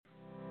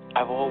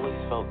I've always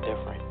felt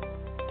different.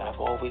 I've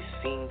always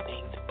seen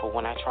things, but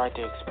when I tried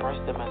to express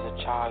them as a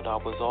child, I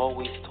was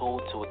always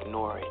told to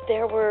ignore it.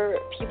 There were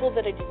people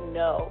that I didn't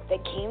know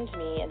that came to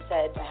me and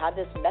said, I have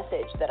this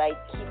message that I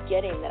keep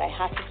getting that I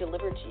have to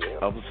deliver to you.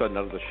 All of a sudden,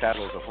 out of the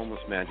shadows, a homeless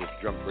man just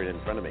jumped right in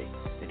front of me.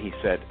 And he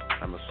said,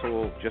 I'm a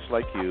soul just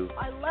like you.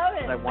 I love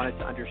it. I wanted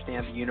to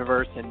understand the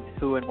universe and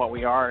who and what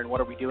we are and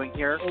what are we doing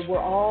here. We're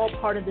all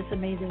part of this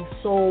amazing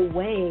soul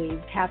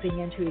wave tapping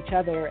into each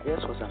other. This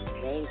was a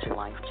major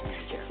life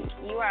changer.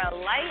 You are a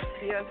light.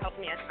 You have helped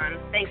me a ton.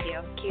 Thank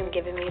you. You've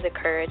given me the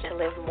courage to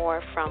live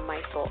more from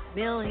my soul.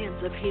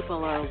 Millions of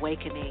people are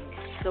awakening.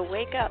 So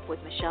Wake Up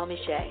with Michelle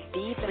Miche,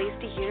 the place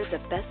to hear the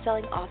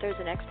best-selling authors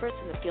and experts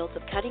in the fields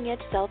of cutting-edge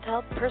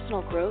self-help,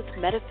 personal growth,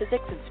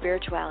 metaphysics, and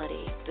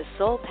spirituality. The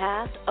soul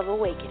path of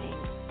awakening.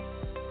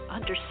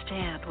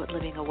 Understand what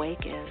living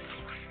awake is.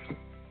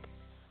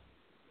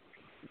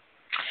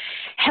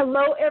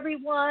 Hello,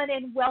 everyone,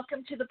 and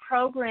welcome to the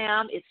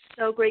program. It's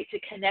so great to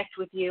connect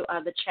with you.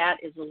 The chat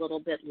is a little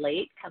bit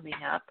late coming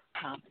up.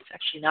 It's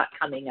actually not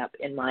coming up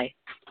in my...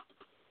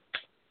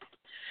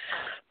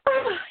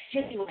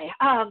 Anyway,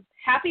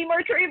 happy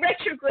Mercury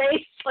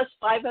retrograde, plus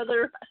 5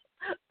 other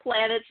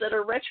planets that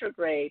are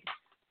retrograde.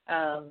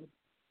 I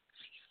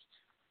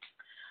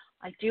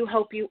do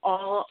hope you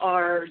all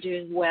are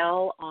doing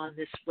well on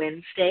this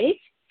Wednesday.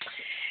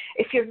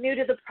 If you're new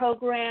to the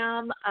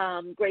program,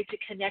 great to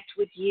connect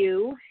with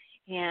you,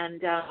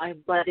 and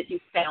I'm glad that you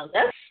found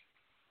us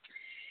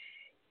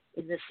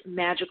in this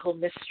magical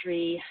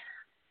mystery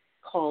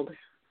called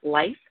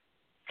life.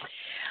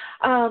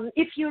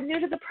 If you're new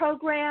to the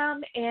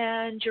program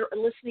and you're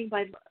listening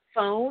by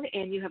phone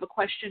and you have a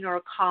question or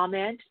a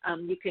comment,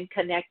 you can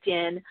connect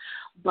in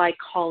by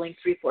calling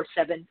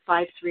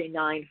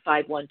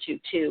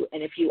 347-539-5122.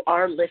 And if you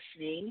are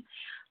listening,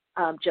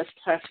 just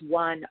press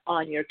 1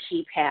 on your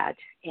keypad,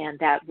 and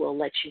that will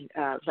let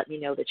me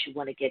know that you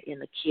want to get in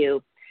the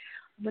queue.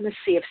 I'm going to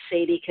see if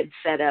Sadie can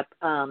set up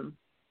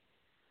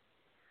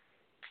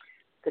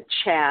the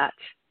chat,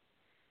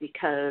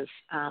 because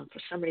for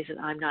some reason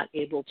I'm not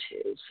able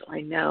to. So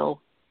I know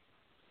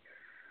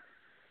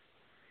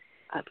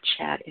of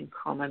chat in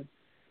common.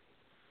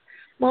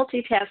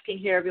 Multitasking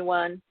here,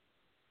 everyone.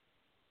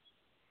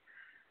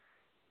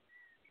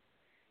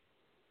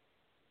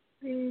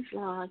 Please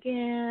log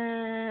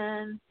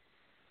in.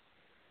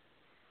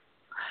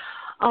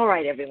 All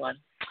right, everyone.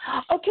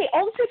 Okay,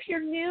 also if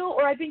you're new,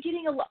 or I've been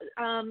getting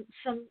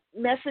some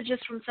messages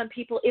from some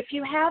people, if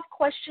you have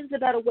questions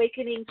about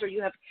awakenings or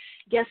you have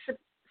guest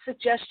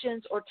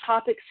suggestions or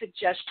topic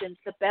suggestions,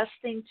 the best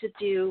thing to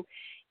do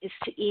is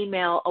to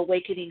email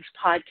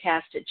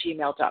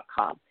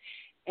awakeningspodcast@gmail.com.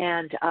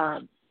 And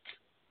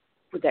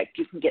with that,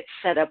 you can get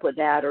set up with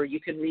that, or you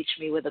can reach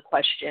me with a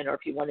question, or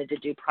if you wanted to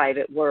do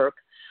private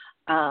work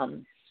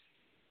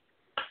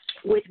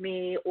with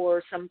me,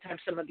 or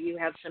sometimes some of you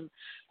have some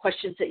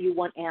questions that you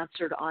want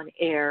answered on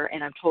air,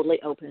 and I'm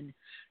totally open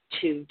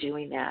to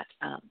doing that.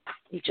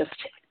 It's just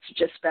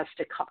best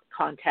to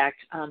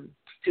contact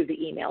through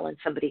the email, and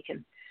somebody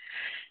can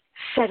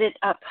set it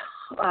up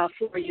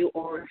for you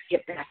or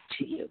get back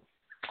to you.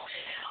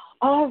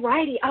 All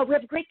righty. We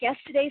have a great guest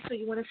today, so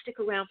you want to stick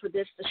around for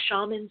this. The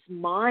Shaman's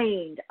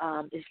Mind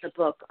is the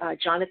book.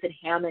 Jonathan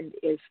Hammond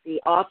is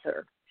the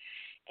author.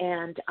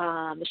 And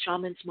the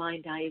Shaman's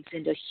Mind dives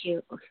into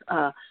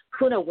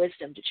Huna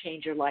wisdom to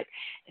change your life.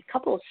 A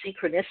couple of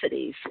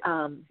synchronicities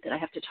that I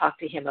have to talk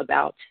to him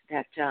about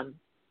that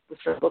with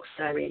some books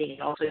that I'm reading,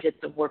 and also did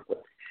some work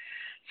with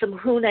some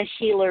Huna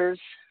healers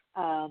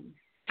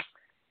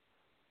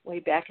way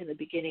back in the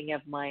beginning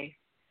of my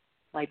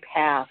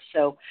path.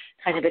 So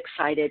kind of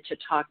excited to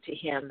talk to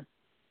him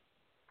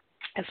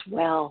as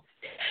well.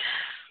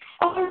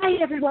 All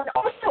right, everyone.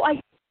 Also, I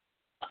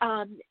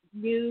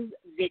new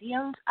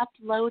videos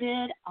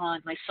uploaded on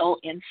my Soul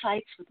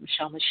Insights with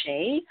Michelle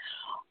Miche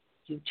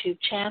YouTube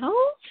channel.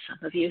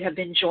 Some of you have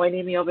been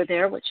joining me over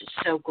there, which is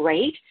so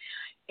great.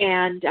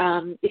 And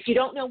if you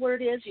don't know where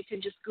it is, you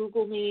can just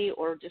Google me,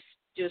 or just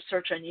do a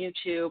search on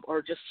YouTube,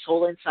 or just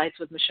Soul Insights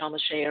with Michelle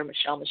Miche, or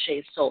Michelle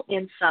Miche's Soul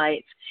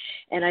Insights.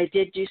 And I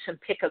did do some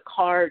pick a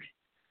card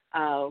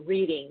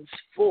readings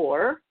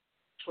for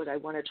what I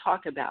want to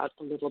talk about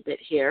a little bit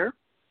here.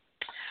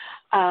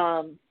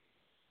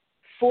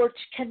 For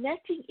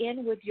connecting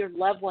in with your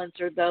loved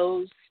ones or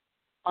those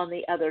on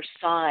the other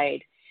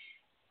side,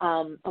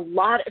 a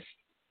lot of,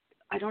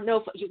 I don't know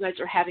if you guys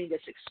are having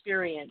this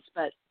experience,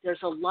 but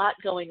there's a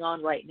lot going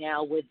on right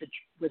now with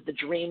the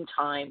dream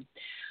time,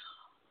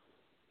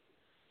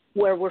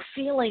 where we're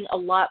feeling a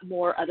lot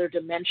more other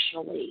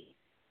dimensionally.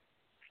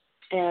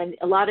 And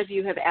a lot of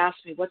you have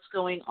asked me what's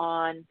going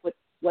on,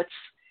 what's,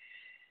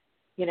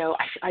 you know,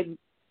 I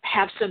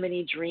have so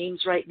many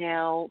dreams right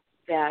now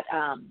that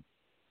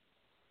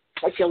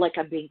I feel like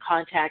I'm being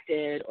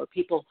contacted, or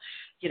people,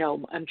 you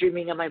know, I'm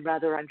dreaming of my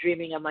brother, I'm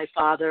dreaming of my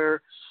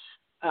father.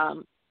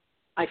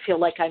 I feel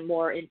like I'm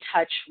more in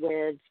touch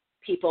with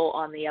people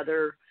on the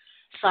other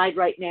side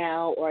right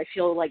now, or I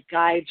feel like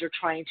guides are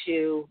trying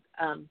to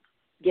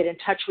get in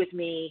touch with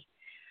me.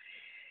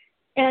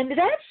 And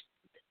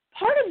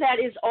part of that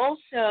is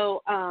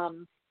also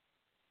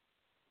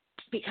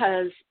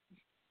because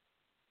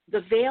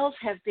the veils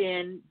have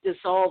been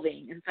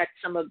dissolving. In fact,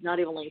 some have not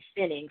only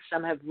thinning,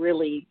 some have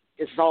really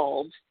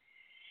dissolved.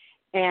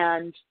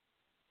 And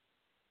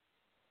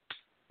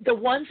the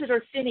ones that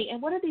are thinning,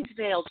 and what are these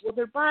veils? Well,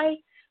 they're by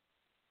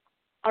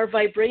our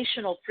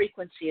vibrational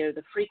frequency, or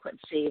the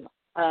frequency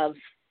of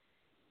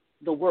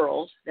the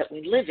world that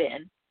we live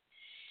in.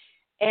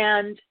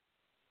 And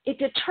it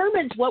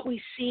determines what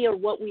we see or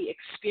what we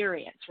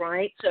experience,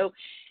 right? So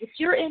if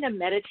you're in a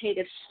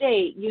meditative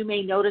state, you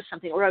may notice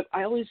something, or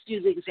I always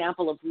do the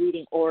example of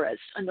reading auras.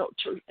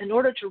 In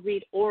order to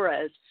read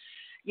auras,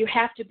 you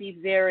have to be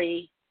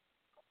very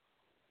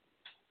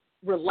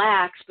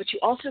relaxed, but you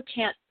also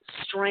can't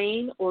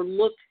strain or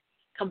look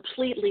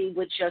completely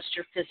with just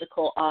your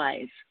physical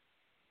eyes.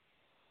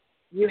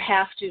 You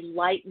have to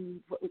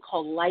lighten, what we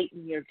call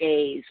lighten your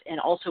gaze, and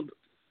also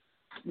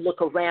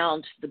look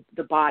around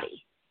the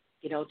body,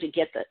 you know, to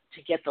get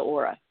the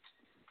aura,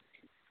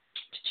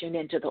 to tune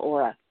into the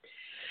aura.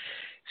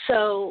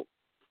 So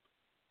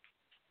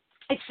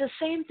it's the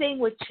same thing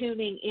with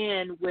tuning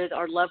in with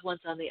our loved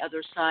ones on the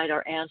other side,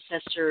 our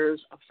ancestors,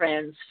 our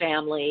friends,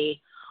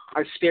 family,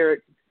 our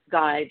spirit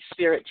guides,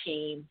 spirit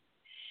team,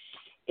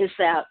 is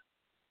that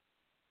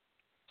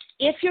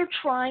if you're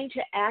trying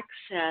to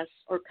access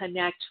or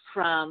connect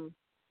from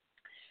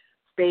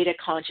beta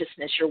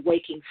consciousness, your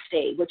waking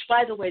state, which,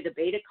 by the way, the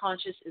beta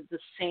conscious is the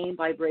same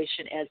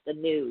vibration as the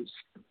news,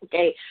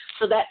 okay?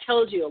 So that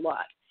tells you a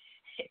lot.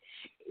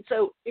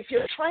 So if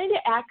you're trying to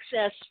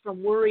access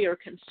from worry or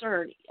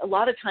concern, a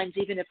lot of times,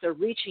 even if they're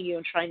reaching you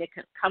and trying to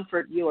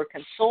comfort you or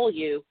console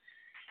you,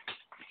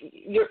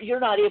 you're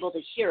not able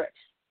to hear it,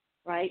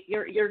 right?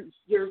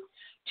 You're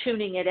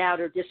tuning it out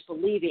or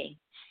disbelieving.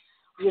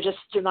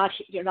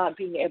 You're not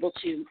being able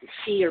to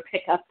see or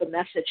pick up the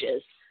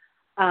messages.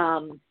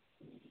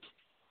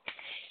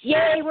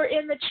 Yay, we're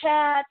in the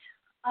chat.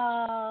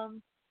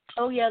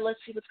 Oh yeah, let's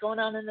see what's going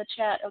on in the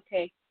chat.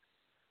 Okay,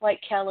 White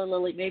Calla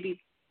Lily, maybe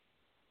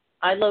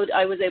I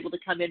was able to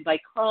come in by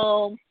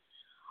Chrome.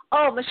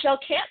 Oh, Michelle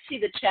can't see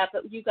the chat,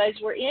 but you guys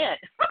were in.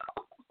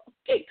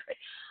 Okay, great.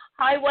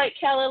 Hi, White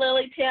Calla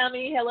Lily,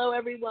 Tammy. Hello,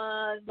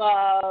 everyone.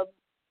 Bob.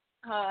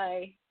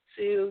 Hi,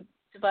 Sue.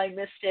 Divine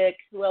Mystic,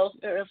 who else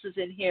is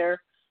in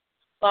here?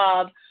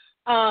 Bob.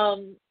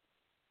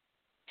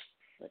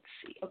 Let's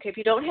see. Okay, if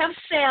you don't have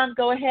sound,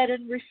 go ahead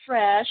and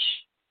refresh.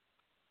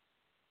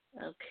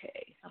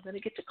 Okay, I'm going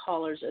to get to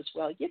callers as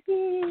well.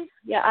 Yippee!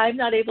 Yeah, I'm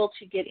not able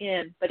to get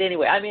in, but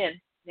anyway, I'm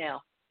in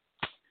now.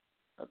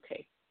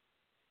 Okay.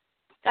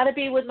 Got to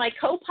be with my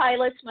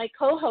co-pilots, my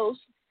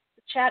co-hosts.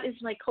 The chat is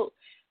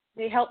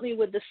they help me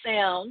with the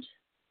sound.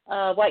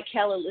 White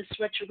Calla, this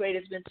retrograde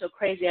has been so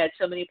crazy. I had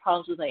so many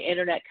problems with my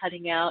internet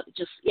cutting out.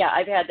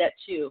 I've had that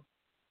too.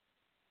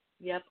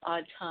 Yep,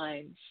 odd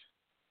times.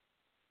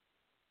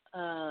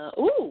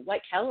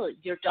 White Calla,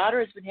 your daughter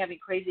has been having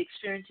crazy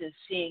experiences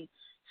seeing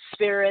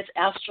spirits,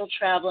 astral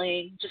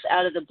traveling, just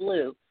out of the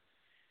blue.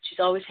 She's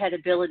always had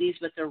abilities,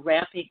 but they're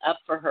ramping up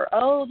for her.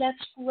 Oh, that's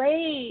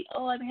great.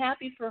 Oh, I'm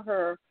happy for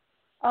her.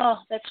 Oh,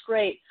 that's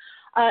great.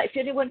 If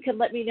anyone can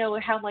let me know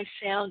how my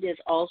sound is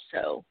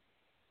also.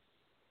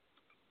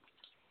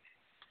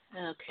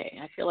 Okay,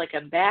 I feel like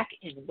I'm back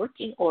in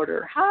working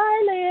order.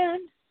 Hi,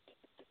 Lynn.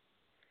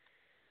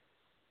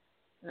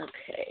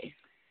 Okay.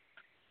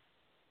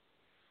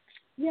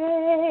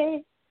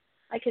 Yay.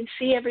 I can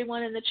see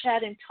everyone in the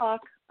chat and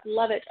talk. I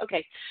love it.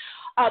 Okay.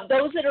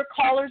 Those that are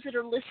callers that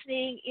are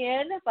listening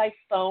in by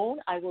phone,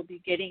 I will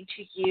be getting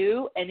to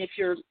you. And if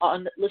you're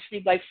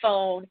listening by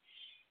phone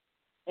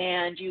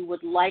and you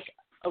would like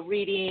a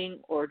reading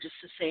or just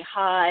to say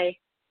hi,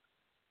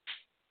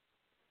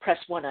 press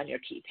 1 on your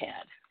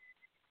keypad.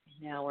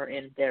 Now we're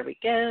in. There we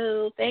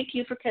go. Thank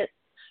you for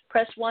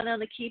press 1 on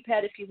the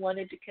keypad if you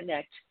wanted to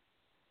connect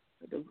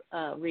with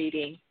the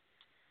reading.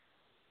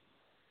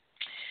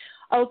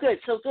 Oh, good.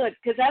 So good,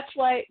 because that's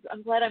why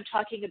I'm glad I'm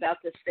talking about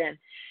this then.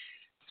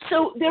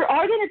 So there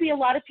are going to be a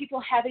lot of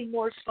people having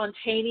more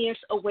spontaneous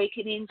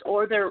awakenings,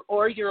 or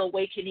you're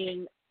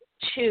awakening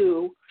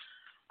to.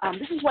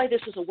 This is why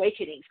this is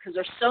awakenings, because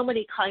there's so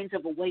many kinds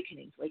of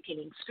awakenings.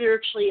 Awakening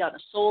spiritually on a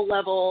soul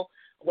level,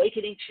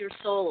 awakening to your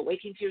soul,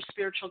 awakening to your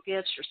spiritual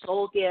gifts, your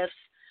soul gifts.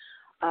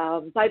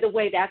 By the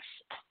way, that's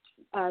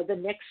the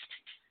next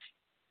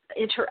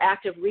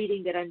interactive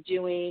reading that I'm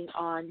doing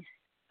on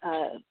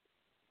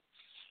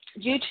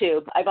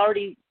YouTube. I've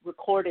already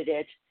recorded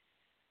it.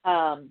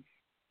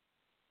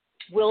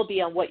 Will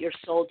be on what your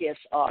soul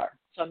gifts are.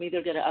 So I'm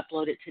either going to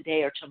upload it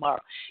today or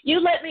tomorrow. You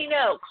let me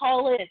know.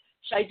 Call in.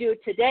 Should I do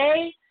it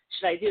today?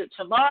 Should I do it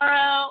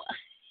tomorrow?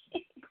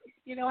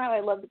 You know how I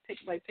love to pick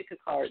a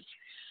cards.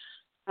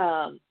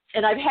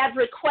 And I've had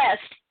requests.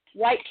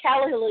 White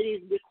Calla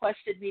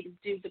requested me to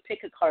do the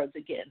pick a cards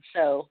again.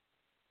 So,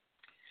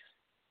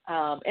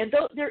 and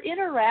they're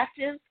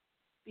interactive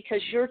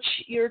because you're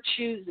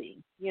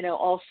choosing. You know,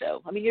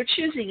 also. I mean, you're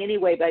choosing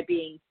anyway by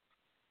being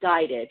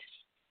guided.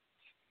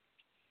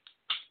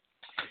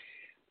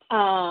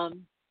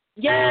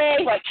 Yay!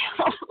 White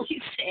Calla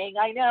saying.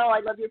 I know. I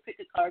love your pick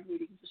a card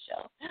readings,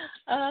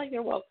 Michelle.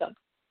 You're welcome.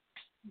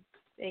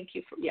 Thank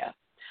you for, yeah.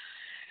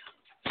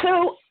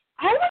 So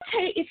I would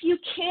say if you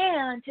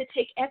can, to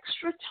take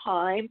extra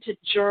time to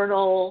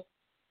journal,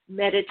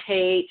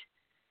 meditate.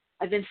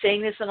 I've been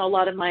saying this in a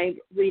lot of my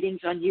readings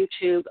on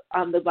YouTube.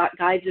 The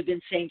guides have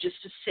been saying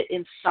just to sit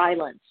in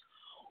silence.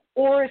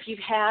 Or if you've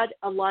had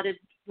a lot of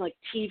like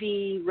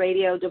TV,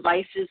 radio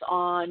devices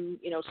on,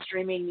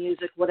 streaming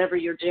music, whatever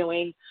you're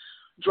doing,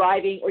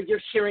 driving, or you're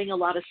hearing a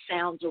lot of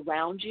sounds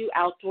around you,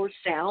 outdoor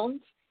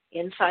sounds,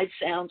 inside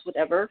sounds,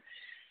 whatever,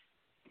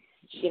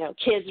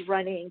 kids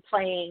running,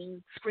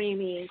 playing,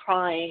 screaming,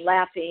 crying,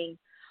 laughing.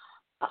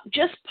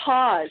 Just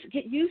pause.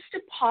 Get used to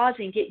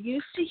pausing. Get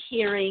used to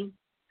hearing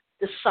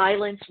the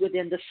silence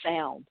within the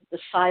sound, the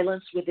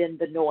silence within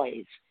the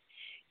noise.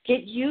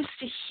 Get used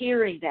to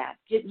hearing that.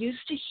 Get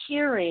used to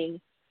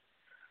hearing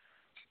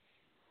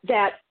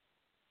that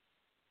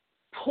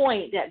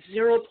point, that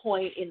 0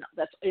 point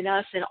that's in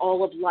us and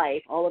all of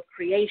life, all of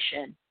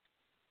creation.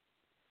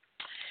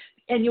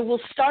 And you will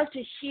start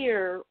to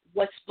hear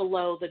what's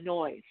below the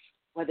noise,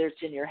 whether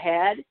it's in your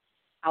head,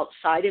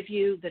 outside of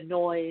you, the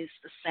noise,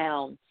 the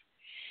sounds.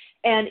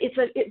 And it's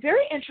a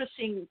very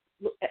interesting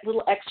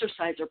little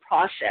exercise or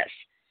process.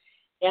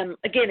 And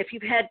again, if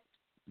you've had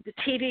the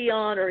TV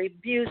on or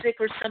music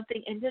or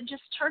something, and then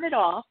just turn it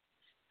off.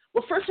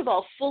 Well, first of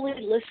all, fully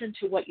listen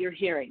to what you're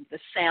hearing, the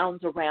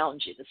sounds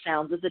around you, the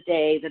sounds of the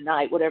day, the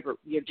night, whatever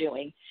you're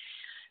doing,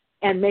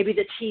 and maybe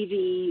the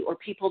TV or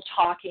people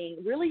talking.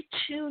 Really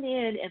tune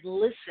in and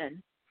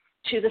listen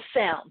to the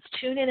sounds.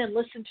 Tune in and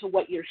listen to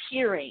what you're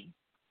hearing.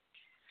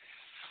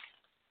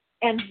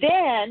 And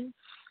then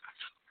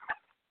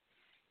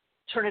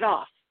turn it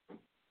off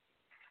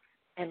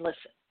and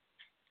listen.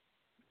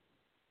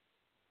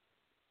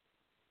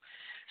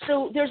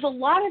 So there's a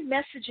lot of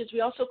messages. We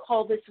also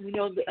call this, and we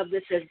know of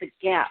this as the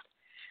gap.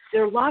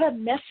 There are a lot of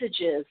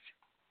messages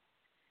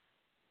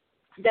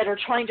that are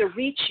trying to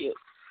reach you.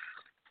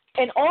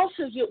 And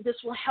also this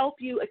will help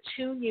you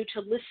attune you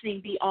to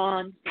listening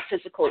beyond the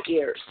physical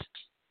ears.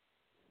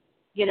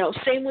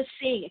 Same with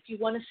seeing. If you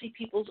want to see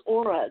people's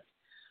auras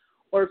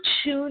or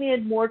tune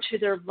in more to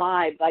their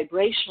vibe,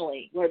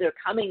 vibrationally, where they're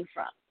coming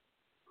from,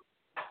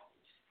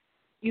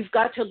 you've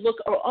got to look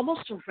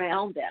almost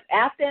around them,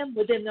 at them,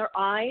 within their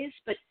eyes,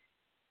 but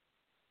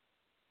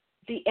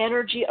the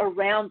energy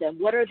around them.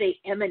 What are they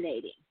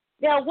emanating?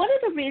 Now, one of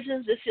the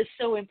reasons this is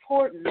so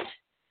important,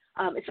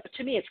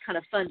 to me it's kind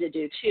of fun to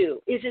do too,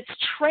 is it's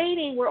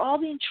training. We're all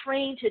being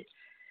trained to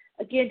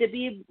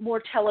be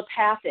more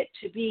telepathic,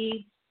 to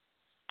be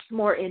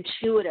more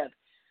intuitive,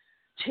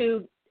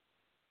 to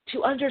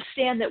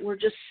understand that we're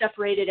just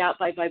separated out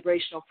by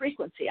vibrational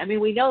frequency. I mean,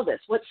 we know this.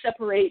 What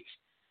separates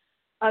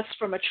us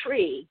from a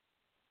tree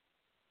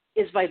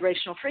is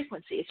vibrational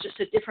frequency. It's just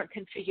a different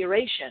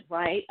configuration,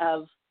 right,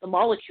 of the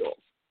molecules,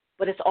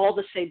 but it's all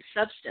the same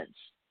substance,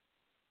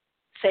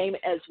 same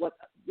as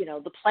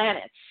the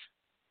planets,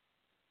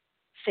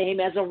 same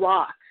as a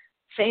rock,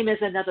 same as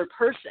another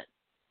person.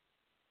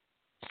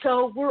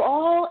 So we're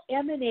all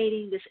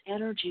emanating this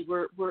energy.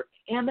 We're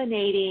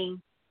emanating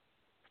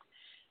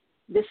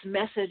this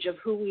message of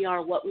who we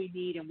are, what we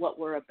need, and what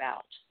we're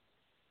about.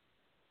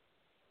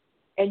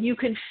 And you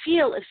can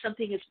feel if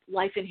something is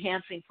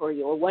life-enhancing for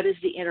you, or what is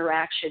the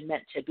interaction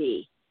meant to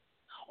be.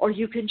 Or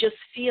you can just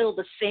feel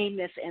the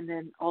sameness and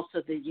then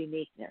also the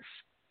uniqueness.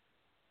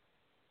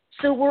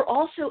 So we're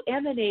also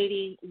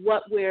emanating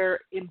what we're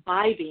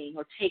imbibing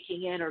or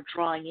taking in or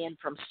drawing in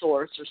from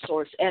source or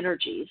source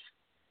energies.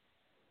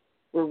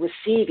 We're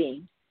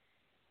receiving,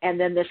 and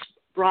then this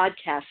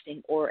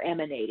broadcasting or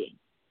emanating.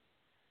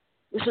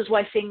 This is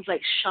why things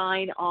like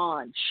shine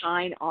on,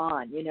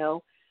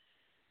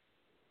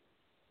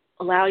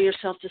 allow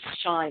yourself to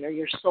shine, or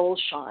your soul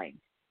shine.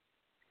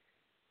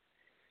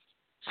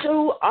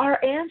 So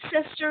our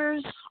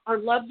ancestors, our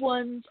loved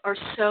ones are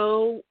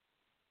so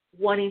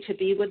wanting to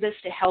be with us,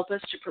 to help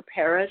us, to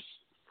prepare us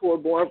for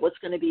more of what's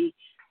going to be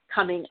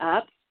coming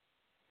up.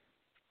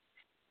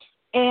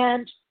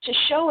 And to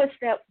show us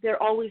that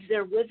they're always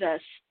there with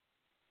us.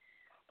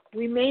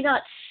 We may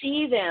not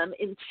see them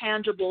in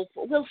tangible,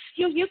 well,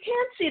 you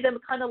can see them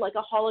kind of like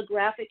a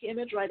holographic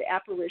image, right,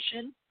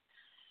 apparition.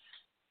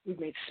 You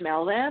may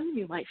smell them.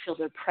 You might feel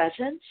their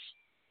presence.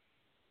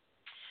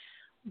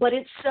 But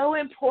it's so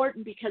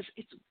important because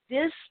it's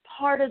this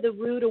part of the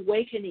rude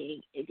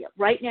awakening.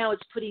 Right now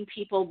it's putting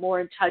people more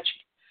in touch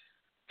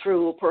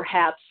through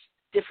perhaps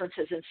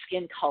differences in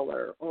skin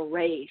color or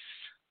race,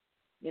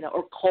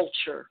 or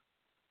culture,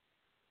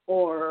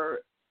 or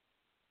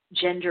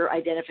gender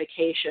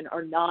identification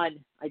or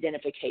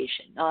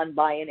non-identification,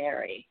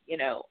 non-binary,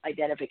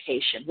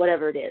 identification,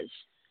 whatever it is.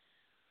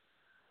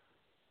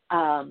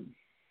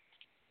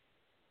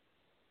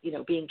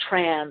 Being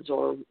trans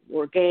or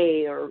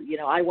gay or,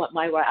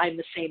 I'm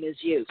the same as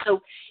you.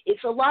 So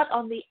it's a lot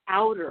on the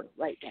outer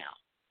right now.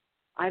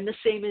 I'm the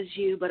same as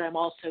you, but I'm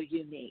also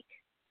unique.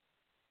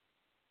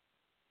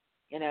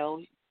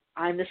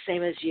 I'm the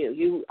same as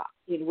you.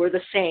 We're the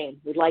same.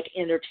 We like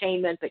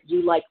entertainment, but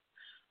you like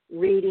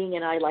reading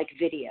and I like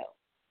video.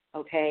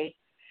 okay?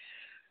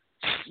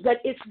 But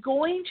it's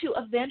going to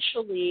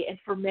eventually, and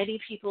for many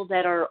people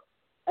that are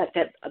at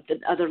the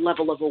other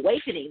level of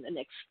awakening, the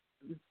next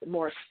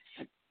more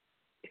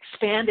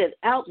expanded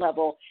out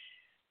level,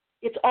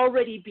 it's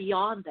already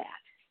beyond that.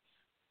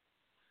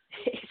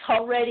 It's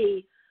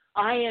already,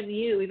 I am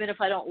you, even if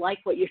I don't like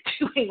what you're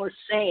doing or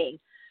saying.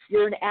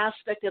 You're an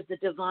aspect of the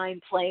divine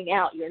playing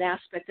out. You're an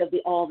aspect of the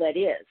all that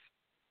is.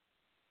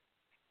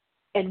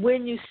 And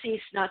when you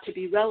cease not to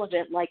be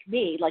relevant, like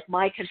me, like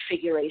my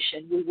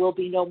configuration, we will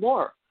be no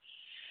more.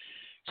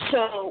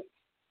 So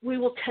we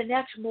will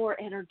connect more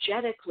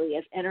energetically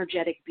as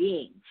energetic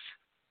beings,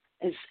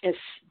 as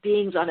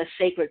beings on a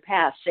sacred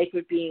path,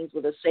 sacred beings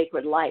with a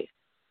sacred life,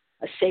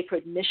 a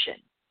sacred mission.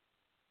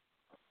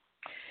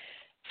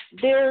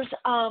 There's,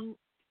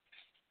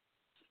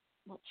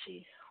 let's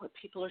see what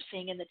people are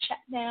saying in the chat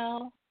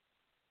now.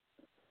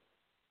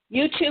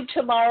 YouTube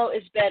tomorrow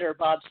is better,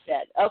 Bob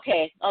said.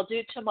 Okay, I'll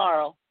do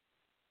tomorrow.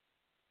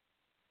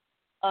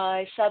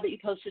 I saw that you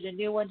posted a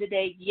new one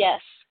today.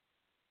 Yes.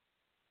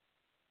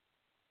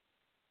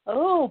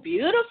 Oh,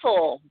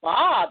 beautiful.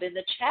 Bob in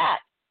the chat.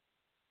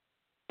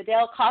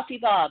 Fidel Coffee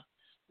Bob.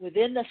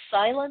 Within the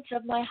silence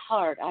of my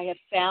heart, I have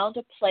found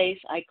a place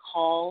I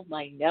call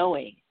my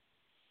knowing.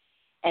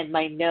 And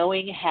my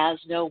knowing has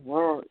no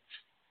words.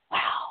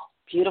 Wow,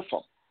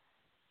 beautiful.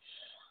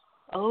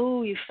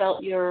 Oh, you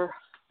felt your,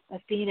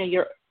 Athena,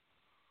 your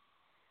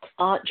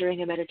aunt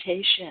during a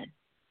meditation.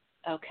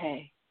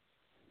 Okay,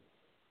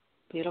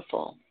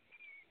 beautiful.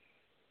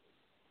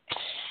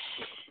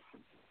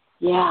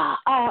 Yeah,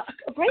 a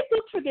great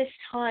book for this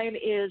time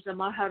is the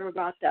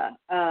Mahabharata.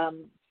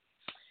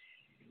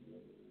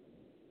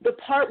 The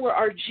part where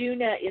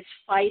Arjuna is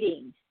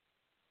fighting.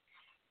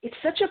 It's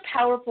such a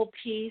powerful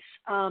piece.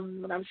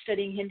 When I'm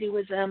studying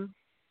Hinduism,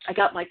 I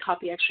got my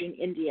copy actually in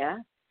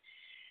India.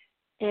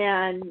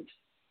 And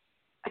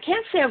I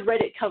can't say I've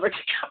read it cover to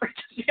cover.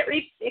 It's a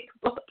very thick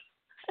book.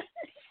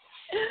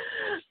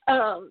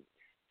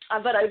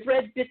 But I've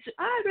read bits.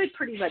 I read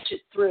pretty much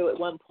it through at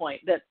one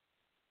point. That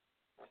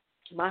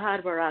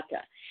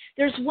Mahabharata.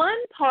 There's one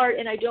part,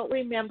 and I don't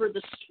remember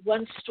the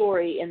one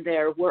story in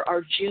there where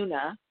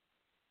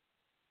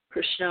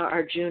Krishna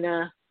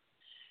Arjuna,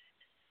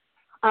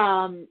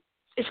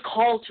 is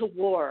called to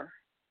war.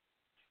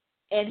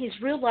 And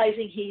he's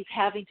realizing he's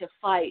having to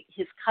fight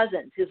his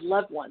cousins, his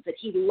loved ones, that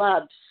he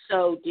loved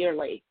so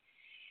dearly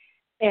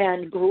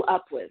and grew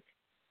up with.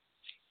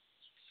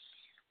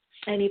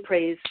 And he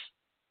prays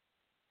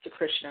to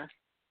Krishna.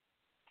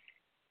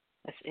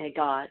 That's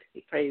God.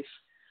 He prays.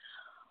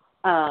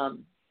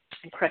 And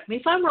correct me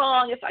if I'm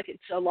wrong,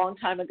 it's a long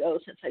time ago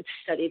since I'd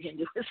studied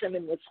Hinduism,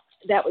 and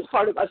that was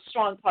part of a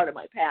strong part of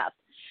my path,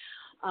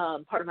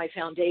 part of my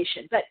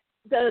foundation. But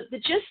the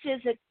gist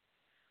is that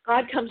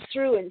God comes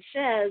through and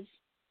says,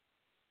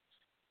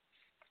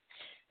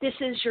 this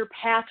is your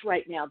path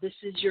right now. This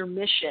is your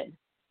mission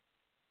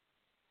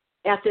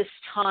at this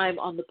time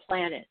on the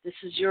planet. This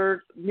is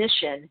your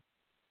mission.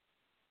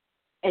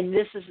 And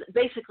this is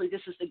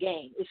the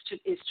game, is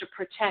to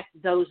protect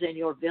those in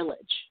your village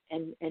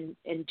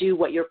and do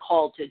what you're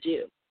called to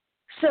do.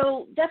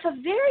 So that's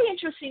a very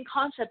interesting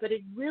concept, but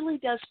it really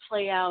does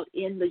play out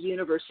in the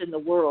universe, in the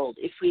world.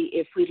 If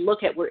we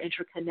look at, we're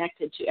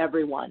interconnected to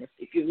everyone.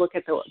 If you look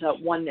at the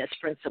oneness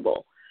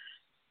principle,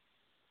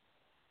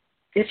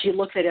 if you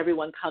look at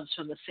everyone comes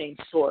from the same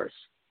source.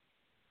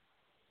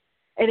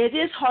 And it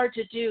is hard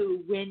to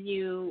do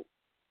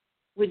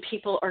when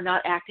people are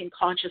not acting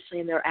consciously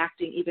and they're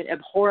acting even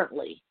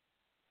abhorrently,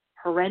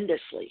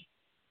 horrendously.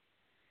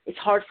 It's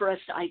hard for us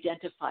to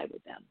identify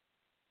with them.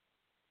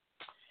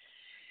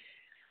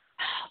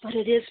 But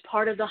it is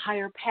part of the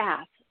higher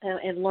path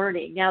and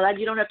learning. Now,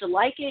 you don't have to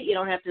like it. You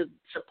don't have to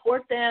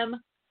support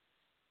them.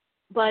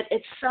 But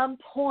at some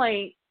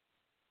point,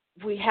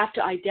 we have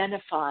to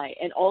identify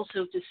and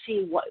also to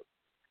see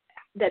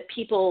that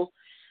people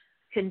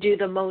can do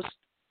the most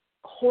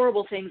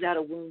horrible things out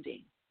of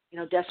wounding.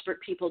 Desperate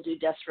people do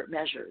desperate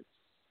measures.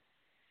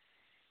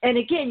 And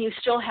again, you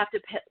still have to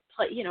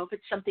play, if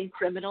it's something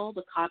criminal,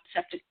 the cops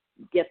have to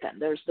get them.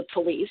 There's the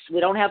police.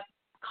 We don't have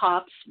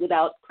cops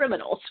without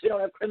criminals. We don't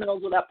have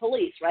criminals without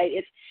police, right?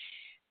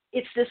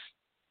 It's this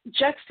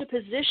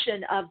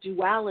juxtaposition of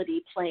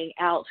duality playing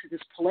out to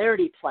this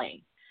polarity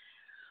playing.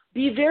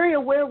 Be very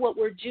aware what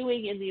we're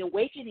doing in the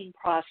awakening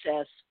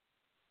process.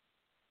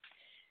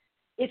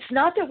 It's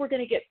not that we're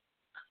going to get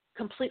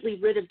completely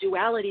rid of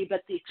duality,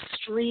 but the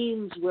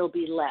extremes will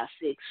be less.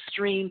 The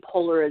extreme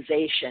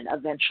polarization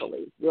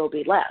eventually will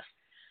be less.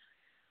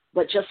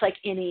 But just like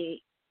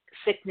any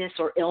sickness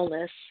or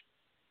illness,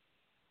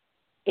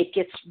 it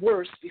gets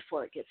worse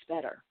before it gets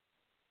better.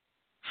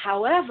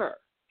 However,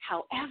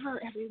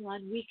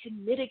 everyone, we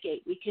can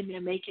mitigate. We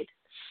can make it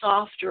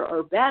softer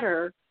or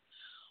better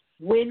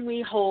when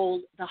we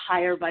hold the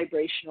higher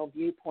vibrational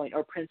viewpoint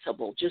or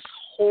principle, just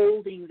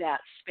holding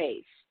that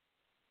space.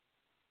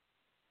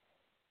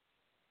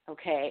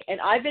 Okay, and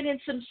I've been in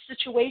some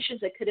situations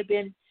that could have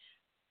been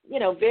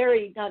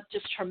very, not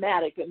just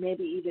traumatic, but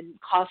maybe even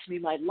cost me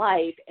my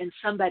life, and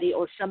somebody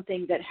or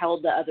something that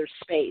held the other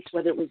space,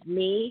 whether it was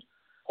me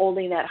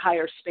holding that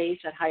higher space,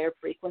 that higher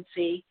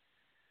frequency.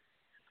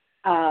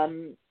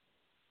 And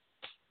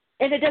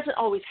it doesn't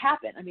always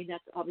happen. I mean,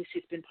 that's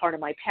obviously, it's been part of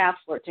my path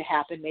for it to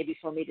happen, maybe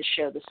for me to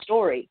share the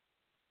story.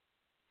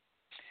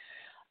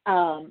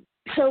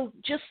 So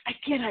just,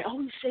 again, I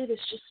always say this,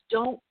 just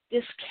don't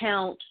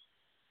discount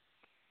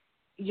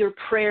your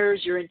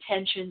prayers, your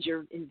intentions,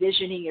 your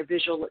envisioning, your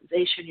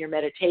visualization, your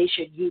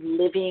meditation, you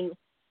living,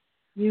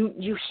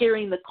 you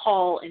hearing the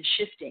call and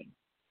shifting.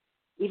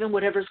 Even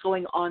whatever's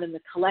going on in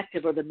the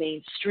collective or the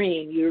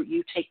mainstream,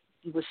 you take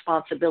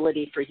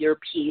responsibility for your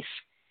piece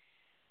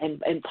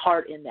and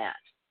part in that.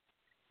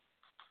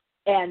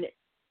 And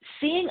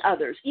seeing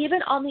others,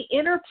 even on the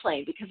inner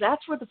plane, because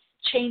that's where the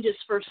changes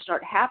first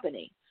start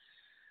happening.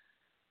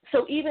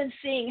 So even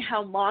seeing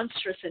how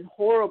monstrous and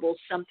horrible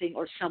something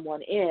or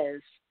someone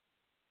is,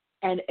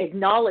 and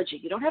acknowledging,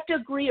 you don't have to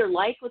agree or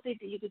like what they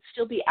do, you could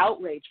still be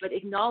outraged, but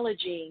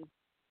acknowledging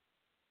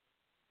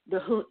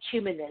the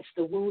humanness,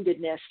 the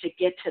woundedness to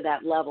get to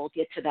that level,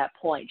 get to that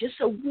point. Just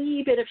a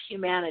wee bit of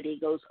humanity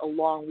goes a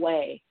long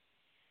way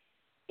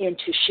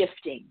into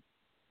shifting.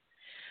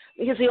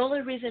 Because the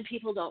only reason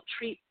people don't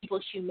treat people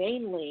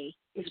humanely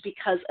is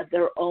because of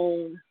their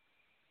own,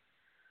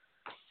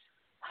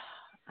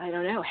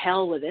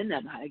 hell within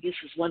them, I guess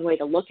is one way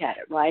to look at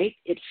it, right?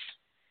 It's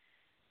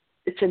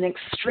an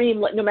extreme,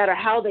 no matter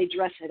how they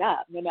dress it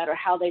up, no matter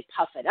how they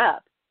puff it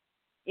up,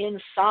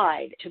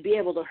 inside, to be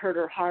able to hurt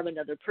or harm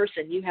another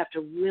person, you have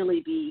to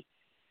really be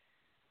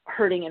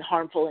hurting and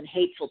harmful and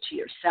hateful to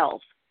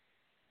yourself,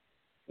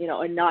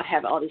 and not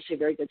have obviously a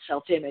very good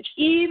self-image,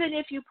 even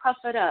if you puff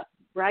it up,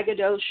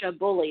 braggadocio,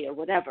 bully, or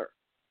whatever.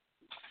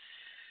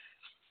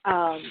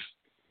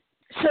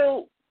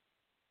 So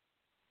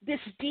this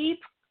deep,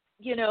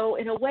 in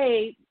a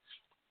way,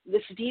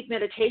 this deep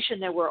meditation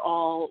that we're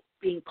all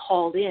being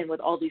called in with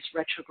all these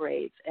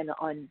retrogrades and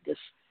on this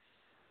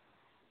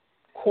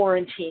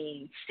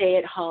quarantine, stay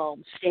at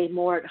home, stay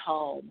more at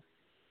home,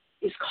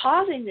 is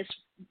causing this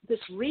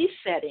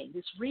resetting,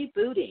 this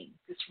rebooting,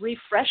 this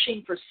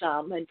refreshing for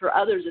some, and for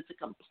others it's a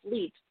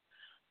complete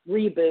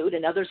reboot,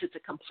 and others it's a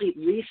complete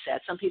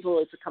reset. Some people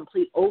it's a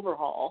complete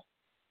overhaul,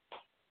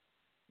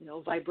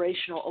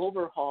 vibrational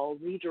overhaul,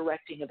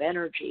 redirecting of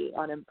energy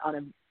on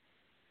a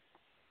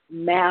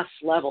mass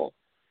level,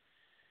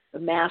 the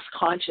mass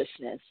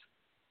consciousness.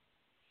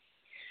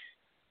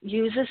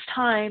 Use this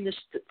time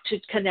to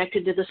connect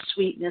into the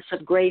sweetness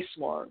of grace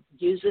more.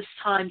 Use this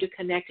time to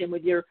connect in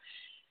with your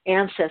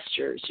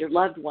ancestors, your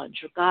loved ones,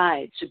 your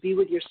guides, to be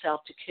with yourself,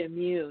 to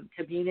commune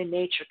in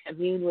nature,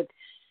 commune with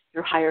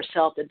your higher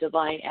self, the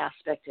divine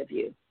aspect of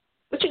you,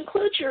 which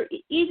includes your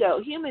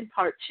ego, human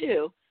part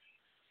too.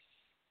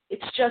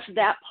 It's just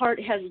that part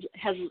has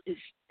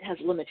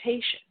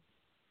limitation.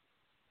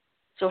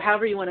 So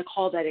however you want to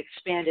call that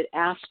expanded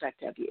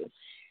aspect of you.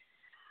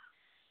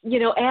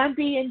 And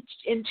be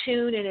in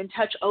tune and in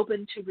touch,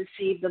 open to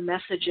receive the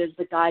messages,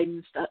 the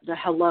guidance, the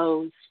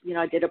hellos.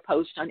 I did a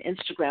post on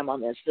Instagram on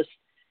this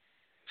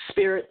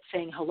spirit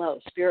saying hello,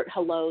 spirit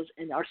hellos,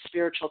 and our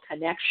spiritual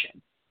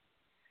connection.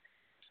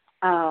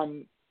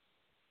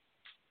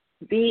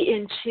 Be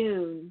in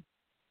tune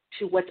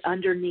to what's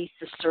underneath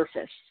the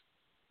surface.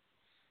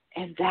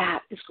 And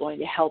that is going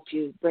to help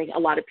you bring a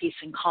lot of peace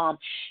and calm.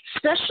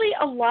 Especially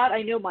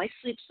I know my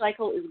sleep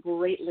cycle is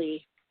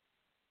greatly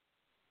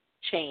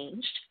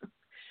changed.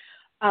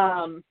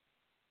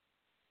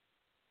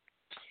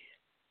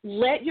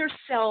 Let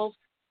yourself,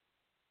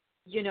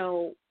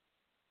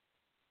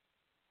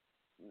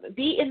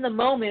 be in the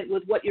moment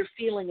with what you're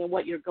feeling and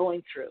what you're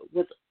going through.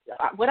 With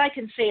what I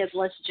can say is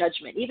less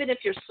judgment. Even if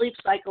your sleep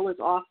cycle is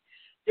off,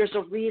 there's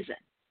a reason.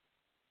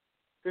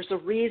 There's a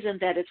reason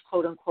that it's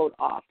quote unquote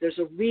off. There's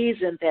a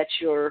reason that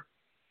you're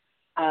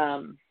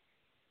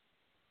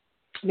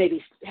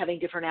maybe having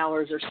different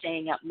hours or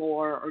staying up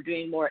more or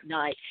doing more at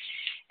night.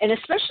 And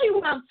especially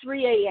around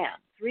 3 a.m.,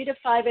 3 to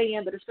 5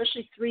 a.m., but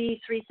especially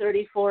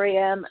 3:30, 4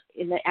 a.m.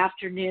 in the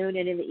afternoon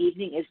and in the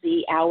evening is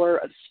the hour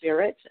of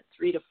spirits,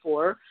 3 to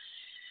 4.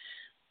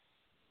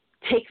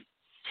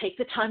 Take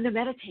the time to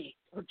meditate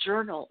or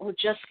journal or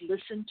just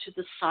listen to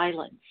the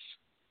silence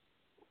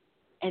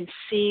and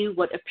see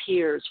what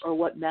appears or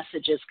what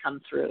messages come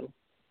through.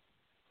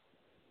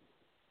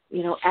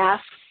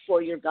 Ask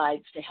for your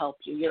guides to help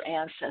you, your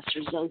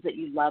ancestors, those that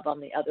you love on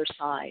the other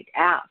side.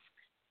 Ask.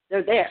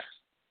 They're there.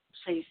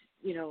 Say,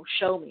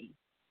 show me,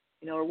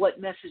 or what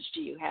message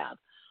do you have?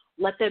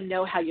 Let them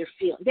know how you're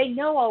feeling. They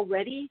know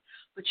already,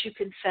 but you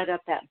can set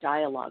up that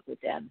dialogue with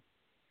them.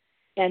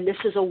 And this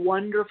is a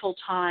wonderful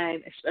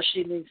time,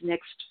 especially in these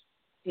next,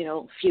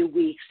 few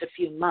weeks, a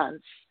few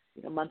months,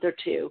 month or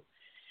two.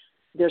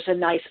 There's a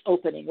nice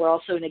opening. We're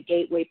also in a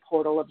gateway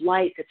portal of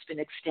light that's been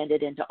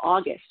extended into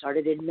August,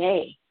 started in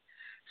May.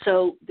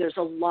 So there's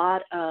a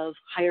lot of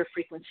higher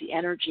frequency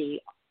energy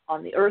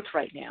on the earth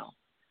right now,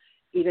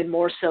 even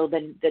more so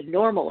than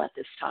normal at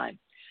this time.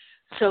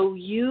 So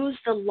use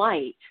the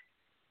light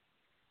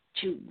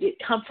get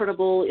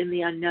comfortable in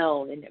the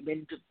unknown and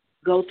to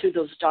go through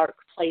those dark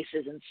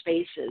places and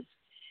spaces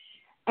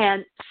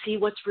and see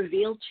what's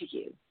revealed to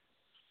you.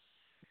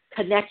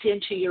 Connect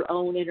into your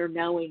own inner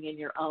knowing and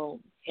your own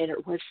inner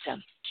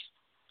wisdom.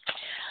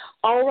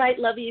 All right,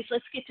 lovies,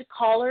 let's get to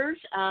callers.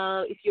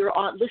 If you're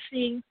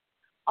listening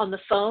on the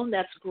phone,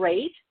 that's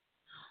great.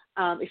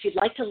 If you'd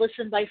like to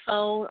listen by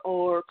phone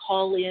or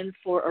call in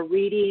for a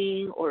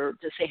reading or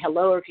to say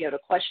hello, or if you have a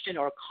question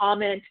or a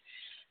comment,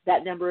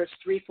 that number is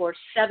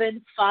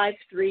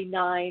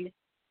 347-539-5122,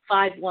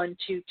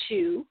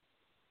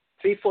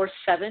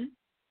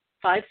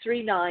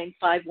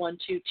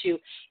 347-539-5122,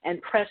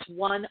 and press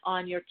 1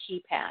 on your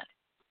keypad.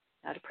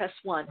 Now to press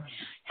 1.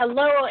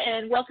 Hello,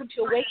 and welcome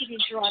to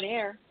Awakenings. You're on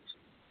air.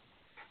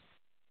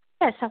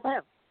 Yes,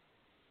 hello.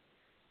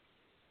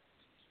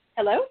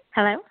 Hello?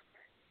 Hello?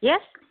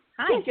 Yes,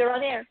 hi. Yes, you're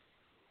on air.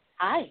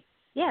 Hi.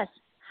 Yes,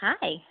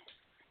 hi.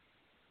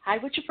 Hi,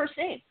 what's your first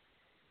name?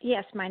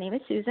 Yes, my name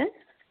is Susan.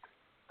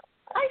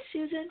 Hi,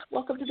 Susan.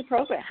 Welcome to the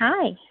program.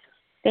 Hi.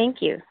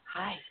 Thank you.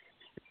 Hi.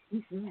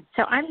 Mm-hmm.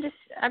 So I'm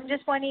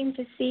just wanting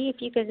to see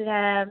if you could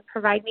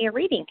provide me a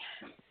reading.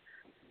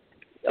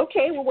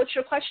 Okay. Well, what's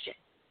your question?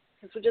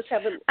 Because we just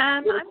have a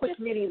little quick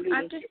mini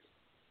reading.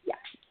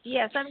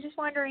 Yes, I'm just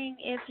wondering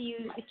if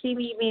you see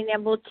me being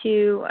able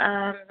to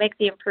make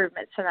the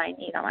improvements that I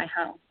need on my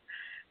home.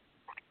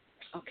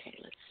 Okay.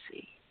 Let's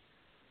see.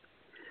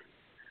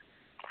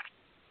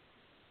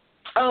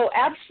 Oh,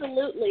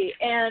 absolutely.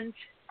 And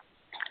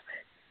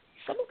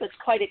some of it's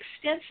quite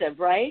extensive,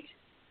 right?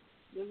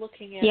 You're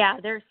looking at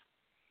there's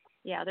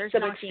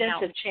some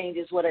extensive change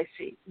is what I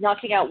see.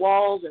 Knocking out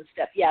walls and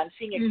stuff. Yeah, I'm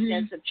seeing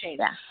extensive change.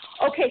 Yeah.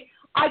 Okay,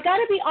 I got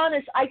to be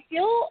honest. I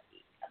feel,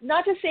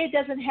 not to say it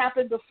doesn't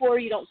happen before,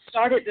 you don't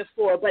start it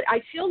before, but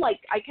I feel like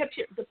I kept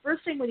hearing, the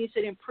first thing when you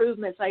said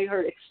improvements, I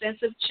heard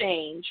extensive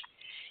change,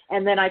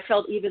 and then I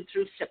felt even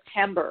through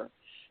September.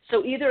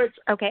 So either it's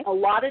a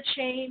lot of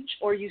change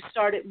or you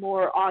start it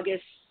more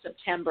August,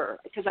 September,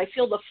 because I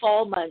feel the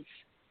fall months,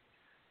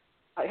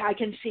 I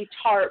can see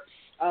tarps.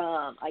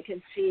 I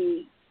can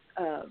see,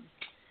 what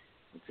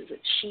is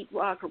it,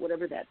 sheetrock or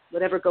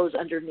whatever goes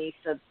underneath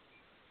the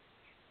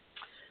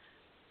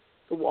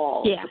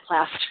wall, the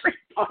plastering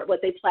part,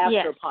 what they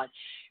plaster upon.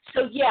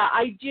 So,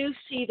 I do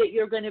see that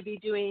you're going to be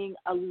doing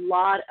a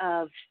lot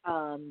of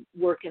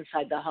work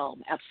inside the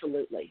home.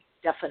 Absolutely.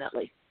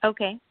 Definitely.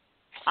 Okay.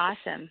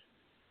 Awesome.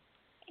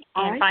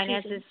 And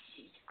finances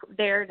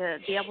there to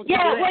be able to do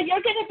it? Well,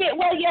 you're going to be,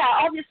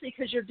 obviously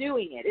because you're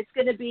doing it. It's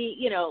going to be,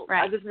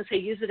 I was going to say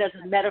use it as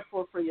a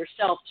metaphor for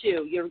yourself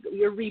too.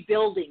 You're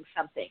rebuilding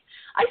something.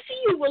 I see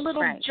you a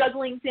little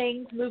juggling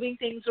things, moving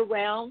things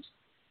around,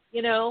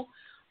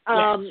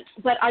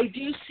 but I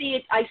do see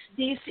it.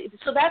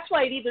 So that's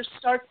why it either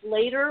starts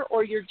later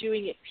or you're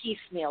doing it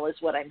piecemeal is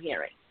what I'm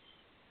hearing.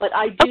 But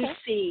I do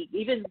see,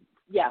 even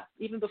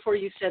before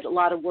you said a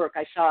lot of work,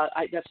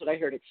 that's what I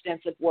heard,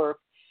 extensive work.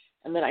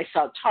 And then I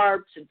saw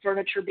tarps and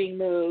furniture being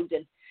moved.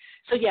 And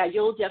so,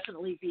 you'll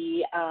definitely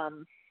be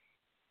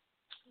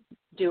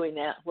doing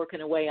that,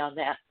 working away on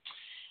that.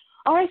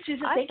 All right,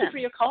 Susan, thank you for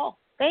your call.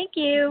 Thank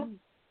you.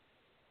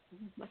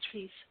 Much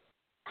peace.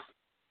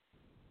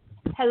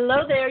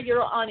 Hello there.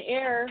 You're on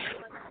air.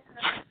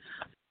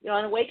 You're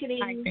on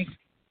Awakening.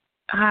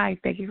 Hi,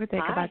 thank you for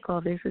taking my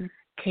call. This is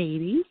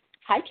Katie.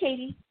 Hi,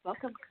 Katie.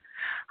 Welcome.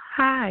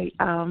 Hi.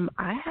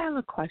 I have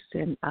a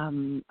question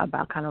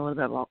about kind of a little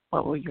bit about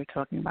what you're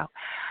talking about.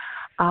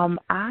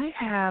 I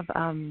have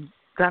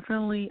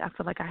definitely, I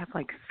feel like I have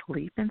like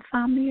sleep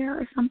insomnia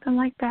or something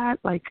like that.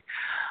 Like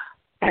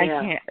I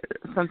can't,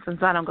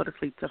 since I don't go to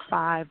sleep till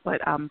 5,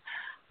 but I'm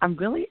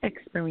really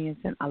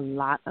experiencing a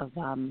lot of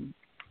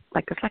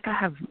like it's like I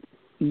have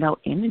no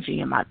energy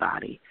in my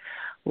body.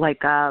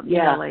 Like you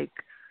know, like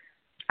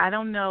I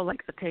don't know,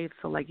 like okay,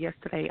 so like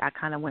yesterday I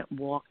kind of went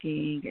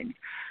walking and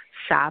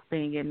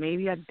shopping, and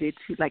maybe I did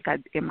too. Like,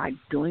 am I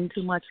doing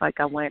too much? Like,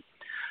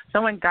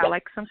 someone got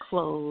like some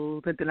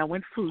clothes, and then I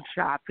went food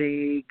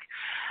shopping,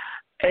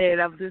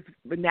 and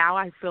but now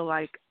I feel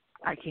like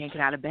I can't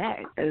get out of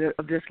bed.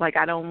 I'm just like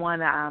I don't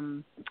want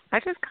to. I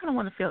just kind of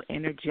want to feel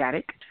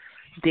energetic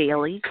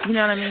daily. You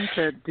know what I mean?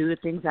 To do the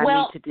things I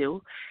need to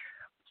do.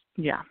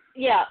 Yeah.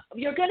 Yeah,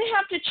 you're going to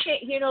have to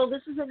change.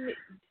 This is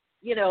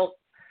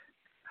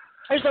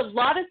there's a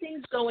lot of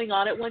things going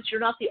on at once.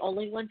 You're not the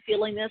only one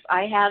feeling this.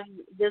 I have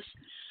this.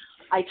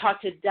 I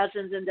talk to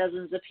dozens and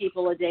dozens of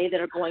people a day that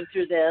are going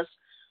through this,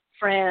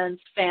 friends,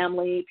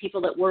 family,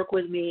 people that work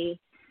with me,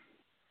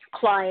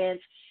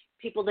 clients,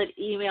 people that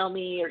email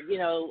me or,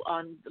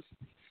 on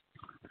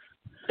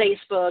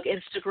Facebook,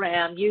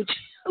 Instagram,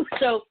 YouTube.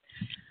 So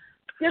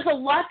there's a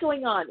lot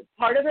going on.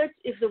 Part of it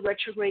is the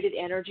retrograded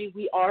energy.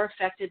 We are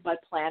affected by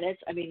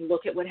planets. I mean,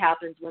 look at what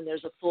happens when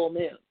there's a full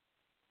moon.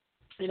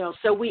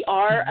 So we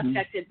are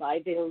affected by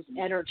those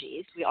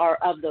energies. We are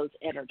of those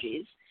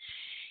energies.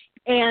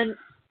 And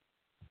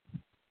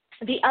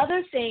the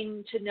other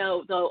thing to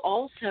know, though,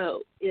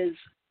 also is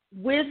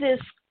with this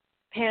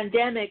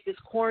pandemic, this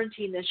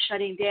quarantine, this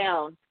shutting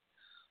down,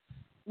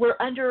 we're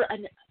under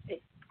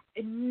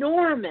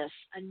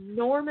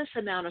enormous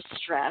amount of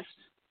stress.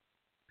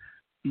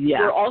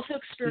 Yeah. We're also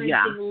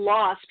experiencing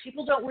loss.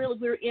 People don't really,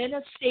 we're in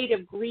a state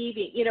of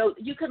grieving. You know,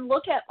 you can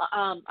look at,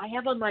 I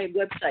have on my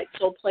website,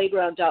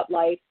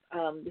 soulplayground.life,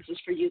 this is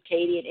for you,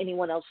 Katie, and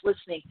anyone else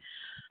listening,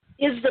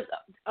 is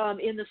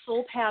in the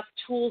Soul Path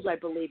tools, I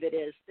believe it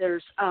is,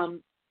 there's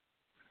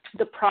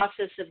the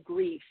process of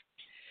grief.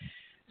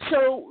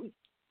 So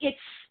it's,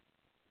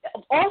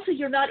 also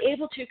you're not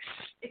able to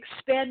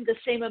expend the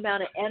same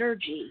amount of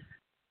energy,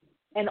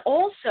 and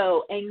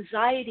also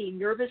anxiety,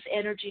 nervous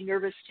energy,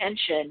 nervous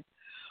tension,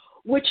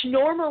 which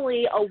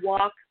normally a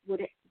walk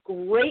would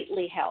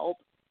greatly help,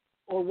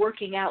 or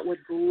working out would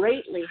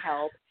greatly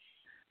help.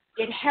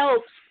 It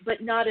helps,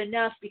 but not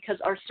enough, because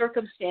our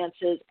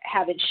circumstances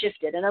haven't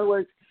shifted. In other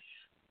words,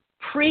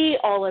 pre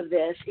all of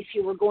this, if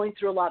you were going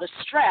through a lot of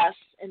stress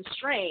and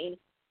strain,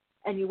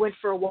 and you went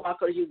for a walk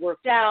or you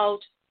worked out,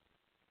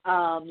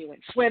 you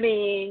went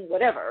swimming,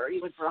 whatever,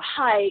 you went for a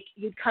hike,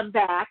 you'd come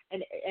back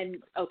and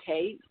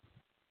okay,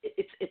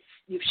 it's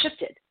you've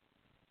shifted,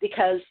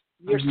 because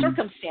your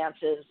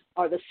circumstances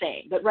are the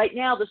same. But right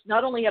now, this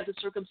not only have the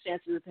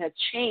circumstances have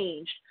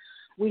changed,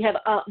 we have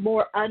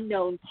more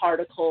unknown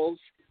particles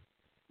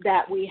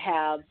than we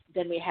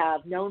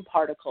have known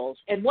particles.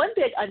 And one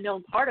big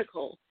unknown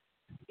particle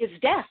is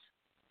death.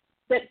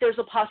 That there's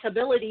a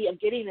possibility of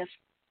getting this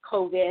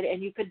COVID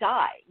and you could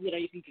die. You know,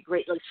 you could get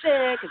greatly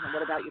sick, and then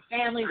what about your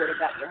family? What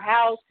about your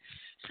house?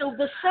 So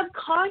the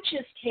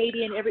subconscious,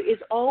 Katie,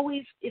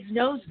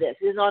 knows this,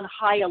 is on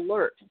high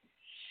alert.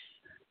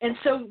 And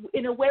so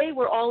in a way,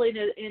 we're all in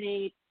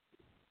a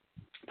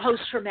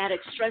post-traumatic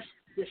stress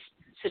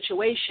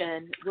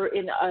situation. We're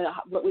in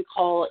what we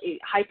call a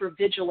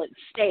hypervigilant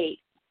state.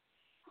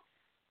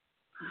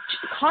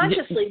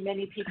 Consciously,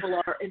 many people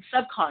are, and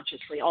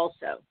subconsciously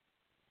also.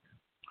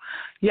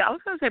 Yeah, I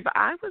was going to say, but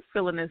I was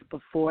feeling this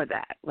before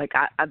that. Like,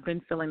 I've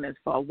been feeling this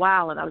for a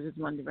while, and I was just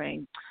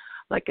wondering,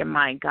 like, is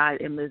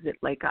it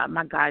like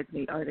my guides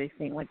need, are they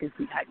saying, like, it's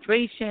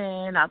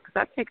dehydration? Because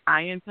I take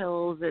iron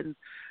pills and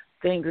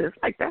things. It's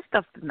like that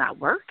stuff is not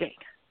working.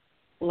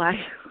 Like,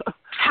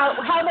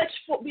 how much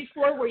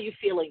before were you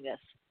feeling this?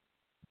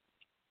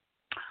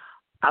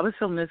 I was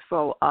feeling this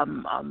for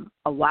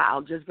a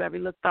while, just very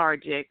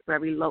lethargic,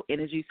 very low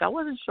energy. So I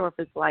wasn't sure if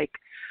it's like,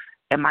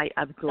 am I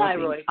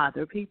absorbing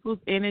other people's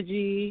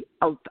energy?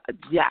 Oh,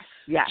 yes.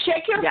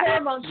 Check your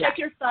hormones, check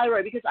your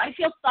thyroid, because I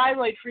feel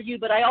thyroid for you,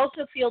 but I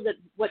also feel that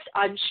what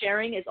I'm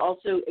sharing is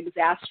also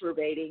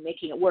exacerbating,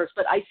 making it worse.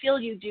 But I feel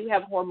you do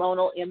have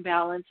hormonal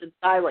imbalance and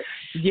thyroid.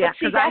 Yeah,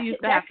 because I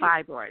used to have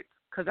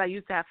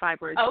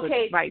fibroids.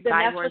 Okay, right. Then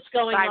that's what's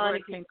going on.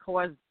 Thyroid can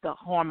cause the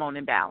hormone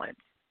imbalance.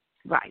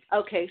 Right.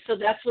 Okay, so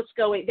that's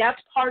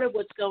part of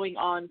what's going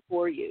on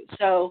for you.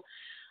 So,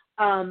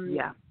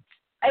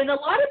 and a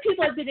lot of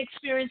people have been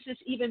experiencing this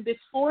even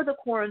before the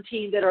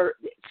quarantine, that are,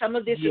 some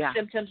of this is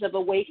symptoms of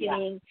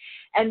awakening,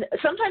 and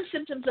sometimes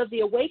symptoms of the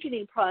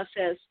awakening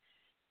process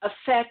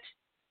affect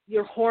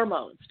your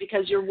hormones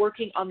because you're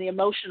working on the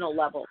emotional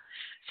level.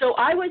 So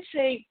I would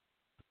say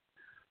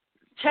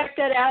check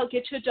that out,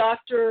 get to a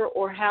doctor,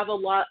 or have a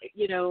lot,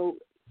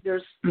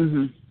 there's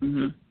can't do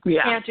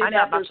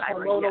that, there's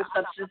hormonal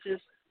substances.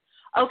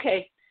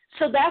 Okay.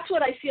 So that's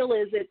what I feel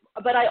is it,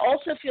 but I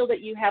also feel that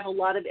you have a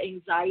lot of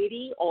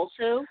anxiety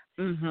also.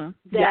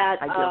 That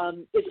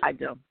I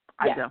do.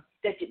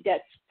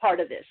 That's part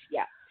of this.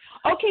 Yeah.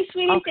 Okay,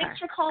 sweetie. Okay. Thanks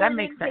for calling. That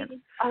makes sense.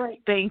 All right.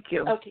 Thank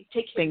you. Okay.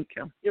 Take care. Thank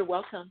you. You're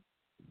welcome.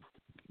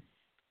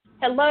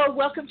 Hello.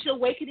 Welcome to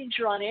Awakenings.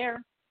 You're on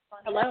air.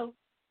 Hello.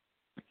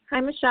 Hi,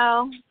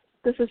 Michelle.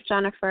 This is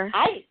Jennifer.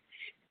 Hi.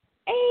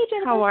 Hey,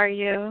 Jennifer. How are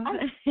you?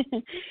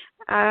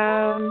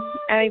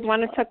 I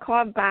wanted to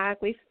call back.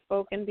 We've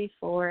spoken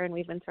before, and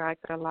we've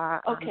interacted a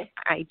lot on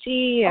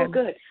IG. And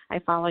good. I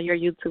follow your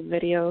YouTube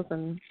videos,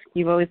 and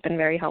you've always been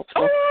very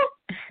helpful.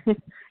 Cool.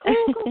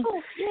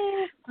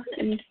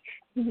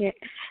 Yeah.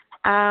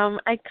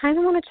 I kind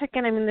of want to check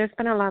in. I mean, there's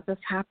been a lot that's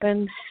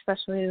happened,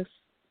 especially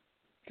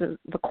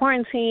the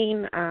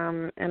quarantine,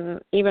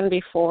 and even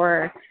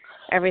before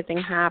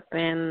everything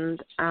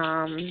happened.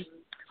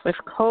 With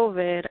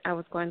COVID, I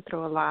was going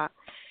through a lot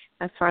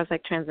as far as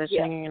like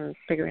transitioning and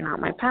figuring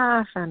out my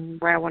path and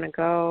where I want to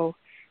go.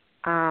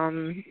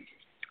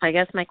 I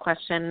guess my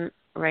question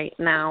right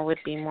now would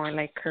be more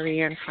like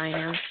career and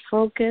finance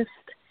focused.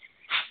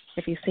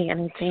 If you see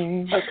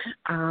anything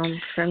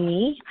for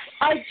me.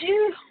 I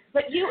do,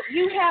 but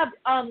you have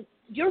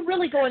you're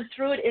really going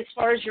through it as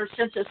far as your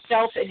sense of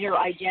self and your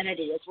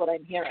identity is what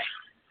I'm hearing.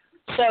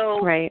 So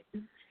right.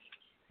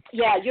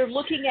 Yeah, you're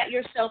looking at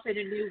yourself in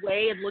a new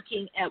way and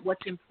looking at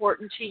what's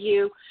important to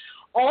you.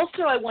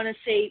 Also, I want to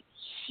say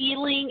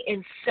healing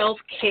and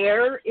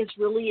self-care is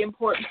really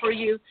important for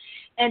you,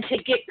 and to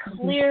get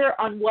clear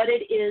on what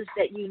it is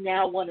that you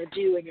now want to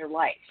do in your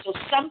life. So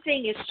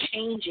something is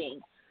changing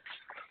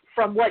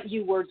from what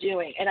you were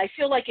doing, and I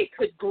feel like it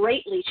could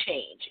greatly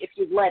change if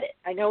you let it.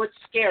 I know it's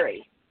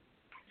scary,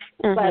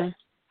 but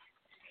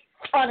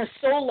on a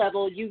soul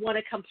level, you want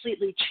to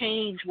completely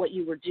change what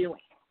you were doing.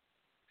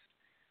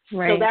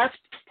 Right. So that's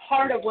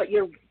part of what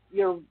you're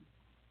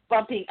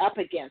bumping up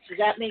against. Does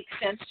that make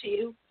sense to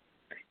you?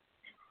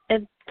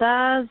 It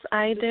does.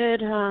 I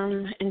did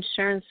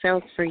insurance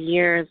sales for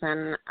years,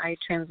 and I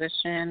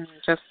transitioned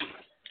just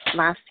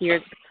last year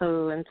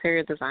to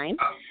interior design,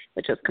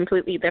 which is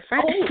completely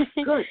different.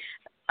 Oh, good.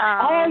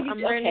 I'm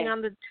learning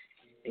on the.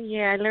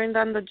 Yeah, I learned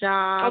on the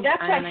job. Oh,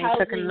 that's why I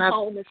took housing another.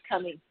 home is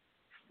coming.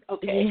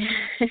 Okay.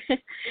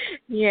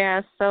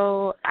 Yeah,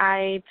 so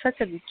I took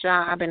a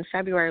job in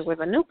February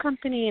with a new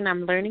company, and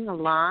I'm learning a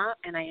lot,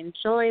 and I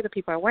enjoy the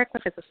people I work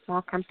with. It's a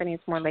small company.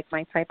 It's more like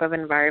my type of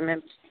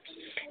environment.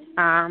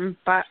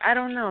 But I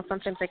don't know.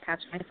 Sometimes I catch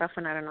myself,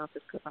 and I don't know if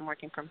it's because I'm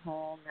working from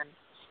home, and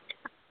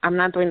I'm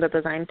not doing the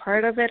design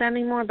part of it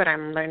anymore, but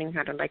I'm learning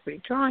how to, like,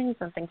 read drawings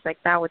and things like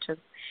that, which is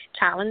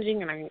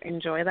challenging, and I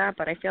enjoy that,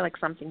 but I feel like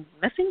something's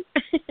missing.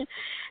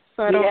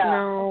 So I don't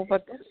know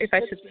if I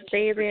should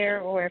stay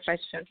there or if I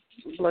should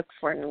look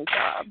for a new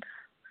job.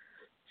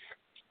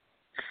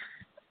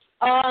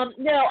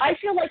 No, I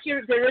feel like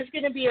there is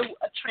going to be a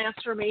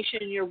transformation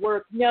in your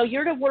work. No,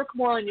 you're to work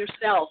more on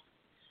yourself.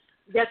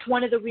 That's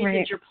one of the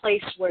reasons you're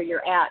placed where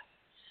you're at.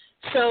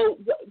 So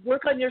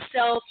work on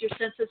yourself, your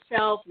sense of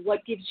self,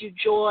 what gives you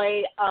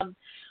joy.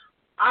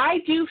 I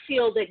do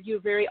feel that you're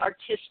very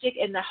artistic,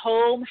 and the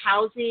home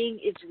housing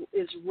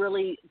is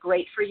really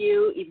great for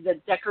you, even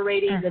the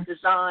decorating, the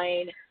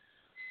design.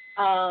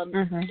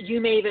 You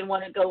may even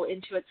want to go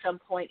into at some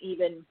point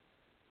even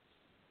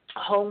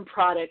home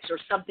products or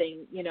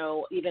something,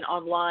 even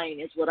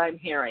online is what I'm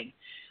hearing,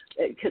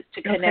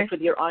 to connect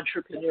with your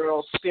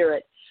entrepreneurial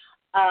spirit.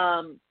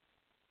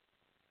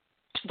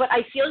 But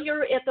I feel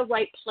you're at the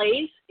right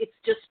place. It's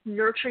just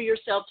nurture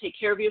yourself, take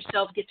care of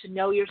yourself, get to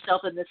know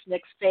yourself in this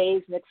next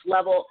phase, next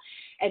level,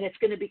 and it's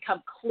going to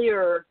become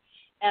clearer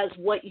as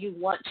what you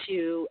want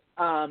to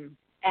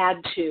add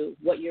to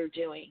what you're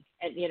doing.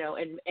 And,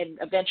 and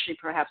eventually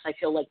perhaps I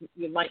feel like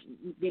you might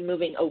be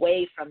moving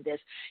away from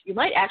this. You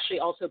might actually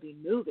also be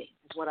moving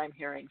is what I'm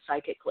hearing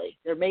psychically.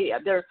 I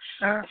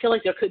feel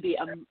like there could be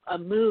a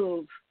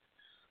move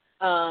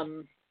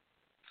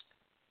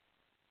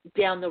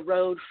down the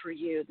road for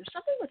you. There's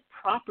something with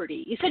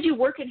property. You said you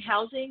work in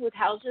housing with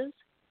houses?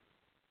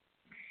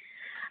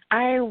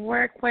 I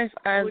work with,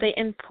 they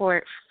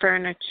import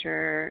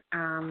furniture,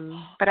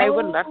 but I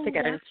would love to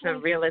get into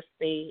real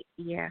estate.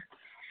 Yeah.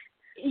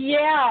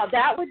 Yeah,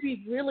 that would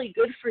be really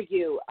good for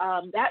you.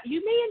 That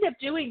you may end up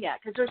doing that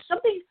because there's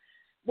something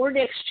more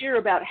next year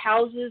about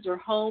houses or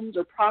homes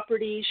or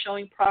properties,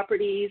 showing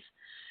properties.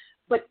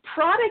 But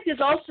product is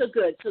also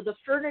good. So the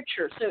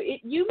furniture. So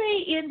you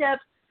may end up,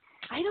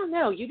 I don't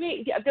know.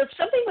 There's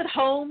something with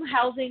home,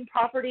 housing,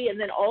 property, and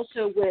then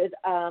also with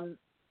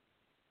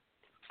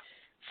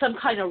some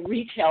kind of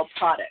retail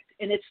product,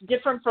 and it's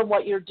different from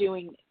what you're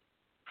doing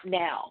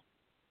now.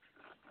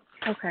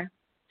 Okay.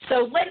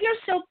 So let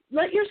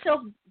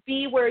yourself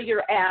be where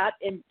you're at,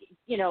 and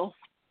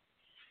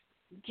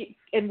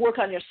and work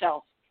on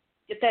yourself.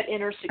 Get that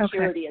inner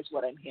security is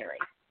what I'm hearing.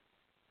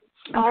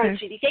 Okay. All right,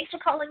 Judy. Thanks for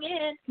calling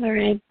in. All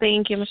right.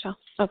 Thank you, Michelle.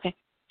 Okay.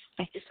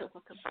 Bye. You're so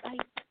welcome. Bye.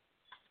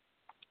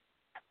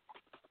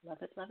 Love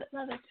it, love it,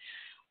 love it.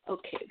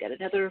 Okay, we got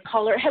another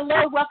caller.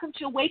 Hello, welcome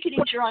to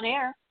Awakenings. You're on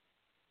air.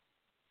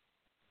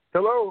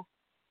 Hello.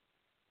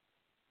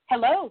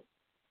 Hello.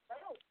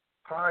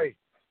 Hi.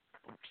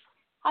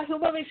 Hi, who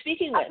am I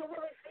speaking with?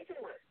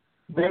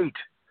 Nate.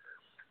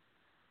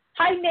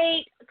 Hi,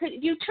 Nate.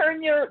 Could you turn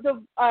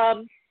the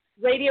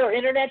radio or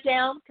internet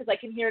down because I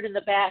can hear it in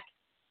the back?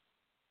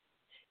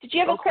 Did you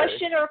have a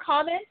question or a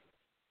comment?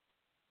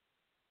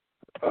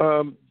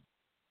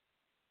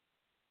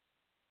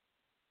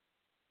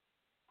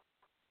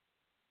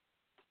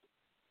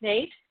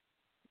 Nate?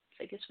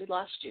 I guess we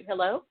lost you.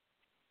 Hello?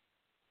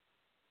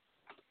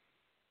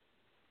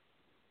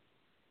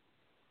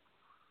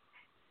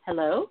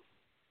 Hello?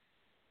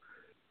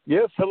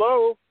 Yes,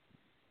 hello.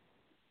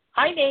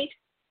 Hi, Nate.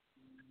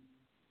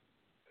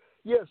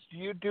 Yes, do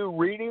you do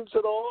readings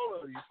at all,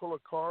 or you pull a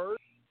card?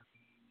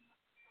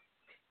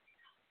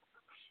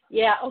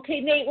 Yeah, okay,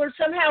 Nate, we're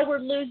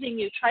losing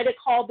you. Try to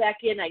call back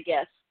in, I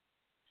guess.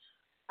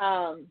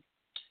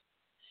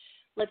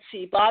 Let's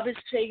see. Bob is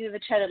saying in the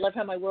chat, I love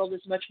how my world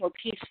is much more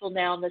peaceful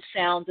now and the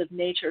sounds of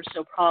nature are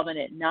so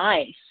prominent.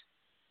 Nice.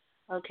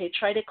 Okay,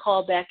 try to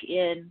call back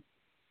in.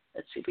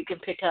 Let's see if we can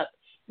pick up.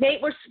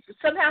 Nate, we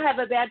somehow have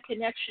a bad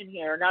connection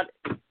here.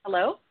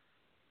 Hello?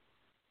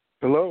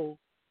 Hello.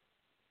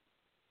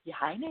 Yeah,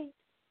 hi, Nate.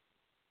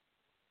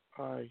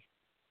 Hi.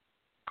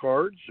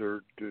 Cards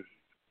or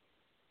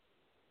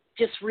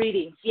just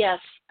readings? Yes.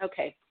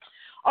 Okay.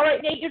 All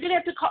right, Nate. You're going to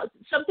have to call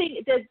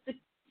something.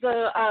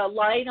 The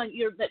line on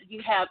that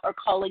you have are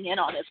calling in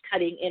on is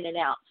cutting in and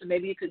out. So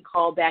maybe you can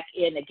call back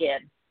in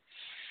again.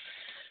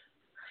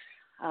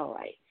 All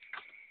right.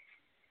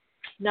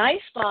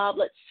 Nice, Bob.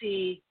 Let's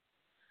see.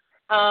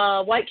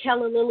 White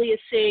Calla Lily is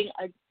saying,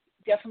 I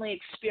definitely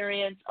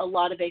experience a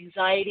lot of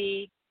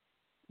anxiety,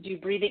 do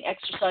breathing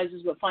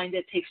exercises, but find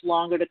it takes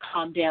longer to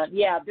calm down.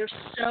 Yeah, there's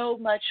so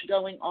much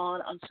going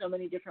on so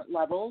many different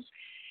levels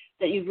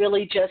that you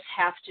really just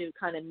have to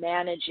kind of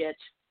manage it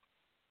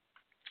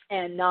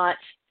and not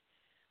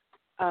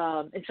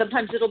And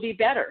sometimes it'll be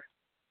better,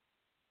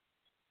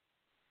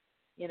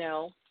 you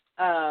know.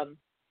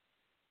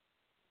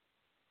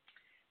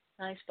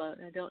 Nice, but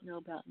I don't know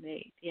about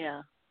Nate.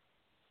 Yeah.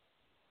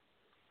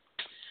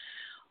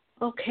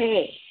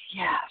 Okay.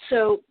 Yeah.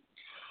 So,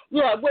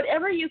 yeah,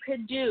 whatever you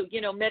can do,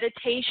 you know,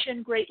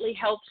 meditation greatly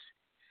helps.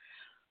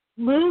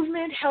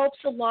 Movement helps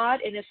a lot,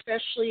 and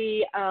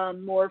especially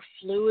more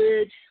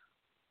fluid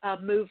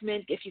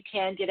movement. If you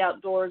can, get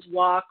outdoors,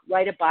 walk,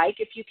 ride a bike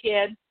if you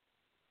can.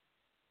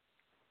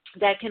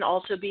 That can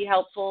also be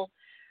helpful.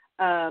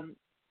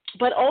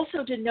 But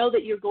also to know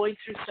that you're going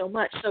through so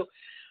much. So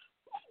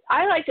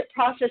I like to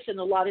process in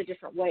a lot of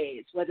different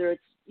ways, whether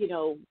it's, you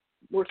know,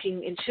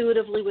 working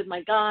intuitively with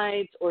my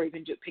guides or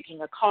even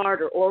picking a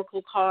card or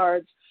oracle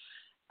cards.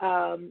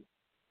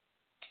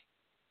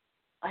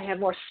 I have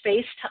more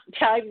space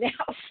time now.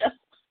 So.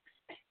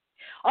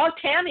 Oh,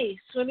 Tammy,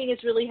 swimming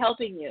is really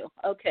helping you.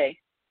 Okay.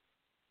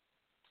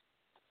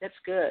 That's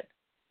good.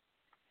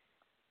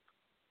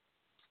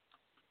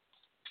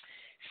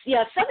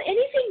 Yeah,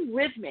 anything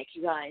rhythmic,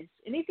 you guys.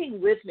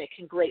 Anything rhythmic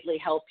can greatly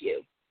help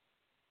you.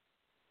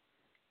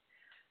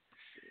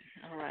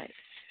 All right.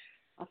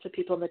 Lots of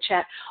people in the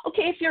chat.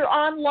 Okay, if you're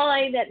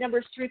online, that number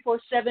is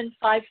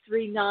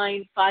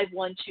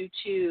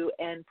 347-539-5122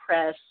 and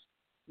press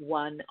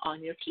 1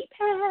 on your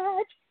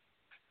keypad.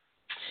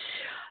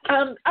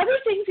 Other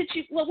things that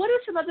what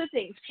are some other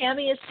things?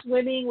 Tammy is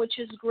swimming, which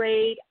is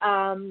great.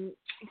 Getting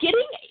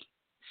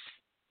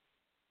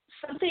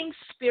something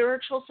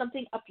spiritual,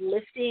 something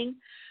uplifting.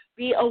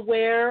 Be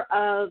aware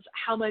of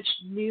how much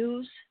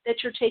news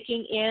that you're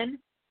taking in,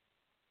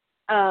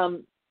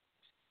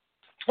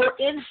 or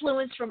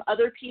influence from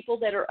other people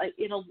that are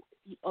in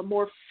a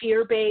more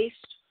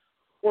fear-based,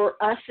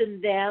 or us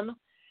and them.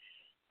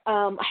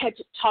 I had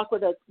to talk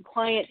with a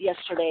client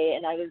yesterday,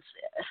 and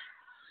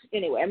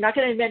anyway, I'm not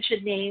going to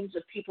mention names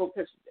of people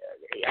because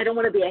I don't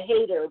want to be a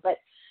hater, but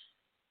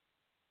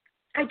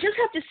I just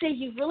have to say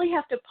you really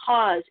have to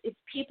pause. If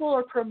people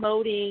are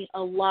promoting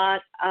a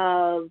lot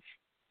of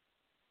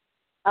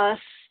us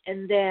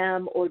and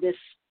them, or this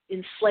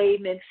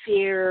enslavement,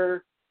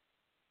 fear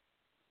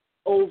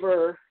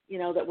over, you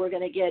know, that we're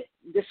going to get,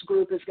 this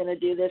group is going to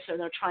do this and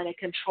they're trying to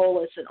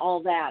control us and all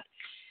that,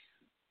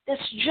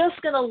 that's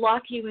just going to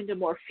lock you into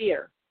more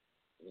fear.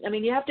 I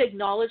mean, you have to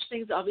acknowledge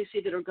things, obviously,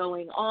 that are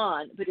going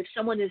on, but if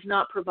someone is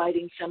not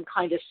providing some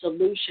kind of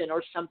solution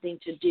or something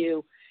to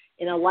do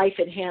in a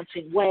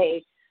life-enhancing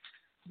way,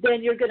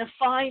 then you're going to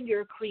find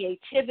your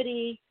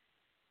creativity,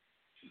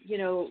 you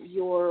know,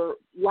 your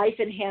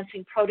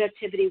life-enhancing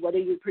productivity, whether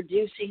you're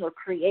producing or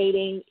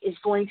creating, is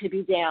going to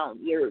be down.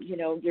 Your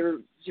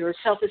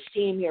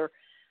self-esteem, your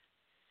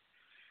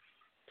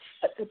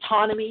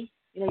autonomy,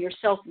 you know, your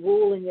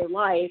self-rule in your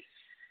life,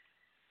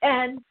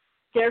 and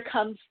there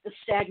comes the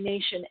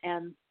stagnation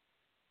and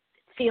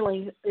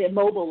feeling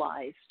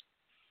immobilized,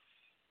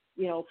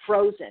 you know,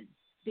 frozen.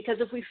 Because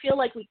if we feel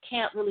like we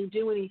can't really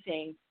do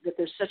anything, that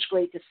there's such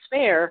great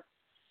despair,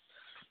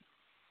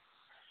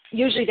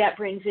 usually that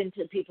brings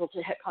into people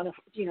to kind of,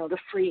 you know, to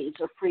freeze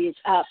or freeze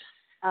up.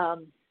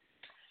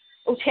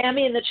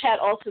 Tammy in the chat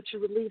also, to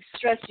relieve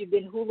stress, you've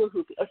been hula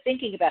hooping or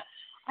thinking about.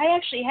 I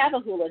actually have a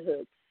hula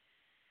hoop.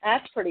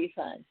 That's pretty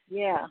fun.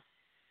 Yeah.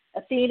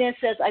 Athena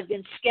says, I've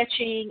been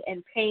sketching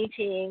and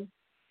painting.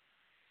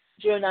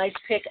 Drew a nice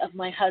pic of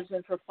my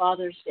husband for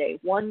Father's Day.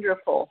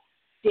 Wonderful.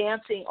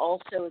 Dancing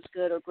also is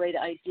good, or great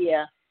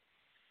idea.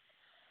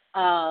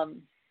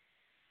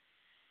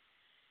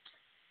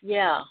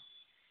 Yeah,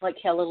 like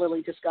Hella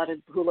Lily just got a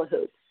hula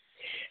hoop.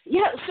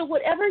 Yeah, so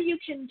whatever you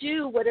can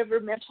do, whatever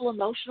mental,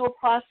 emotional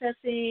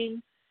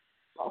processing,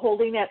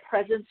 holding that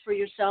presence for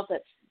yourself,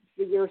 that's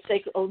your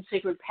own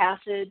sacred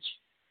passage,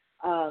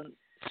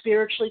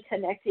 spiritually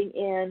connecting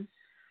in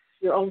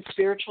your own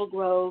spiritual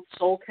growth,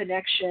 soul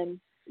connection,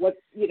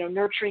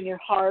 nurturing your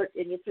heart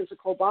and your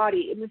physical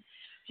body. And if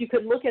you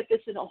could look at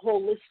this in a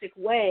holistic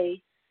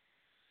way,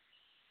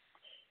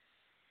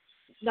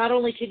 not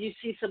only can you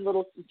see some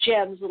little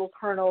gems, little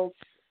kernels,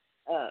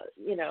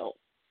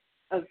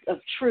 of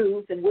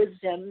truth and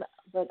wisdom,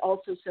 but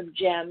also some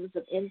gems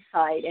of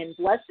insight and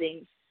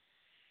blessings.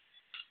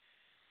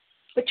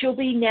 But you'll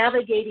be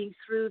navigating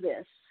through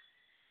this.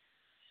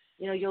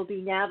 You'll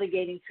be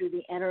navigating through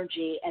the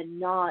energy and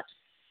not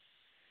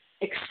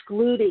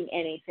excluding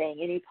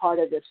anything, any part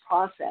of this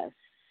process,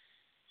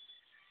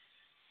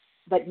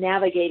 but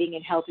navigating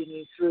and helping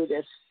you through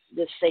this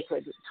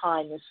sacred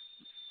time, this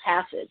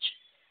passage.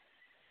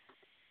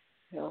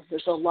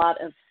 There's a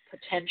lot of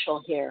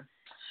potential here.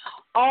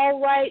 All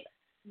right,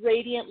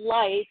 Radiant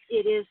Light,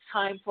 it is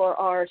time for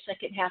our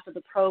second half of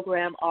the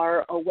program,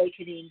 our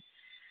Awakening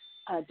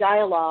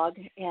Dialogue.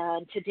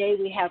 And today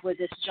we have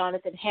with us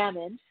Jonathan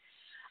Hammond.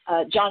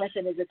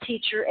 Jonathan is a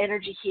teacher,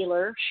 energy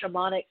healer,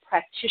 shamanic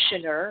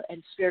practitioner,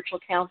 and spiritual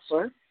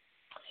counselor.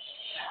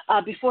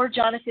 Before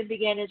Jonathan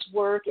began his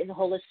work in the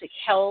holistic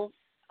health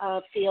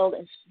field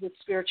and with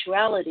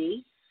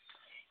spirituality,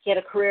 he had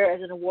a career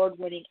as an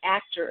award-winning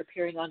actor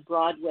appearing on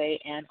Broadway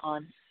and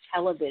on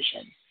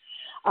television.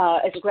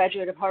 As a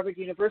graduate of Harvard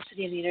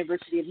University and the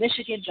University of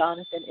Michigan,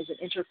 Jonathan is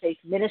an interfaith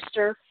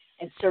minister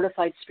and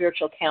certified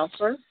spiritual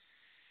counselor.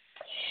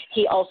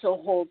 He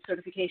also holds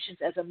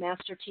certifications as a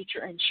master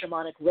teacher in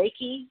shamanic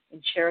Reiki,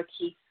 in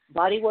Cherokee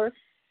bodywork,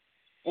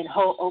 in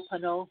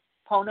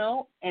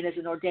Ho'oponopono, and as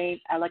an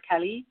ordained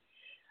alakali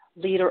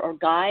leader or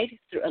guide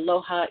through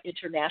Aloha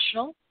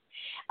International.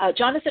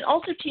 Jonathan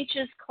also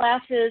teaches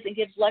classes and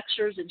gives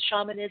lectures in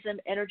shamanism,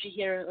 energy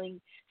healing,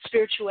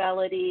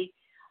 spirituality,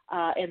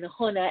 and the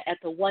Huna at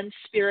the One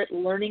Spirit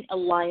Learning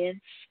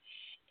Alliance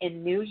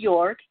in New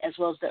York, as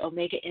well as the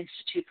Omega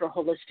Institute for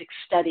Holistic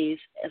Studies,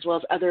 as well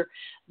as other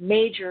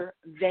major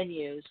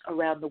venues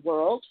around the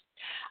world.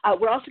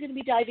 We're also going to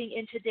be diving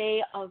in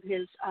today of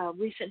his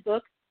recent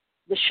book,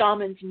 The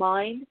Shaman's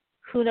Mind,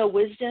 Huna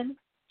Wisdom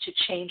to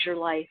Change Your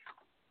Life.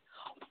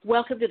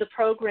 Welcome to the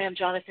program,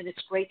 Jonathan.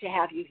 It's great to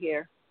have you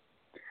here.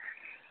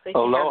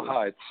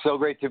 Aloha. It's so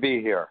great to be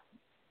here.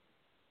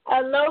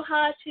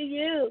 Aloha to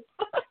you.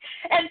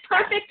 And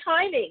perfect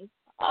timing.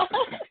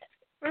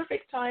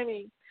 Perfect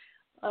timing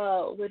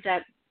with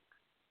that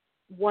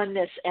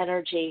oneness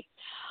energy.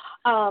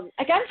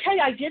 I got to tell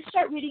you, I did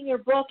start reading your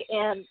book,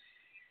 and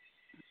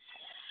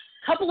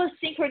a couple of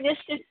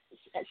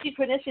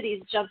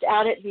synchronicities jumped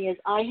out at me as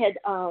I had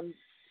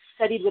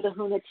studied with a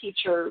Huna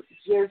teacher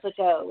years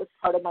ago as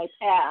part of my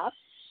path,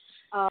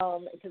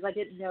 because I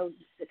didn't know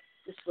that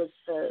this was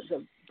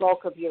the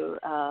bulk of your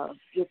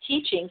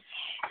teaching.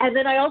 And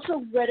then I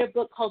also read a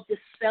book called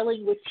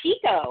Dispelling with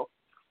Tico.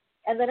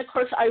 And then, of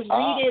course, I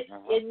read it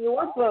in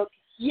your book.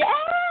 Yes!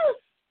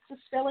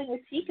 Dispelling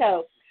with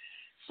Tico.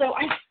 So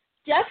I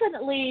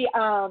definitely,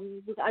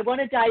 I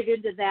want to dive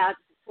into that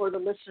for the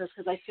listeners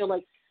because I feel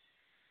like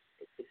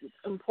it's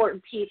an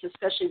important piece,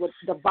 especially with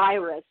the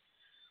virus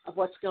of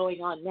what's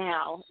going on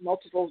now,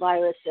 multiple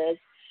viruses.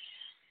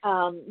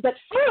 But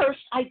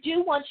first, I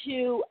do want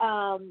to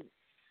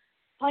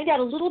find out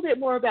a little bit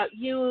more about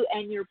you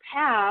and your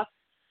path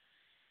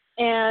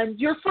and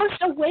your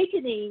first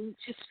awakening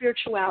to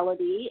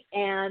spirituality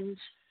and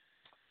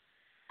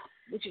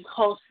what you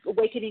call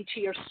awakening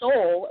to your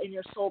soul and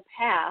your soul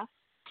path.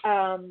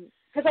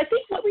 Because I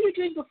think what were you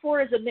doing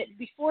before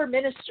before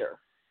minister?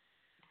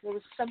 There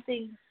was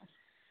something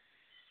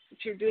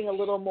that you're doing a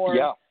little more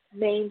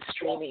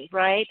mainstreamy,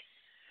 right?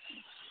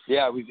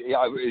 Yeah,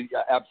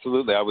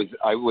 absolutely. I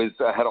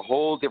had a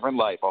whole different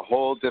life, a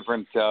whole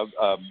different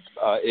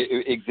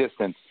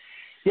existence.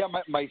 Yeah,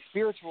 my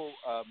spiritual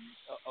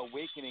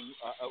awakening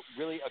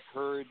really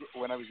occurred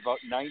when I was about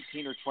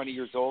 19 or 20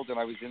 years old, and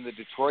I was in the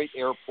Detroit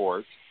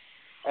airport,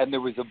 and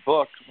there was a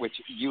book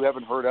which you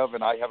haven't heard of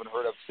and I haven't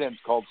heard of since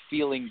called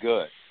Feeling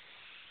Good.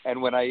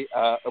 And when I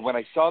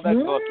saw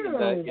that book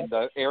in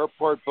the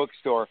airport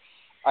bookstore,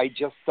 I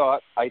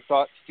thought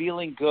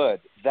feeling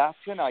good,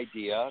 that's an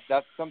idea.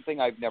 That's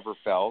something I've never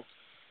felt.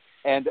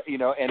 And,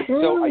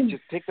 so I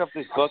just picked up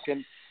this book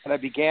and I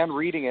began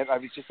reading it. I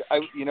was just,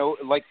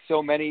 like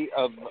so many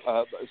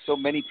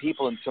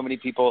people and so many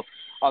people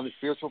on the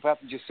spiritual path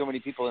and just so many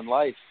people in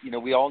life,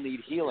 we all need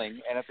healing.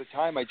 And at the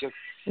time I just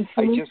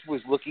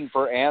was looking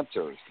for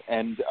answers.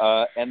 And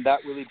that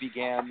really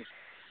began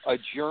a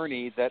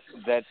journey that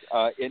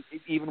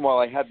even while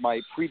I had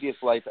my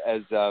previous life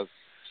as a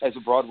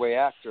Broadway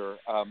actor,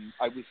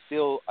 I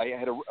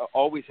had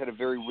always had a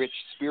very rich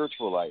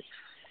spiritual life,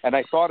 and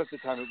I thought at the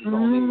time it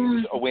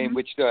was a way in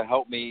which to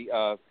help me,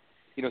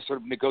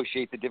 sort of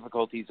negotiate the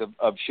difficulties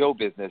of show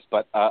business.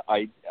 But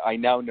I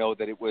now know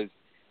that it was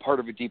part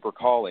of a deeper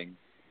calling,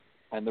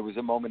 and there was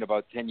a moment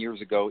about 10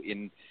 years ago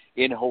in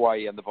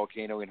Hawaii, on the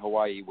volcano in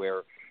Hawaii,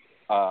 where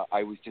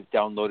I was just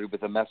downloaded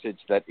with a message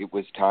that it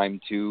was time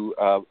to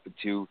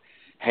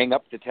hang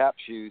up the tap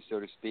shoes, so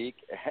to speak,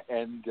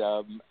 and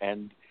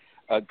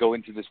go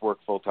into this work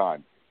full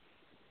time.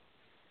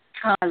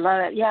 Oh, I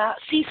love it. Yeah.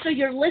 See, so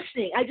you're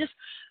listening. I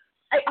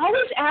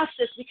always ask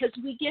this because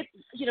we get,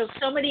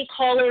 so many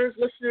callers,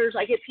 listeners.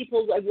 I get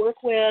people I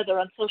work with or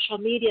on social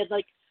media,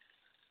 like,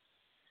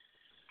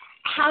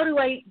 how do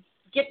I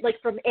get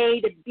from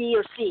A to B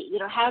or C?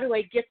 How do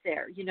I get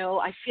there?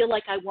 I feel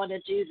like I want to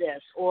do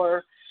this,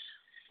 or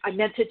I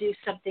meant to do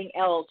something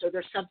else, or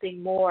there's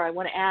something more I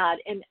want to add.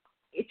 And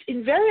it's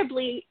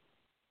invariably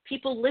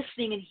people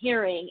listening and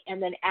hearing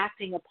and then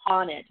acting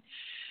upon it.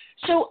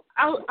 So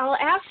I'll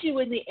ask you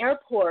in the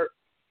airport,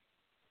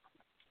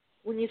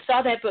 when you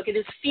saw that book, it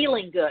is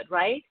Feeling Good,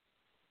 right?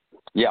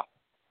 Yeah.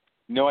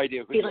 No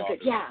idea who Feeling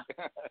Good, yeah.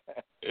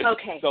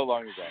 Okay. So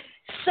long ago.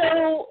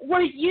 So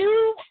were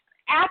you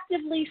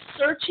actively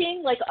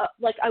searching, like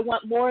I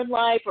want more in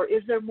life, or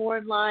is there more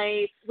in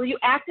life? Were you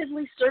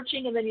actively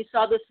searching and then you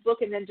saw this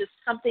book and then just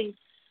something,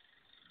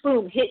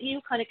 boom, hit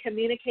you, kind of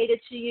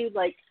communicated to you,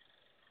 like,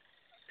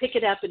 pick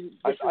it up and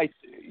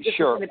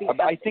sure.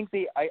 I think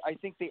the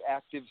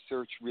active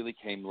search really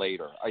came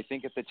later. I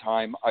think at the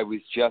time I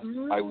was just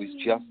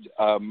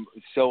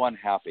so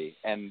unhappy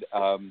and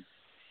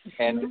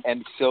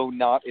so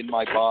not in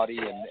my body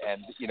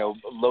and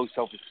low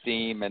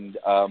self-esteem and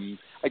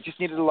I just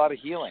needed a lot of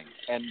healing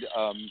and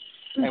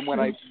what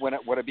I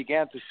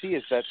began to see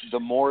is that the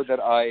more that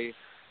I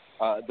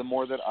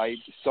that I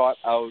sought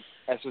out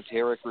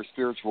esoteric or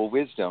spiritual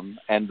wisdom,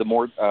 and the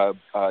more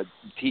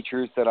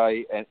teachers that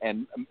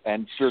and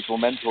spiritual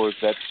mentors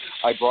that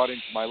I brought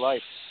into my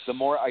life, the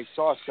more I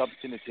saw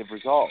substantive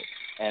results,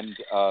 and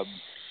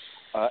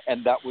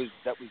that was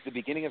the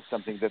beginning of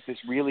something. That this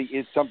really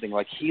is something.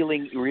 Like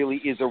healing really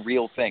is a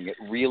real thing. It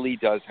really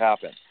does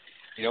happen.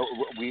 You know,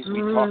 we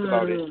talk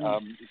about it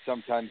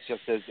sometimes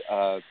just as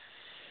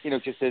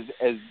just as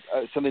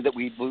something that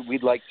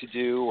we'd like to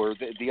do, or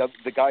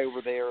the guy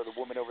over there or the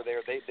woman over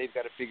there, they've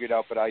got it figured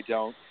out, but I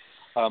don't.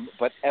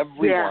 But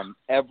everyone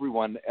has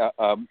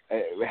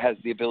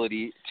the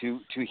ability to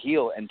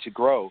heal and to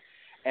grow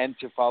and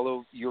to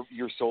follow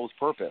your soul's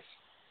purpose.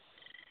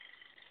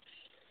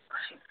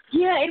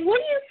 Yeah, and what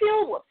do you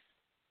feel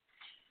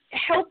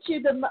helped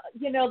you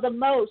the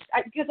most?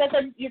 Because as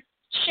you're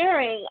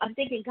sharing, I'm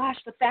thinking, gosh,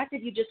 the fact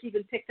that you just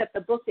even picked up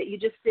the book, that you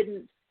just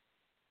didn't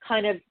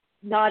kind of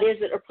not is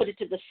it or put it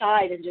to the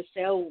side and just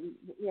say, oh,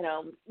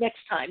 next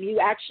time. You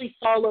actually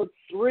followed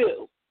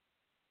through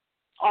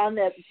on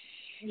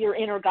your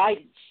inner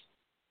guidance.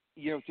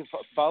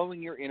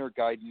 Following your inner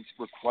guidance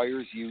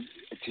requires you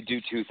to do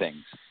two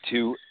things: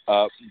 to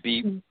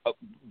be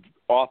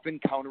often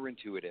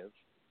counterintuitive,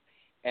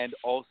 and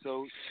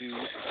also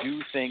to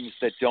do things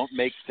that don't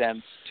make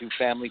sense to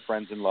family,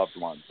 friends, and loved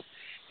ones.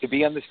 To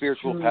be on the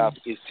spiritual path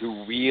is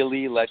to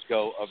really let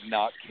go of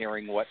not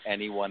caring what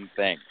anyone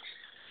thinks.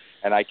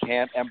 And I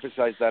can't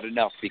emphasize that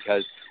enough,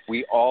 because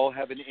we all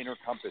have an inner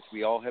compass.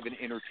 We all have an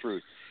inner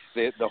truth.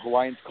 The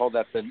Hawaiians call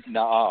that the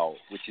na'au,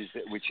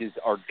 which is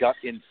our gut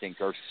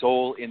instinct, our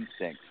soul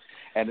instinct,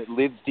 and it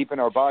lives deep in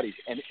our bodies.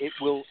 And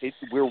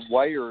we're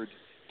wired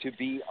to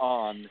be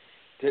on,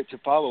 to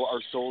follow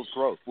our soul's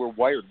growth. We're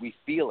wired. We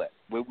feel it.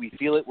 We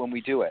feel it when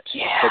we do it.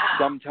 Yeah. But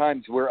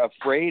sometimes we're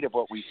afraid of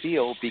what we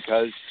feel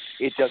because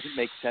it doesn't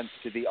make sense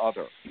to the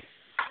other.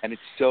 And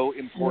it's so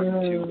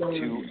important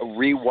to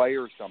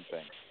rewire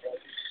something.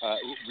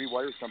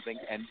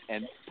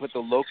 And put the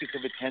locus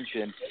of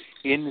attention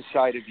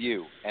inside of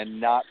you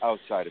and not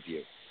outside of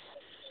you.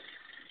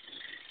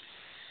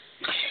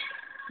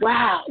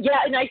 Wow.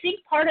 Yeah, and I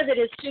think part of it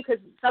is, too, because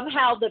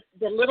somehow the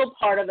little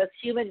part of us,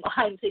 human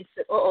mind, thinks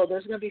that,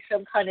 there's going to be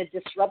some kind of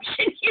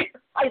disruption here.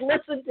 I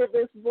listen to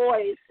this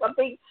voice.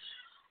 Something's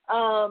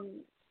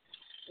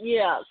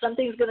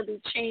going to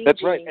be changing.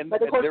 That's right.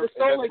 But, of course, the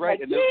soul is like,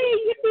 yay,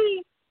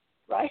 yippee.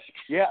 Right.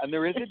 Yeah, and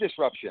there is a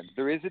disruption.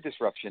 It's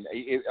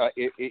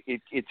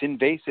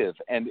invasive,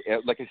 and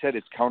like I said,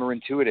 it's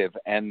counterintuitive,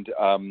 and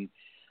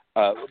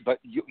but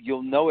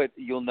you'll know it.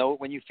 You'll know it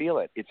when you feel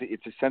it.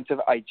 It's a sense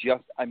of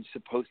I'm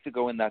supposed to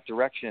go in that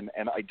direction,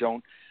 and I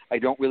don't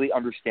really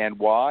understand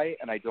why,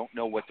 and I don't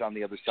know what's on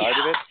the other side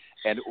of it.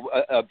 And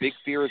a big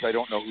fear is I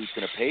don't know who's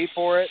going to pay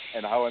for it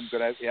and how I'm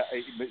going to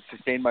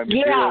sustain my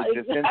material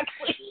existence.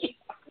 Exactly.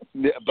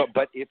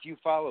 But if you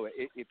follow it,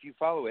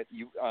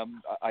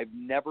 I've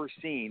never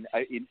seen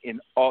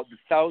in all the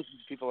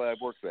thousands of people that I've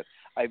worked with,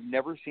 I've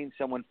never seen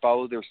someone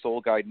follow their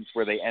soul guidance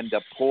where they end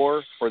up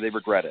poor or they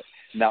regret it.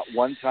 Not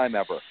one time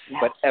ever.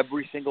 Yeah. But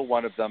every single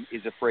one of them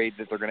is afraid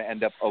that they're going to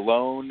end up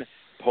alone,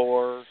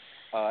 poor,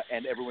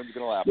 and everyone's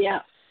going to laugh.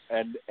 Yeah.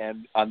 And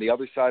on the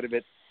other side of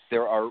it,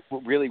 there are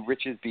really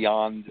riches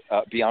beyond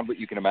what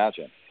you can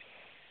imagine.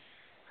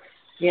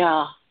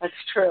 Yeah, that's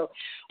true.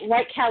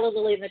 Like Calla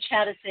Lily in the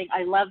chat is saying,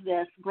 I love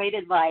this. Great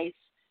advice.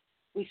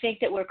 We think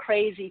that we're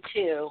crazy,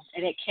 too,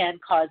 and it can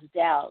cause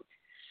doubt.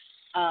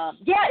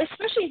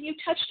 Especially, and you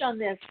touched on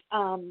this,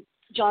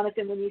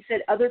 Jonathan, when you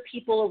said other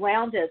people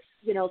around us,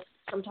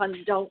 sometimes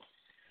don't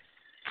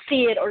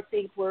see it or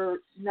think we're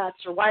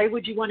nuts, or why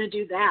would you want to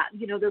do that?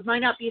 There might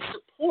not be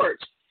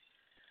support,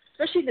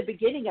 especially in the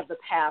beginning of the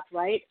path,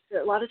 right?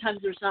 A lot of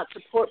times there's not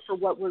support for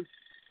what we're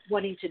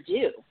wanting to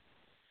do.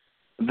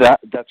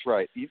 That's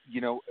right.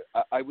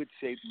 I would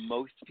say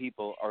most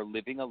people are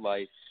living a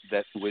life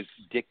that was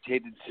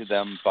dictated to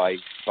them by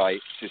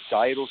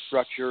societal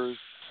structures,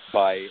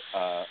 by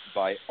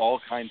all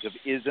kinds of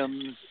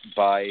isms,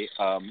 by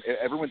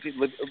everyone's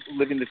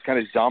living this kind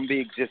of zombie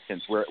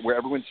existence where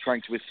everyone's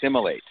trying to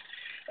assimilate.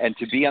 And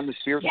to be on the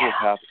spiritual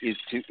path is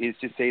to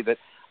say that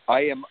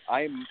I am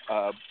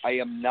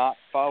not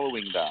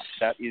following that.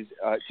 That is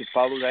to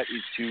follow that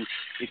is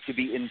to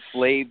be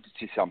enslaved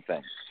to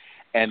something.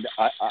 And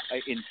I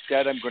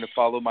instead, I'm going to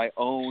follow my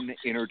own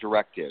inner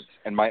directives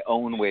and my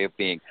own way of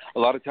being. A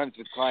lot of times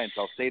with clients,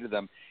 I'll say to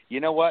them, you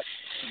know what,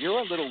 you're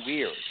a little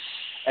weird.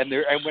 And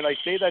when I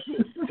say that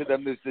to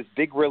them, there's this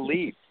big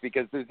relief,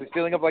 because there's this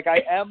feeling of like,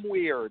 I am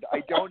weird. I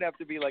don't have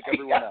to be like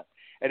everyone else.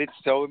 And it's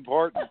so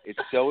important.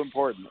 It's so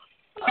important.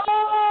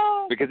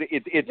 Because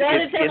it's in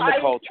the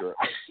culture.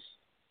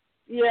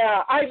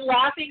 Yeah, I'm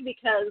laughing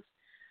because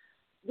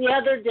the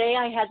other day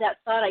I had that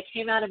thought. I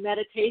came out of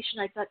meditation.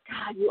 I thought,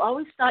 God, you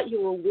always thought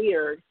you were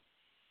weird,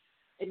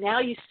 and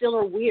now you still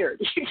are weird.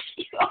 You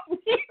are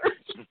weird.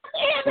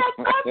 And I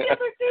thought the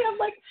other day, I'm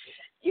like,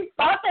 you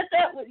thought that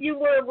you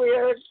were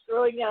weird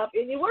growing up,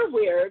 and you were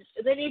weird,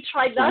 and then you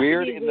tried not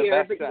weird to be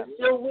weird, but you're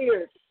still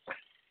weird.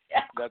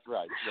 That's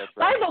right.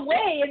 By the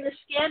way, in the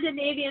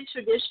Scandinavian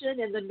tradition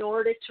and the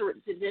Nordic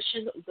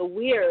tradition, the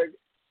weird,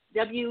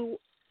 W-Y-R-D,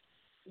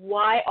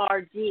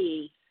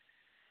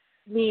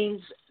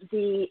 means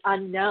the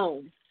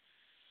unknown.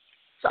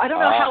 So I don't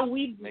know how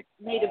we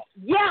made it.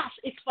 Yes,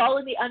 it's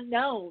following the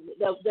unknown,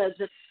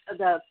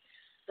 the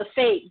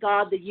fate,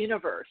 God, the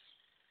universe.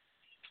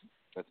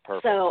 That's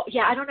perfect. So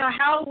yeah, I don't know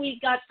how we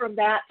got from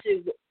that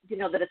to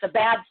that it's a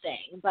bad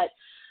thing, but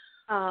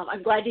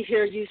I'm glad to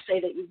hear you say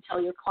that you tell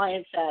your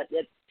clients that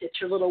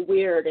you're a little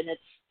weird, and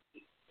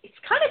it's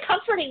kind of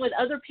comforting when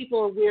other people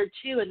are weird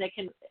too, and they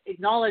can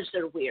acknowledge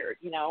they're weird.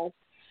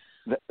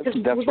 Because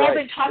we've all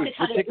been taught to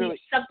kind of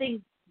be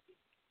something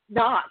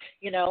not,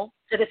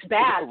 that it's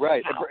bad.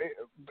 Right. Somehow.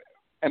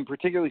 And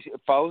particularly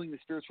following the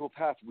spiritual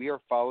path, we are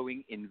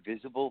following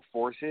invisible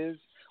forces.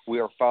 We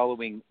are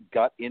following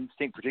gut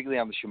instinct, particularly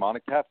on the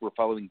shamanic path. We're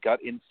following gut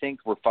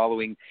instinct. We're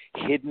following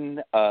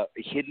hidden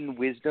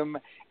wisdom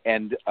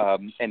and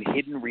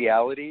hidden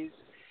realities.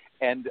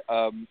 And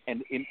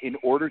in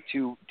order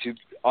to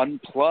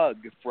unplug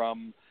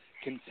from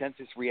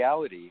consensus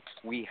reality,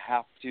 we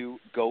have to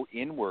go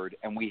inward,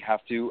 and we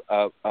have to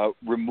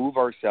remove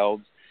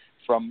ourselves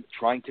from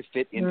trying to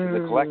fit into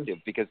the collective,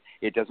 because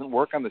it doesn't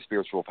work on the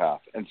spiritual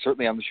path, and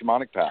certainly on the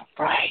shamanic path.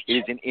 Right. It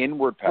is an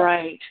inward path.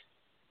 Right.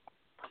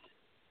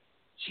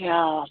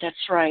 Yeah,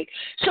 that's right.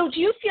 So do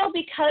you feel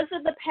because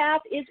of the path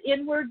is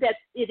inward that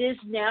it is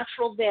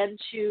natural then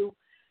to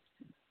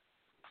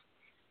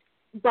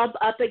bump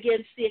up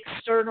against the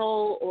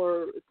external,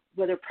 or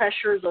whether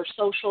pressures or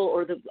social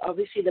or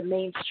obviously the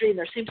mainstream?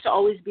 There seems to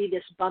always be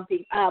this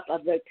bumping up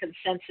of the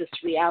consensus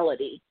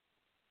reality,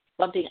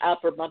 bumping up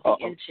or bumping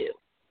into.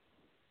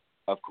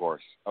 Of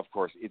course.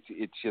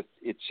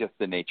 It's just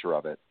the nature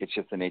of it. It's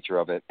just the nature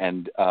of it.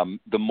 And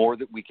the more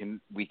that we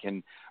can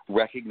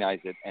recognize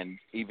it and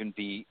even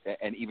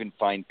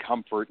find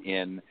comfort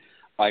in,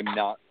 I'm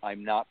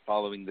not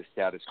following the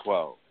status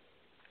quo.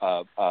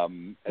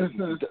 And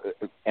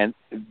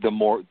the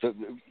more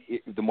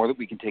that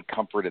we can take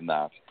comfort in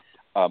that,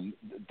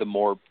 the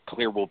more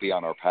clear we'll be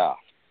on our path.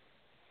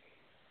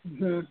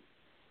 Mm-hmm.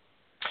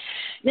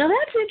 Now,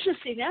 that's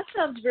interesting. That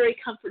sounds very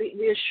comforting,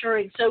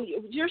 reassuring. So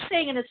you're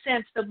saying, in a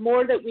sense, the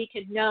more that we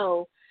can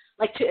know,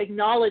 like to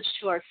acknowledge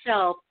to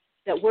ourselves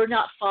that we're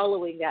not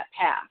following that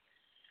path.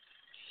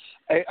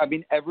 I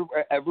mean,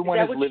 everyone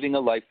is living a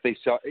life they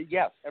saw.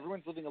 Yes,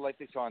 everyone's living a life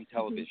they saw on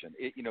television.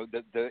 Mm-hmm.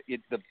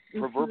 The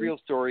proverbial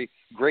story: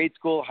 grade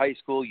school, high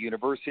school,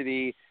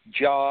 university,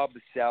 job,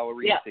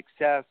 salary,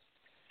 success,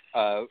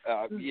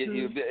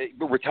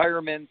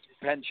 retirement,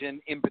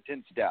 pension,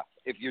 impotence, death.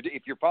 If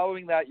you're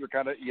following that, you're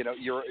kind of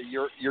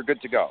you're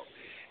good to go,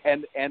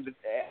 and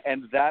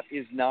that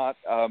is not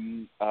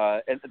and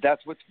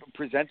that's what's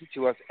presented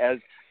to us as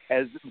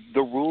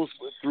the rules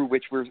through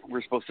which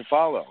we're supposed to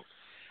follow.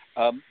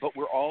 But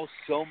we're all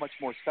so much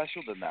more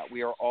special than that.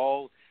 We are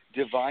all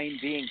divine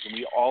beings, and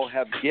we all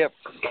have gifts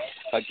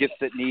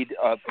that need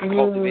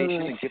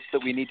cultivation, and gifts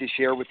that we need to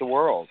share with the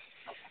world.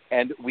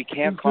 And we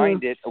can't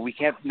find it. We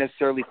can't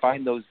necessarily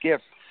find those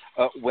gifts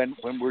when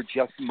we're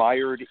just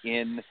mired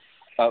in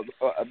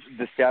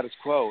the status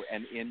quo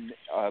and in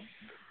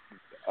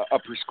a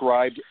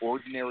prescribed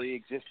ordinary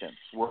existence.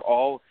 We're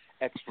all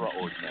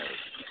extraordinary.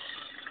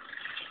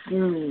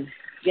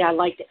 Yeah, I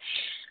like it.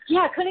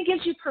 Yeah, it kind of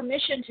gives you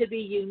permission to be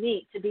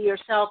unique, to be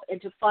yourself,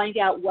 and to find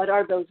out what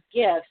are those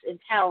gifts and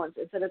talents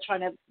instead of trying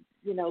to,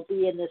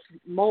 be in this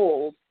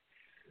mold,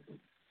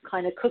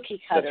 kind of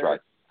cookie cutter. That's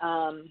right.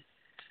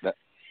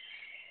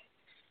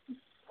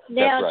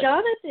 Now, right.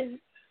 Jonathan,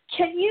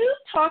 can you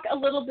talk a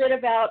little bit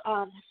about, I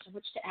have so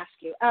much to ask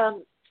you,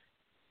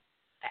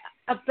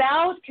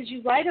 about, because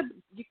you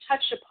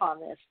touched upon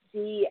this,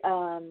 the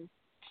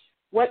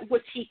what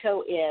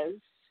Wetiko is,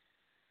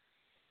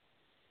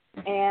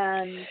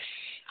 and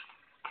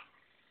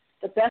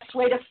the best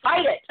way to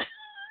fight it.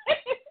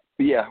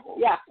 Yeah.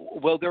 Yeah.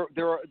 Well, there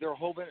are a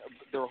whole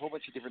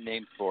bunch of different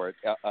names for it,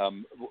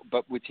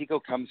 but Wetiko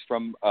comes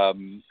from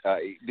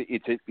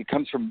it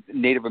comes from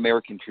Native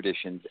American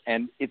traditions,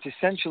 and it's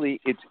essentially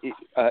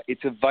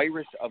it's a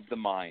virus of the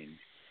mind,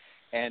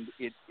 and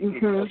it's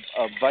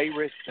a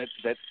virus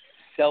that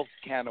self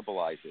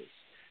cannibalizes.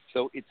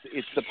 So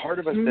it's the part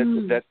of us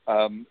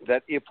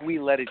that if we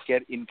let it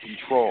get in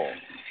control,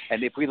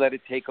 and if we let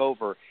it take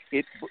over,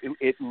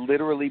 it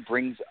literally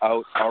brings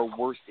out our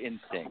worst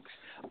instincts.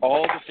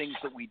 All the things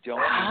that we don't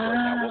need right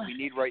now. What we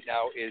need right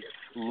now is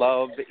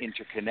love,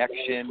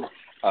 interconnection,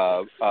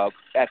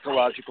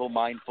 ecological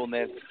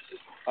mindfulness,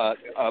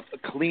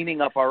 cleaning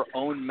up our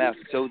own mess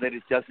so that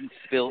it doesn't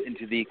spill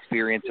into the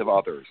experience of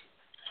others.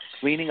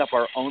 Cleaning up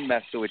our own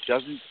mess so it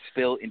doesn't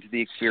spill into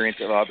the experience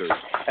of others.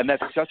 And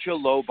that's such a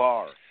low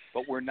bar,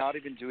 but we're not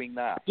even doing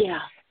that. Yeah.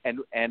 And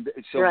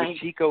so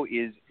Wetiko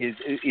is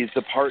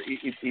the part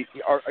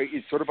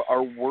is sort of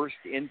our worst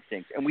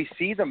instincts, and we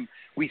see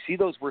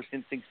those worst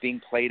instincts being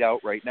played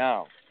out right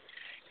now,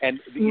 and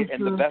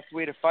the best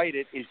way to fight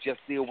it is just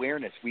the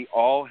awareness. We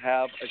all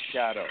have a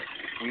shadow.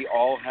 We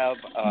all have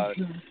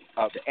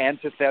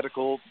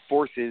antithetical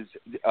forces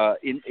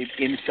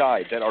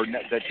inside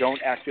that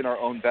don't act in our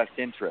own best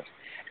interest.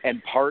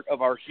 And part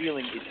of our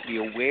healing is to be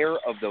aware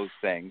of those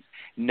things,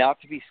 not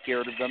to be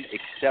scared of them,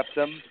 accept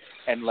them,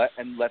 and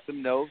let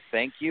them know,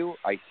 thank you,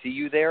 I see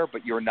you there,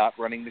 but you're not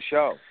running the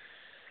show.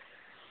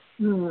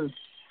 Mm.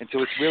 And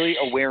so it's really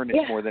awareness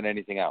more than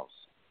anything else.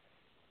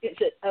 Is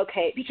it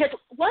okay? Because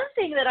one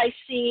thing that I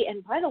see,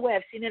 and by the way,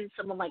 I've seen it in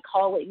some of my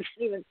colleagues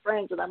and even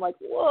friends, and I'm like,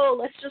 whoa,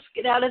 let's just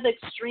get out of the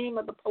extreme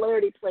of the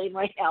polarity plane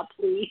right now,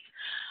 please.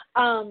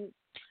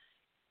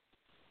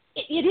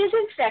 It is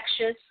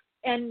infectious,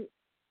 and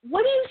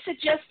what do you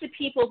suggest to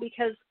people?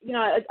 Because, you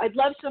know, I'd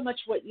love so much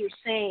what you're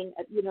saying.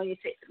 You know, you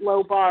say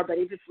low bar, but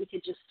even if we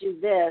could just do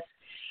this,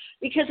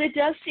 because it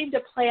does seem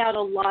to play out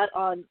a lot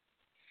on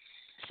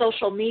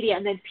social media,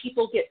 and then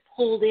people get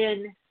pulled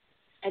in,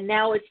 and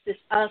now it's this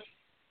us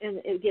and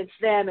against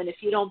them, and if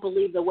you don't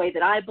believe the way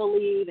that I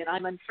believe, and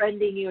I'm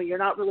unfriending you, or you're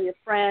not really a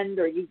friend,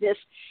 or you this.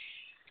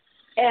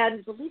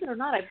 And believe it or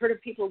not, I've heard of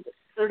people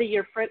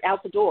 30-year friend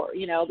out the door,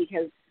 you know,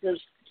 because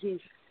there's these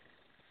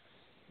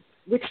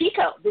with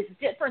Tico, this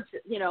difference,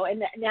 you know,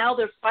 and now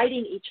they're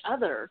fighting each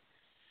other.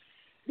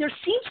 There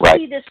seems to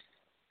be this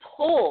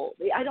pull,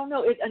 I don't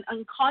know, an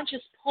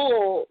unconscious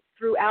pull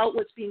throughout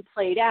what's being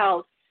played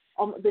out,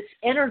 this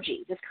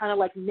energy, this kind of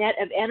like net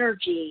of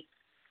energy,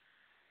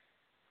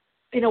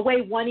 in a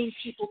way wanting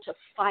people to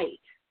fight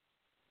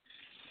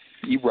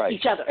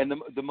each other. And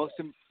the most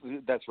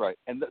that's right.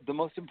 And the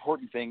most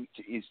important thing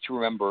is to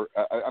remember.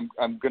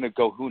 I'm going to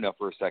go Huna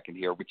for a second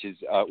here, which is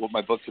what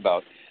my book's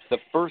about. The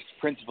first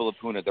principle of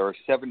Huna. There are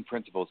 7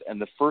 principles, and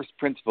the first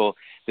principle,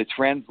 the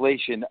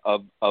translation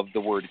of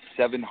the word,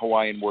 7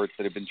 Hawaiian words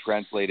that have been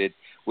translated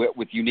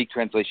with unique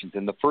translations.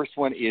 And the first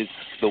one is,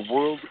 the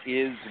world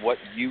is what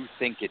you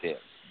think it is.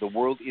 The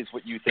world is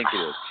what you think it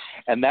is.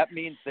 And that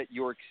means that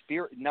your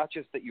experience, not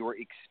just that your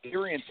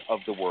experience of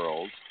the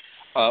world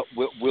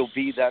will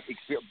be that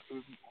experience.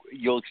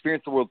 You'll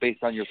experience the world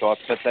based on your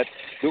thoughts, but that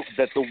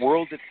the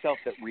world itself,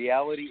 that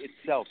reality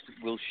itself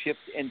will shift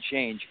and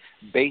change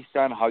based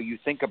on how you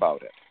think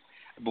about it,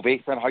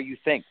 based on how you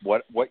think,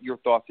 what your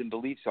thoughts and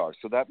beliefs are.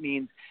 So that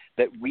means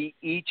that we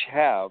each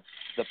have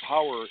the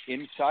power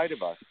inside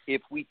of us,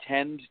 if we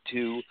tend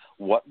to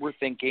what we're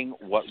thinking,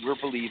 what we're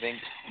believing,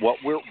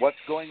 what's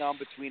going on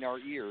between our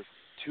ears,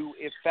 to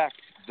affect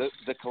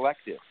the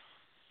collective.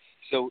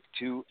 So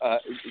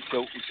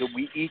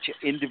we each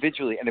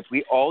individually, and if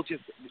we all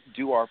just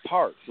do our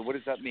part, so what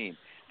does that mean?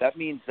 That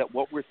means that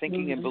what we're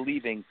thinking and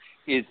believing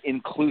is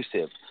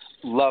inclusive,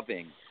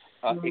 loving,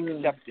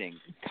 accepting,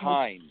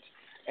 kind,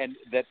 and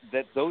that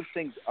those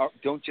things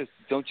don't just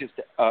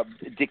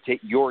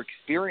dictate your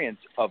experience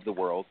of the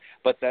world,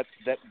 but that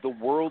the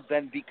world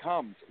then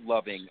becomes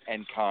loving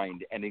and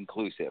kind and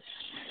inclusive.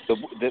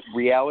 The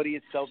reality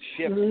itself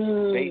shifts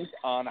based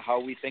on how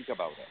we think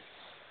about it.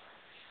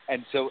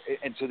 And so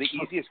the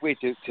easiest way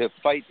to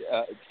fight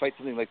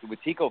something like the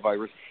Wetiko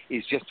virus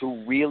is just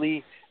to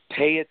really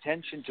pay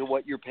attention to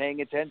what you're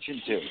paying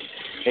attention to.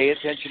 Pay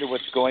attention to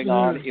what's going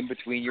on in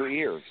between your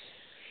ears.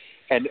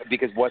 And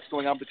because what's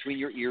going on between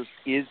your ears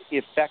is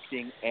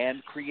affecting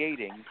and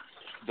creating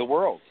the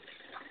world.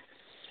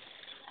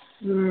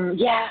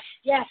 Yes.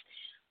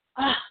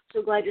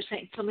 So glad you're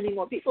saying so many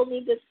more people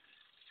need to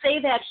say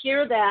that,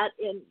 hear that,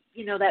 and,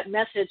 you know, that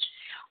message.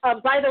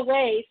 By the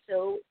way,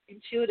 so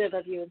intuitive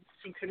of you and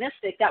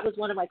synchronistic, that was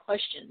one of my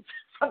questions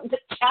from the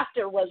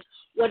chapter was,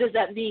 what does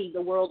that mean?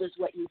 The world is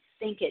what you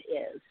think it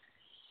is.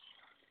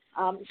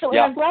 And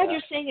I'm glad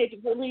you're saying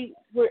it really,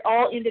 we're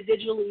all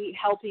individually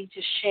helping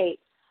to shape.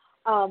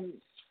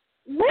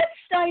 Let's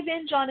dive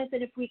in,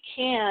 Jonathan, if we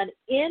can,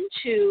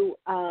 into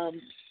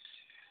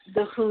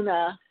the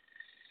Huna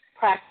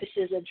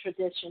practices and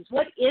traditions.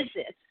 What is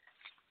it?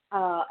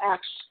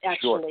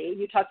 Actually, sure.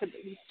 You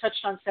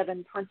touched on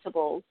 7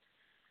 principles.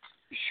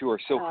 Sure.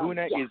 So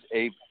Huna is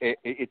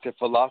it's a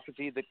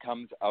philosophy that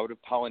comes out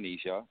of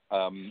Polynesia,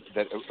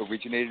 that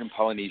originated in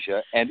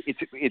Polynesia, and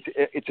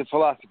it's a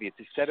philosophy. It's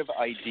a set of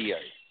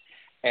ideas.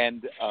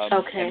 And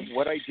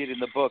what I did in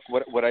the book,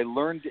 what I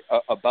learned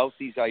about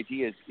these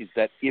ideas is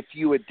that if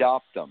you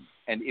adopt them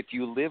and if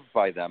you live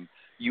by them,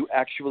 you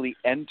actually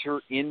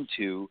enter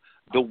into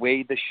the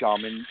way the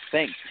shaman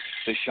thinks,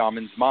 the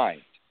shaman's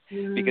mind.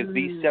 Because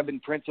these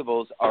 7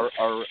 principles are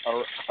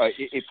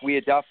if we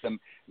adopt them,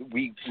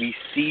 we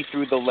see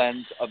through the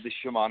lens of the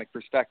shamanic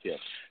perspective.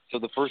 So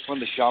the first one,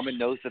 the shaman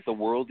knows that the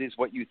world is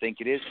what you think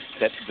it is,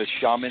 that the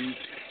shaman's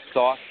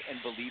thoughts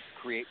and beliefs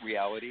create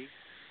reality.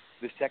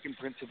 The second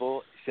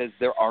principle says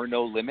there are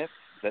no limits,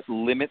 that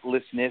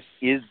limitlessness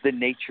is the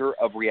nature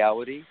of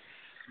reality.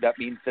 That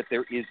means that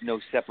there is no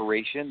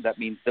separation. That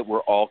means that we're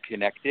all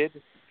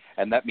connected.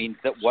 And that means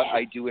that what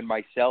I do in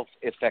myself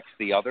affects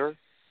the other.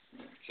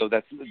 So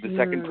that's the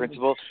second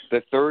principle.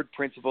 The third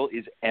principle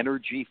is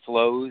energy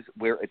flows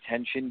where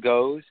attention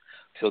goes.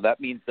 So that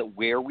means that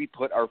where we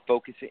put our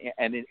focus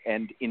and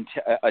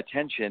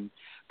attention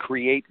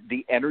create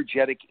the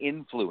energetic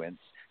influence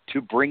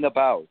to bring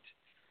about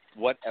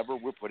whatever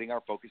we're putting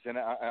our focus and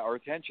our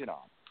attention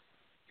on.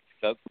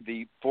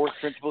 The fourth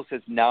principle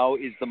says now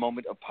is the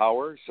moment of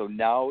power. So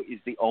now is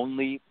the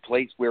only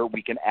place where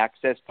we can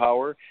access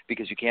power,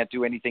 because you can't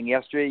do anything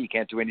yesterday, you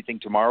can't do anything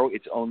tomorrow.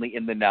 It's only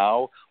in the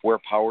now where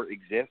power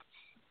exists.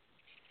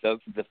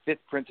 The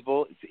fifth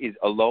principle is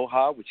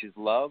aloha, which is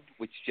love,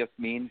 which just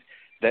means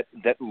that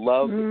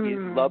love is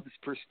love's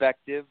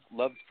perspective.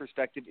 Love's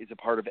perspective is a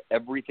part of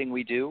everything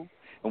we do,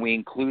 and we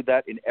include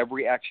that in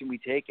every action we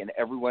take and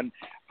everything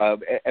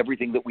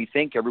that we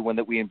think, everyone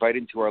that we invite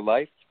into our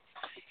life.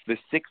 The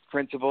sixth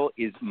principle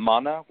is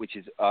mana, which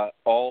is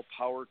all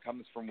power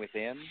comes from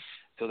within.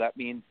 So that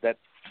means that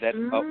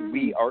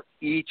we are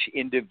each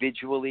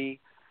individually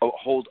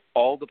hold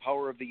all the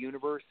power of the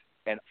universe,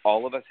 and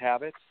all of us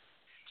have it.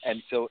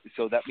 And so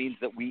that means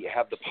that we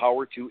have the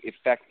power to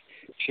effect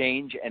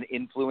change and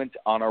influence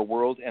on our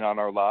world and on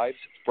our lives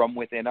from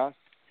within us.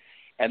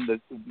 And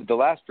the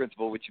last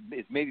principle, which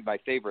is maybe my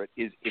favorite,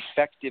 is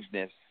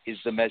effectiveness is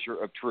the measure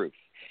of truth.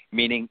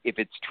 Meaning, if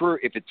it's true,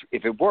 if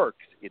it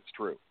works, it's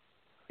true.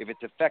 If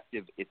it's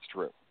effective, it's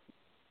true.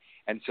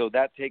 And so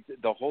that takes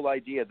the whole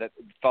idea that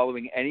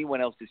following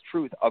anyone else's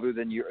truth other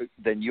than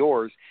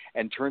yours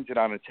and turns it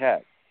on its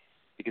head.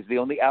 Because the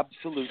only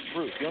absolute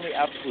truth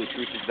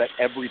is that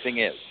everything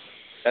is.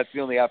 That's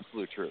the only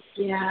absolute truth.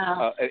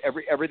 Yeah.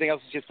 Everything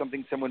else is just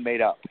something someone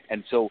made up.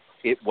 And so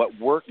what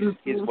works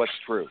is what's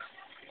true.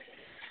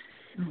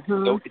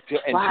 So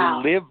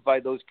to live by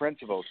those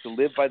principles,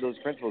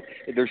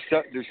 they're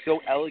so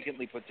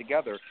elegantly put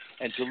together.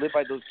 And to live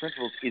by those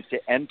principles is to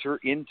enter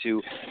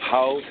into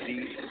how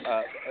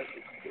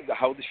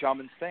the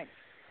shamans think,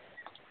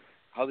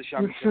 how the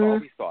shamans have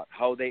always thought,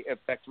 how they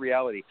affect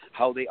reality,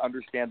 how they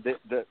understand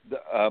the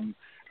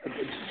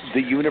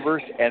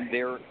universe and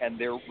their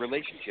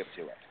relationship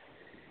to it.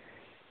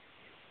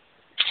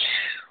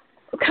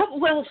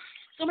 Well,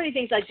 so many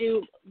things I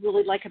do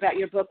really like about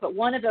your book, but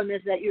one of them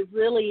is that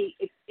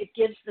it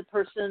gives the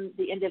person,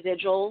 the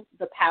individual,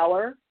 the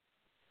power,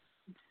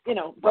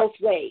 both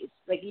ways.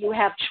 Like, you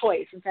have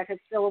choice. In fact,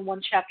 it's still in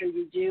one chapter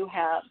you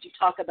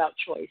talk about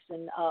choice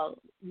in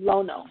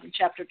Lono in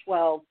chapter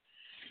 12.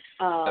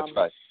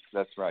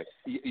 That's right.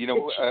 We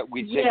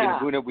say in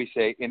Huna,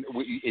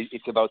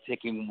 it's about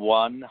taking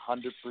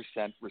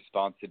 100%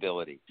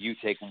 responsibility. You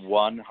take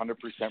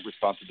 100%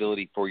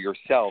 responsibility for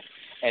yourself,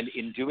 and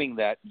in doing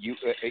that, you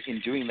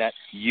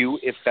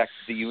affect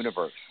the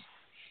universe.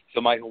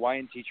 So my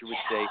Hawaiian teacher would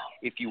say,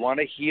 if you want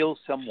to heal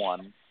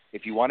someone,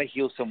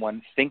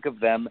 think of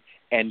them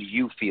and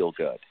you feel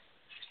good.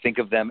 Think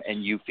of them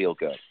and you feel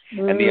good.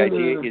 And the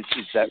idea is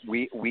that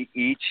we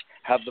each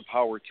have the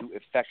power to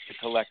affect the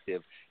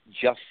collective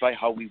just by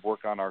how we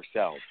work on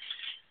ourselves.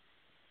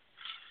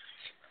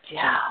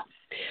 Yeah.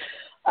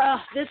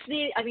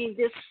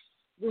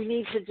 We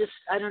need to just,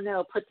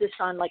 put this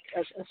on like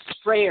a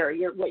sprayer,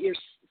 what you're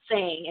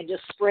saying, and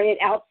just spray it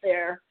out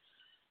there.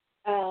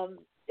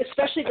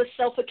 Especially the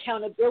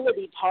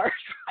self-accountability part.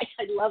 Right?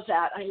 I love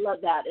that.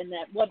 And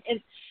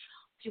if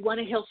you want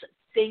to heal,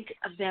 think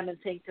of them and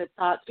think good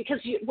thoughts. Because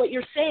what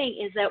you're saying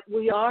is that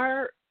we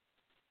are,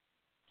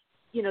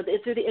 through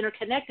the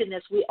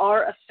interconnectedness, we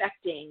are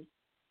affecting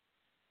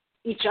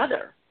each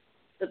other.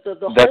 The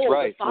whole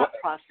right. The thought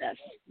process.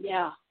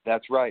 Yeah.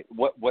 That's right.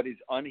 What is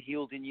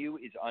unhealed in you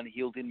is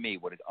unhealed in me.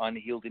 What is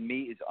unhealed in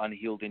me is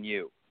unhealed in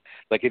you.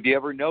 Like, have you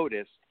ever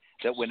noticed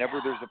that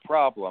whenever there's a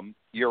problem,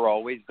 you're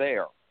always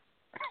there?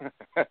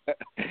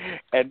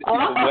 And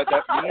what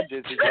that means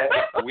is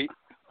that we,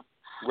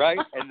 right?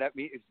 And that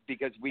means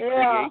because we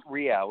create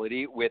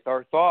reality with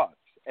our thoughts.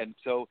 And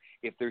so,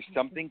 if there's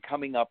something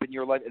coming up in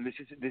your life, and this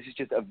is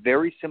just a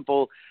very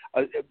simple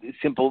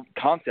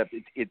concept.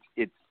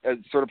 It's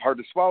sort of hard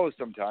to swallow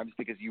sometimes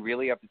because you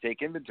really have to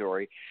take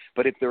inventory.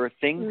 But if there are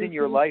things in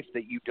your life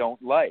that you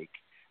don't like,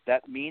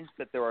 that means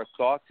that there are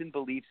thoughts and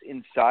beliefs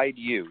inside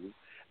you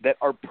that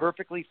are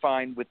perfectly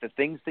fine with the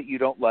things that you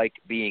don't like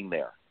being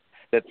there.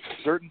 That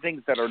certain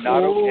things that are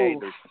not okay,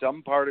 there's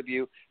some part of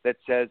you that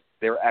says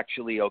they're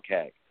actually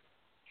okay.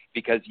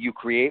 Because you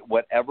create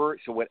whatever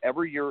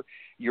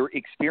you're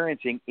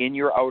experiencing in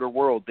your outer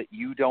world that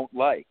you don't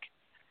like.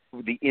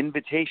 The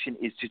invitation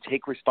is to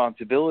take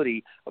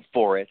responsibility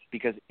for it,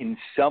 because in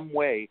some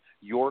way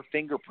your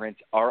fingerprints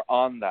are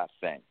on that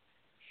thing.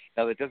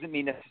 Now, that doesn't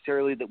mean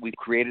necessarily that we've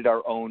created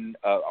our own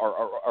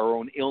our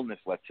own illness,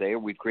 let's say, or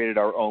we've created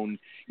our own,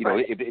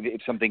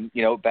 if something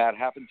bad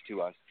happens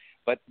to us.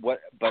 But what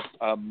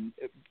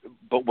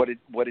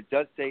it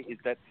does say is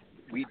that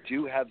we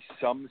do have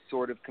some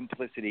sort of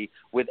complicity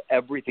with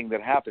everything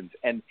that happens,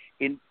 and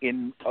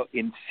in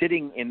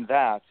sitting in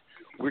that,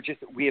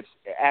 we have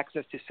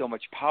access to so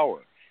much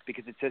power,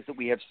 because it says that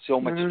we have so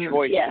much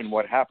choice in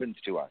what happens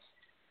to us.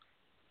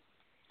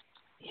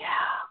 Yeah,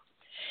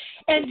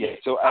 and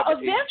so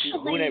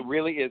eventually, Huna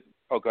really is.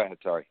 Oh, go ahead.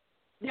 Sorry.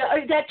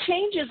 Yeah, that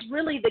changes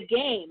really the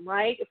game,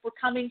 right? If we're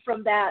coming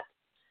from that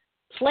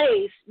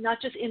place,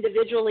 not just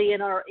individually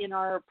in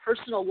our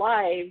personal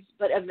lives,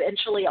 but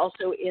eventually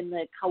also in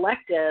the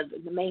collective,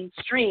 in the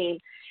mainstream,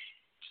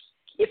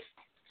 if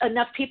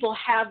enough people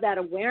have that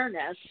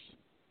awareness,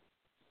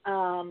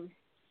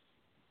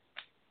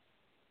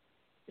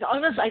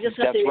 Almost, I just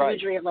have the right.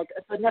 imagery of like,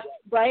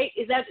 right?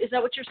 Is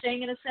that what you're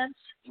saying in a sense?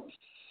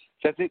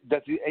 That's it.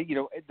 That's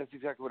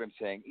exactly what I'm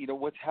saying.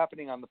 What's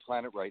happening on the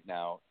planet right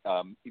now.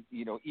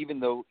 Even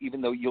though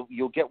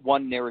you'll get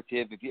one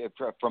narrative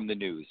from the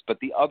news, but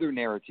the other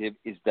narrative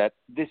is that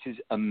this is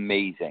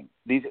amazing.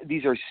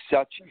 These are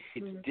such.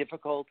 It's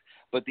difficult,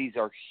 but these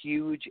are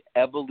huge,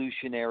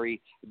 evolutionary,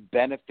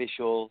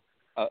 beneficial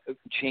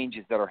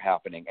changes that are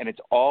happening, and it's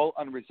all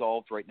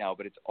unresolved right now.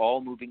 But it's all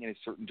moving in a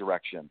certain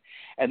direction,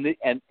 and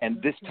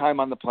this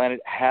time on the planet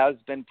has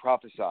been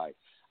prophesied.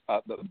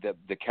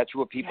 The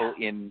Quechua people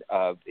in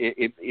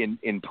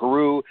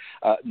Peru,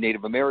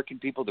 Native American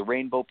people, the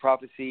Rainbow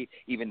Prophecy,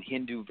 even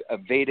Hindu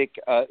Vedic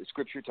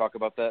scripture talk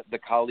about the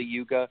Kali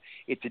Yuga.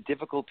 It's a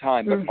difficult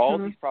time, but all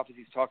these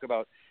prophecies talk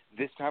about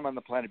this time on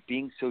the planet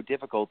being so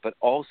difficult, but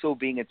also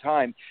being a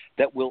time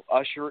that will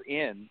usher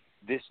in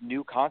this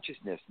new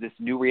consciousness, this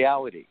new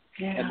reality.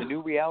 Yeah. And the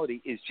new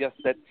reality is just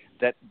that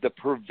the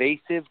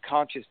pervasive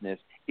consciousness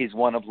is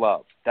one of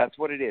love. That's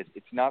what it is.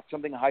 It's not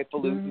something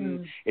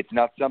highfalutin. It's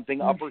not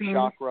something upper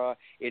chakra.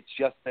 It's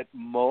just that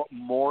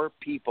more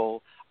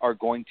people are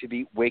going to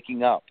be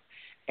waking up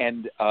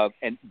and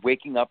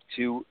waking up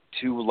to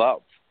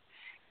love.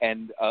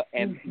 And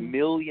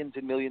millions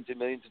and millions and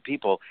millions of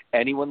people,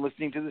 anyone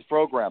listening to this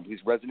program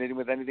who's resonating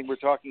with anything we're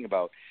talking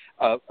about,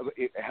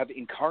 have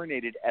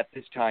incarnated at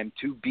this time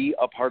to be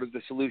a part of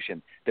the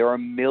solution. There are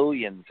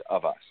millions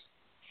of us.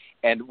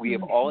 And we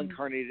have all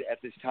incarnated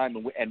at this time.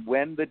 And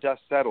when the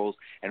dust settles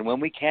and when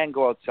we can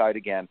go outside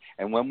again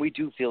and when we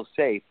do feel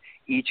safe,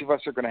 each of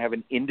us are going to have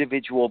an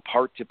individual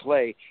part to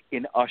play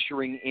in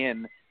ushering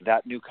in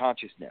that new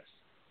consciousness.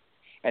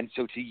 And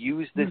so to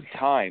use this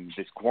time,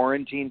 this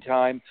quarantine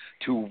time,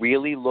 to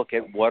really look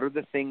at what are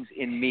the things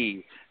in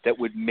me that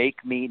would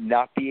make me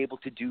not be able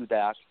to do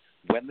that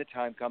when the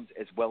time comes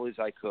as well as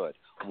I could.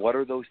 What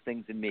are those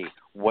things in me?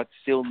 What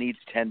still needs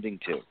tending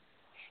to?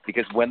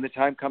 Because when the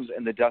time comes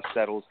and the dust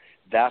settles,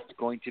 that's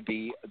going to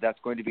be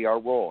our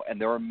role. And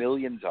there are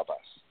millions of us.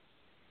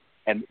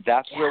 And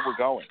that's where we're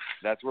going.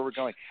 That's where we're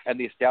going. And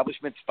the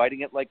establishment's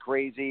fighting it like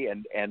crazy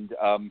and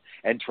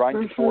trying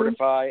to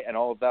fortify and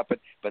all of that.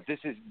 But this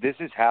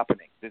is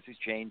happening. This is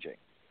changing.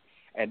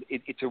 And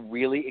it's a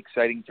really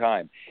exciting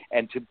time.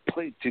 And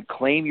to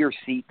claim your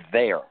seat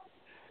there,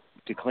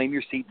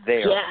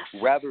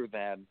 rather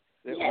than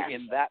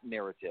in that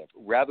narrative,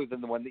 rather than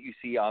the one that you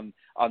see on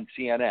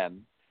CNN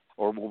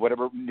or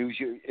whatever news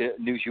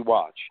you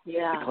watch.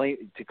 Yeah.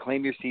 To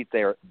claim your seat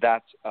there,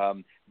 that's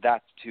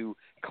to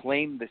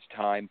claim this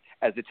time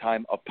as a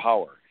time of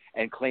power,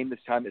 and claim this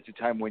time as a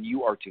time when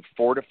you are to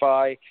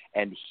fortify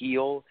and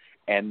heal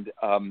and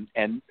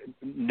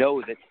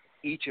know that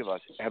each of us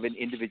have an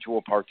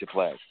individual part to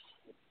play.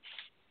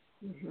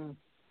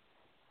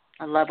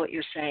 I love what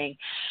you're saying.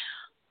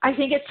 I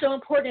think it's so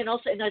important, and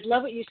also, and I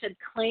love what you said.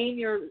 Claim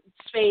your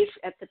space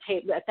at the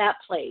table, at that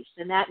place,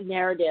 and that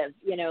narrative.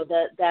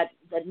 The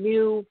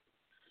new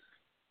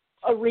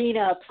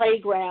arena,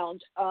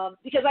 playground.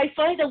 Because I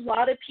find a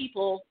lot of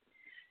people,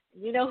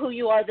 you know who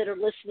you are that are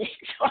listening.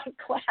 So I'm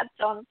glad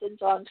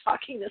Jonathan's on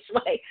talking this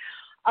way,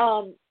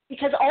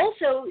 because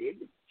also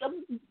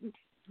some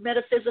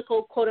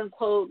metaphysical, quote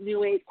unquote,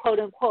 new age, quote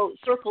unquote,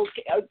 circles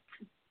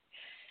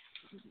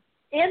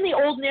in the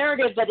old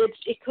narrative, but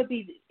it could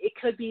be,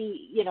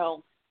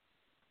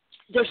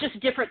 there's just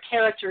different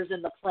characters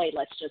in the play,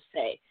 let's just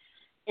say.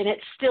 And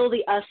it's still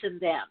the us and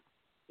them,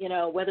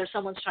 whether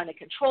someone's trying to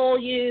control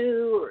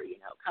you or,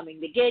 coming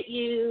to get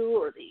you,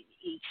 or the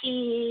ET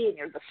and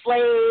you're the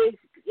slave,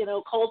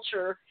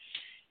 culture.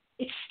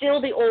 It's still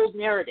the old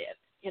narrative,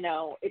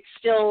 it's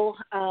still,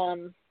 I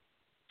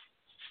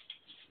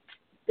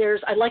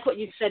like what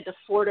you said, to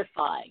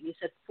fortify. You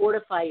said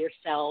fortify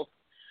yourself.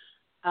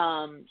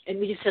 And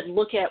you said,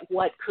 look at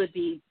what could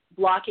be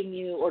blocking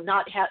you or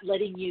not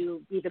letting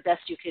you be the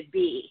best you could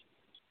be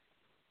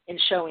in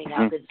showing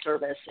up in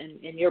service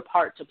and your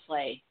part to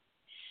play.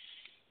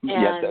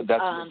 And,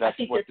 that's I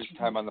think what this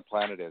time on the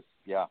planet is.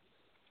 Yeah.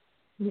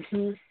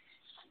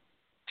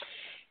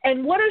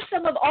 And what are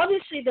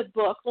obviously the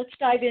book, let's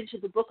dive into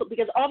the book,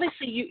 because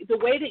obviously the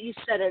way that you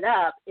set it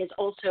up is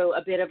also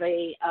a bit of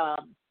a,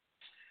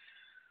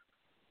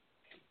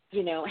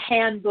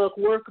 handbook,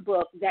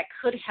 workbook that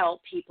could help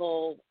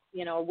people,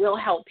 will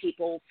help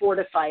people,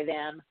 fortify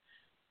them,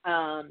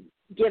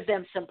 give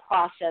them some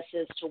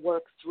processes to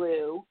work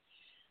through.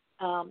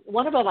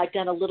 One of them I've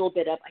done a little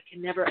bit of.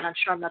 And I'm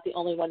sure I'm not the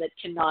only one that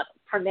cannot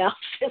pronounce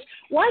this.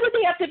 Why did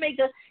they have to make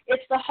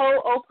it's the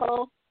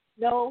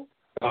Ho'oponopono?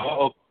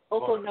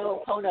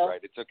 Ho'oponopono.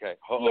 Right, it's okay.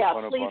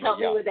 Please help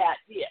me with that.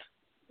 Yeah.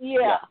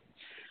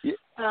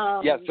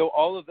 So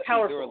all of the,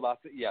 powerful. there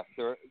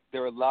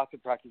are lots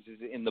of practices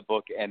in the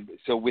book, and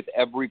so with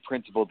every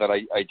principle that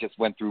I just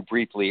went through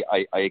briefly,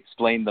 I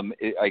explain them.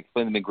 I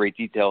explain them in great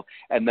detail,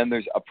 and then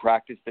there's a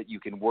practice that you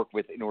can work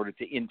with in order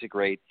to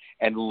integrate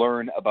and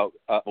learn about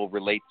what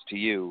relates to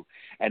you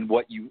and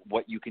what you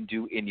can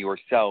do in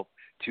yourself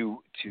to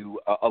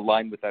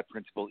align with that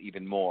principle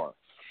even more.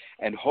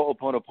 And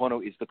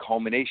Ho'oponopono is the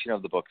culmination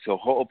of the book. So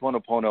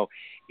Ho'oponopono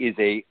is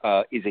a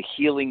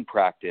healing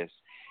practice,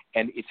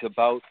 and it's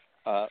about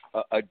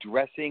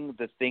addressing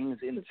the things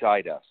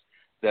inside us.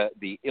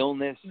 The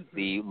illness,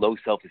 the low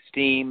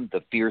self-esteem,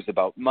 the fears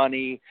about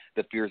money,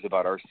 the fears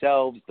about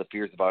ourselves, the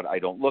fears about I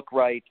don't look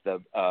right,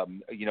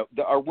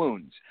 our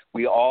wounds.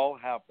 We all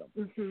have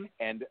them.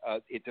 And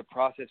it's a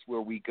process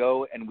where we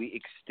go and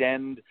we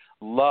extend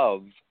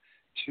love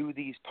to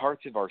these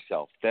parts of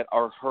ourselves that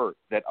are hurt,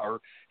 that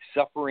are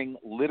suffering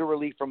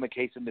literally from a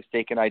case of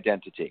mistaken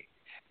identity.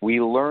 We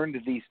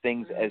learned these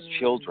things as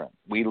children.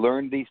 We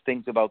learned these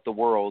things about the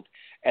world,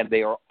 and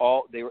they are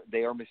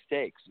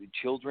mistakes.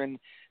 Children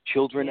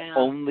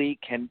only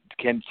can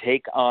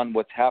take on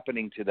what's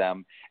happening to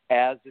them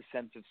as a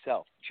sense of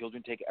self.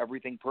 Children take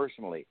everything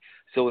personally.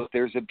 So if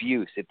there's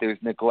abuse, if there's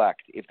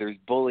neglect, if there's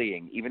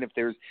bullying, even if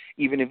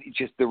it's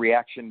just the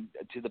reaction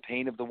to the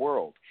pain of the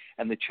world,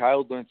 and the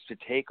child learns to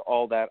take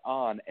all that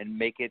on and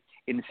make it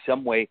in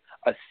some way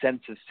a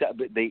sense of self,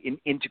 they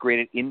integrate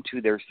it into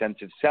their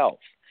sense of self.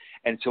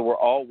 And so we're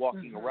all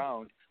walking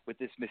around with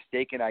this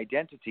mistaken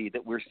identity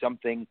that we're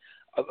something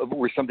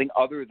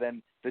other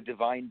than the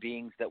divine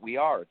beings that we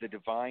are, the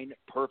divine,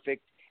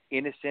 perfect,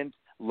 innocent,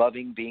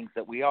 loving beings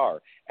that we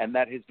are. And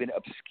that has been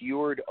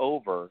obscured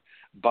over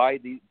by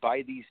these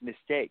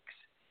mistakes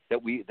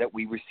that we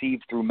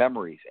receive through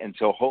memories. And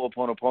so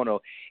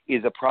Ho'oponopono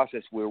is a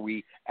process where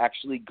we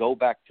actually go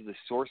back to the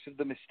source of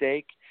the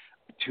mistake,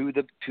 to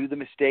the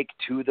mistake,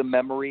 to the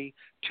memory,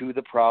 to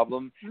the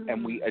problem,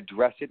 and we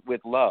address it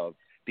with love.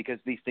 Because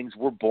these things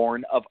were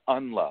born of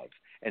unlove.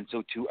 And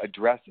so to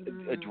address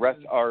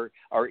our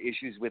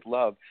issues with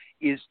love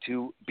is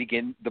to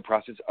begin the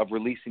process of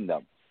releasing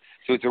them.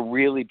 So it's a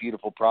really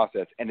beautiful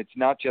process. And it's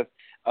not just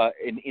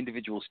an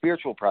individual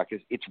spiritual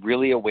practice. It's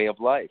really a way of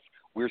life.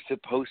 We're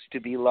supposed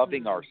to be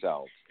loving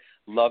ourselves.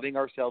 Loving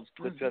ourselves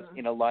puts us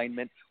in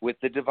alignment with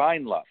the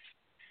divine love,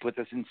 puts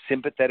us in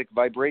sympathetic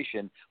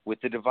vibration with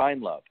the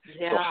divine love.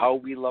 Yeah. So how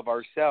we love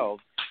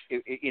ourselves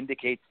it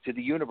indicates to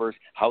the universe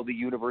how the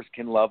universe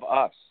can love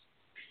us.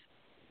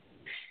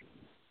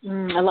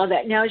 I love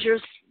that. Now, as you're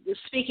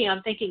speaking,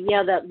 I'm thinking,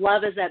 that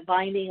love is that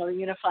binding or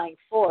unifying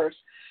force.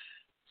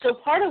 So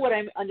part of what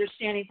I'm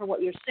understanding from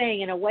what you're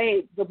saying, in a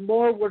way, the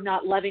more we're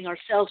not loving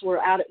ourselves, we're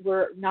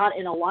not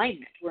in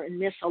alignment. We're in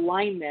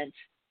misalignment,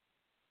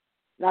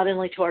 not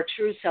only to our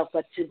true self,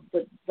 but to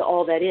the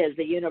all that is,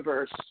 the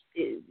universe.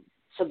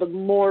 So the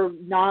more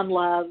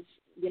non-love,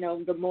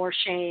 the more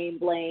shame,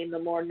 blame, the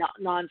more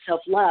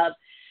non-self-love,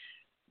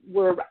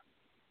 we're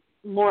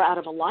more out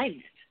of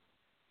alignment.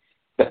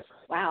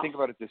 Wow. Think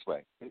about it this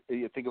way.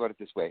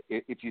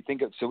 If you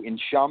think of, so in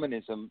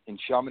shamanism,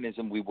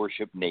 we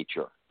worship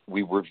nature.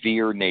 We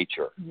revere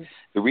nature.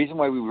 The reason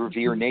why we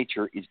revere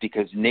nature is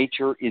because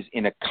nature is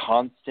in a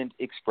constant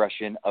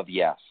expression of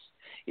yes.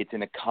 It's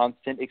in a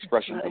constant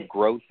expression of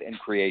growth and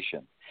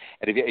creation.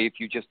 And if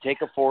you just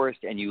take a forest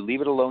and you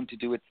leave it alone to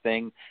do its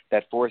thing,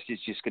 that forest is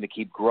just going to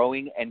keep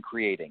growing and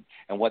creating.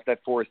 And what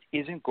that forest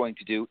isn't going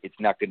to do, it's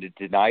not going to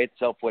deny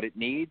itself what it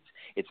needs.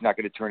 It's not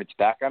going to turn its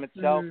back on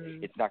itself.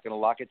 It's not going to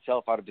lock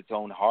itself out of its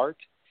own heart.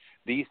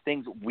 These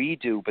things we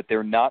do, but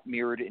they're not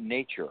mirrored in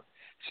nature.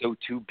 So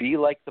to be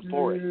like the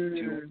forest,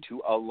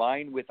 to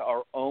align with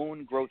our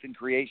own growth and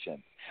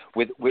creation,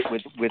 with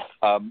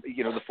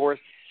the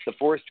forest. The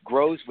forest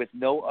grows with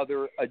no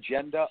other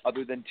agenda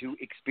other than to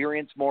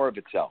experience more of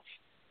itself.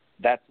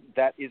 That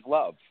is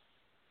love.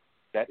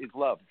 That is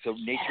love. So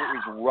nature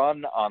is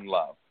run on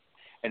love,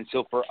 and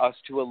so for us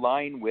to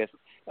align with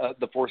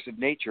the force of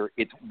nature,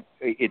 it's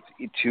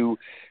to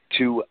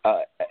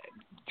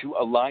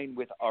align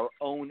with our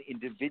own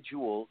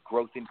individual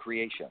growth and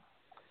creation,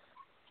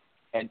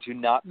 and to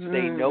not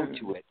say no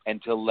to it,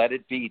 and to let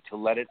it be, to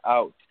let it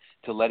out,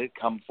 to let it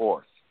come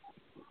forth.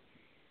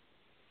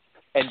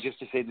 And just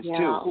to say this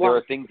too, there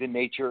are things in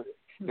nature.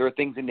 There are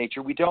things in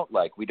nature we don't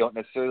like. We don't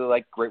necessarily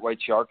like great white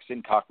sharks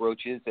and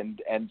cockroaches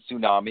and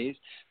tsunamis,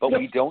 but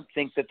we don't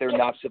think that they're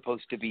not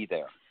supposed to be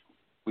there.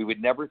 We would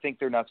never think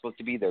they're not supposed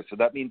to be there. So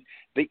that means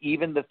that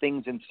even the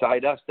things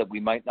inside us that we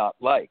might not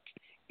like,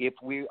 if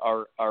we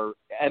are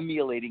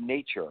emulating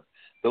nature,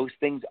 those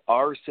things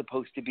are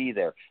supposed to be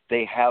there.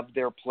 They have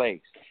their place.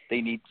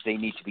 They need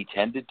to be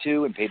tended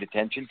to and paid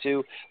attention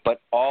to.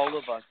 But all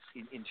of us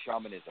in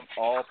shamanism,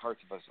 all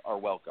parts of us are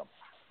welcome.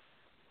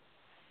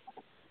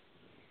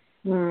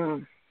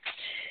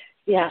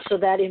 Yeah, so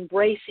that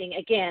embracing,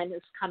 again,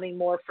 is coming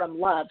more from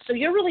love. So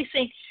you're really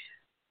saying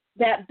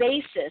that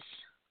basis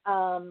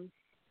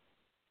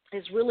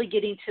is really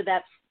getting to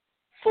that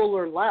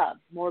fuller love,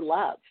 more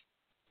love.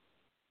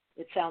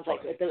 It sounds like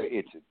it's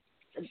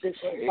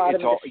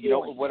all,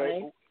 feeling,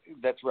 right?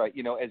 That's right.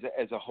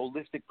 As a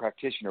holistic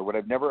practitioner, what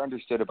I've never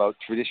understood about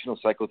traditional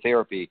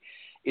psychotherapy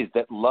is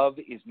that love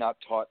is not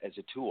taught as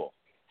a tool.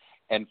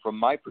 And from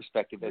my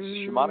perspective as a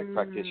shamanic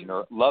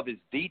practitioner, love is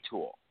the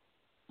tool.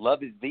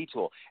 Love is the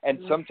tool. And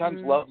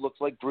sometimes love looks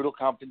like brutal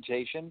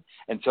confrontation,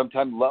 and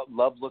sometimes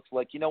love looks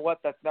like,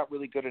 that's not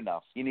really good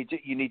enough. You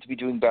need to be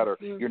doing better.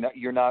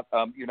 You're not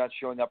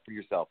showing up for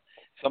yourself.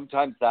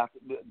 Sometimes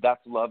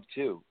that's love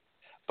too.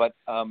 But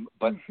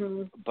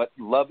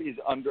love is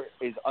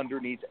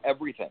underneath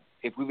everything.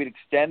 If we would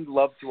extend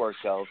love to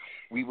ourselves,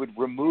 we would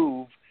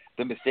remove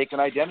the mistaken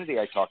identity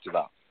I talked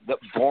about, the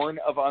born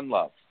of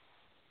unlove.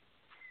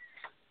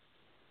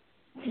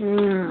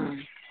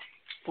 Born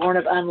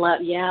of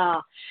unlove,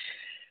 yeah.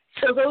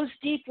 So those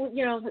deep,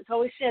 it's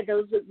always said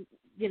those that,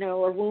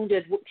 are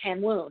wounded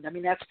can wound. I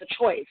mean, that's the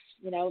choice.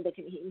 They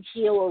can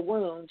heal or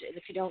wound. And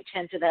if you don't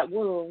tend to that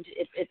wound,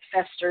 it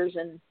festers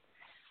and,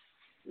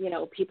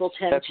 people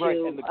tend that's to right.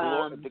 And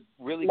the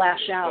really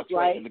lash out, that's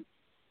right?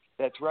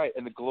 That's right.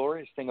 And the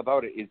glorious thing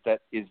about it is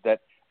that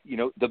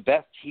the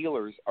best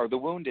healers are the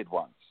wounded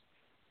ones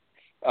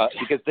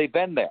because they've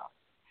been there.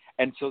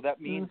 And so that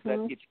means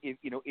that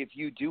if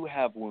you do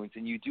have wounds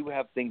and you do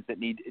have things that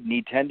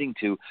need tending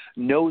to,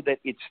 know that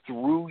it's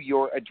through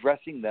your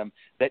addressing them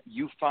that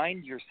you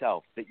find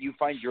yourself, that you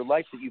find your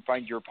life, that you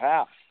find your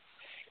path.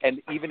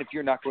 And even if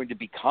you're not going to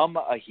become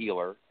a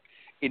healer,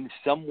 in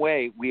some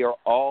way, we are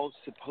all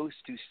supposed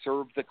to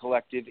serve the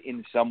collective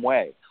in some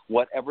way,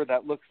 whatever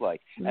that looks like.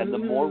 And the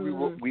more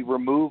we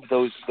remove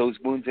those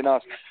wounds in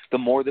us, the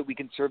more that we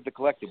can serve the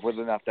collective,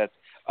 whether or not that's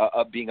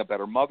being a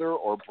better mother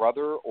or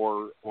brother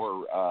or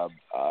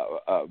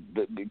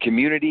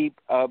community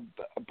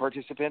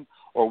participant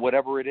or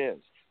whatever it is.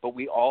 But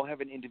we all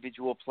have an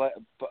individual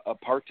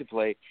part to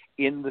play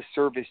in the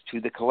service to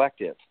the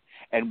collective.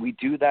 And we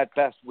do that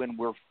best when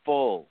we're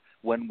full,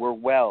 when we're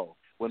well,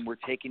 when we're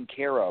taken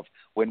care of,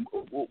 when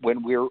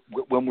we're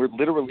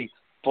literally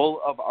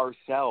full of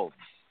ourselves,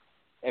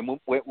 and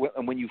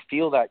when you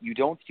feel that, you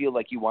don't feel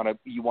like you want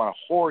to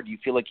hoard. You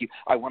feel like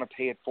I want to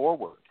pay it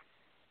forward,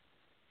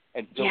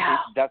 and so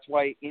that's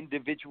why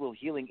individual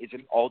healing is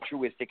an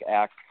altruistic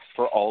act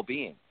for all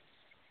beings.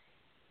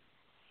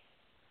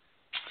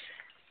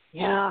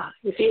 Yeah,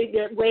 if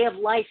the way of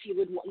life,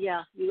 you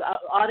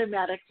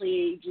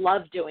automatically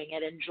love doing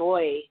it,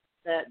 enjoy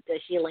the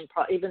healing,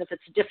 even if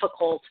it's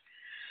difficult.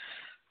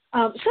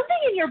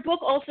 Something in your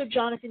book also,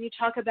 Jonathan, you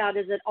talk about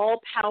is that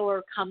all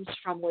power comes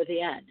from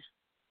within.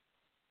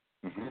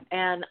 Mm-hmm.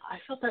 And I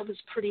felt that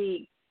was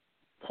pretty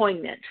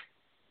poignant.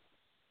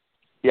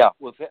 Yeah,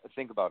 well,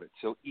 think about it.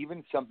 So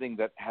even something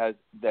that has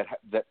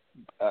the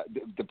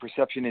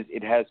perception is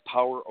it has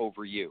power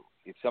over you.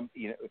 It's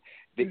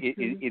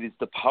it is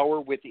the power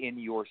within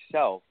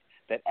yourself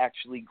that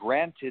actually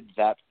granted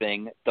that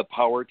thing the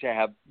power to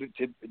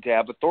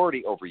have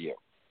authority over you.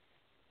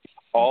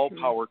 All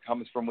power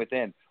comes from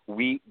within.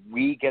 We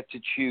get to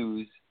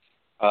choose.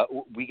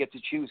 We get to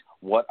choose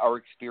what our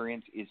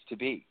experience is to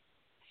be.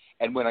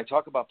 And when I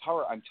talk about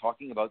power, I'm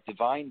talking about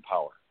divine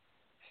power,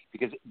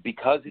 because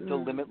it's a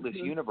limitless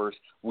universe.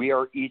 We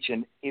are each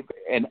an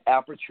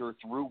aperture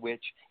through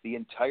which the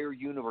entire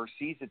universe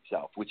sees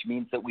itself, which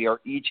means that we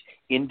each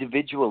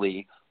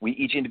individually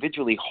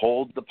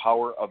hold the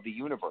power of the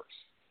universe.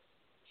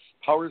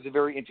 Power is a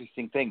very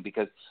interesting thing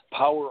because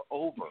power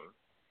over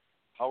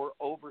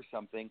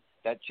something,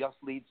 that just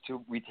leads to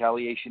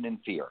retaliation and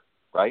fear,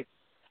 right?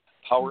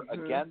 Power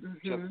against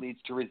just leads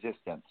to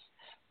resistance.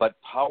 But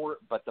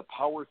the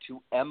power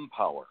to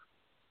empower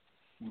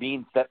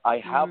means that I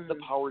have the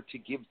power to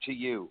give to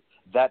you.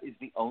 That is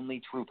the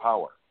only true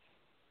power.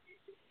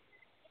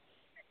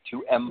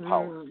 To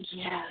empower.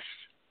 Yes.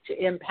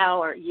 To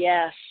empower.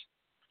 Yes.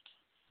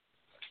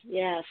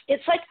 Yes.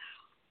 It's like,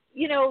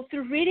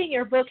 through reading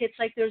your book, it's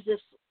like there's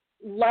this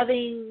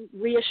loving,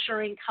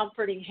 reassuring,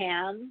 comforting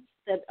hand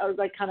that are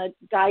like kind of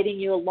guiding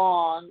you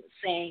along,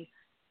 saying,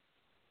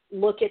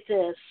 look at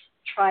this,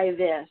 try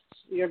this.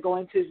 You're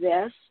going through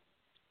this,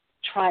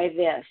 try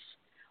this.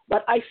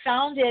 But I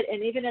found it,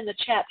 and even in the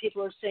chat,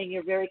 people are saying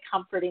you're very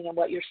comforting, and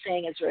what you're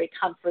saying is very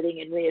comforting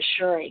and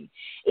reassuring.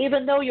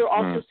 Even though you're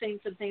also saying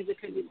some things that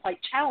could be quite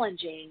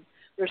challenging,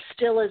 there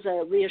still is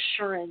a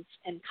reassurance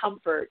and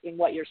comfort in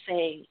what you're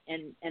saying,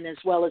 and as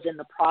well as in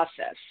the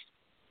process.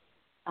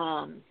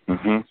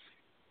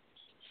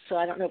 So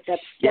I don't know if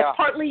that's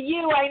partly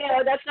you. I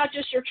know that's not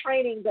just your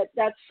training, but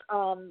that's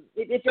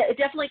it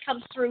definitely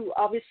comes through.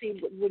 Obviously,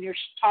 when you're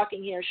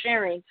talking here,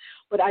 sharing,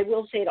 but I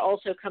will say it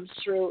also comes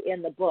through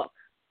in the book.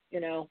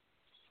 Through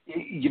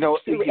energy,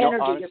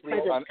 honestly, your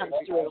presence comes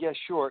through. Yeah,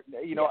 sure.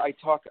 In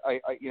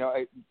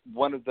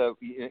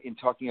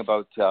talking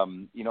about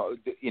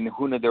in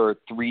Huna there are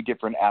 3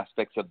 different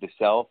aspects of the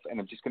self, and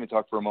I'm just going to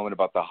talk for a moment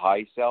about the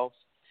high self.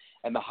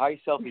 And the high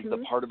self is the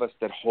part of us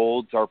that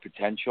holds our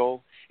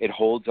potential. It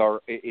holds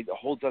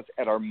us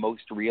at our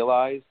most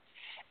realized.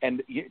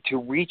 And to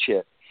reach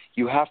it,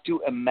 you have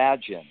to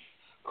imagine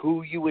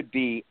who you would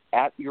be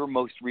at your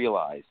most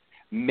realized.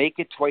 Make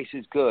it twice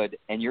as good,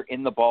 and you're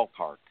in the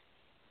ballpark.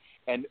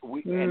 And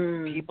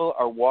people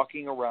are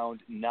walking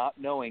around not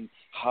knowing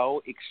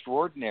how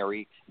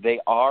extraordinary they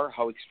are,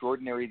 how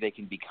extraordinary they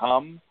can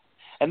become.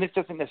 And this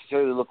doesn't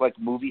necessarily look like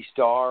movie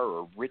star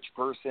or rich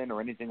person or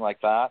anything like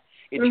that.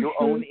 It's your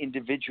own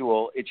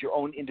individual. It's your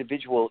own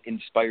individual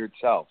inspired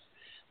self.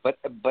 But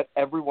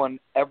everyone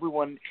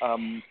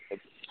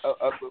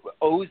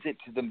owes it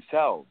to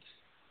themselves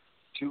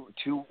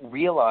to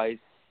realize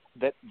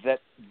that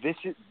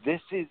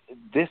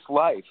this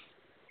life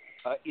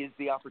is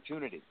the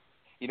opportunity.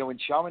 You know, in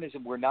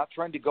shamanism, we're not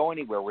trying to go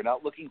anywhere. We're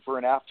not looking for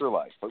an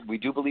afterlife. But we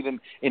do believe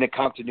in a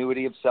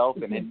continuity of self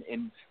and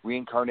in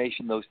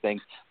reincarnation, those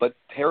things. But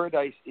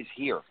paradise is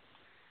here.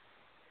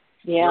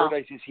 Yeah.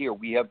 Paradise is here.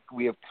 We have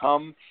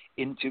come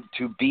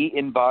to be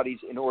in bodies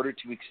in order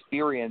to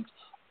experience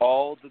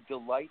all the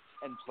delights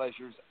and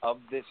pleasures of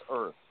this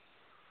earth.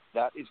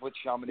 That is what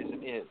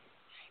shamanism is.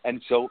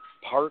 And so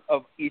part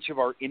of each of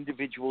our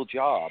individual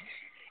jobs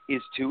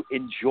is to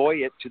enjoy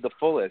it to the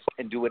fullest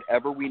and do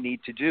whatever we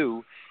need to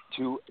do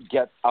to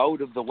get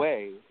out of the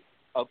way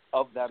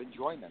of that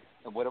enjoyment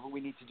and whatever we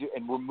need to do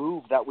and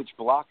remove that which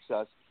blocks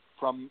us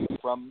from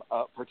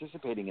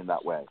participating in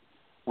that way.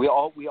 We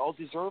all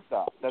deserve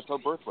that. That's our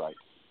birthright.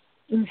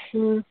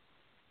 Mhm.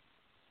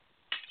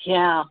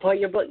 Yeah, boy,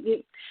 your book.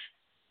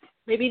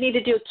 Maybe you need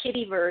to do a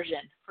kiddie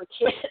version for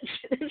kids.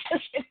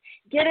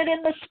 Get it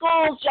in the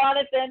schools,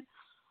 Jonathan.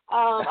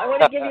 I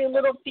want to give you a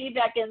little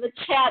feedback in the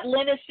chat.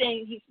 Lynn is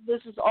saying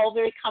this is all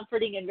very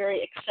comforting and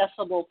very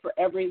accessible for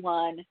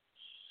everyone.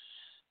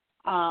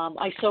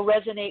 I so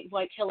resonate,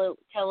 White Kelly,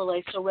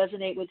 I so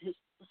resonate with this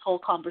whole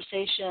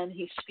conversation.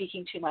 He's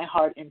speaking to my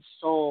heart and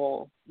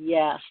soul.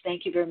 Yes,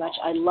 thank you very much.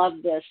 I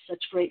love this.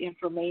 Such great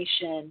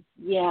information.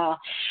 Yeah.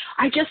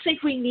 I just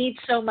think we need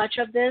so much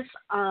of this.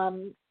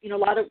 You know, a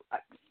lot of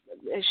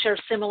share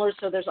similar,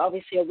 so there's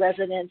obviously a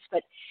resonance,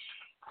 but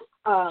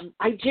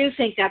I do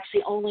think that's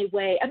the only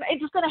way. I mean,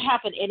 it's going to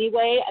happen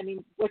anyway. I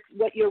mean,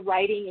 what you're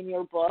writing in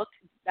your book,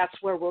 that's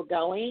where we're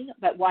going,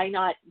 but why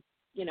not,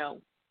 you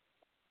know,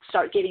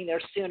 start getting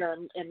there sooner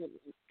and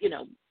you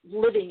know,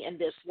 living in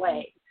this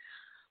way.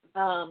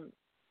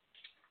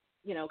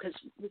 You know, because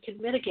we can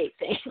mitigate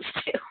things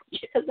too.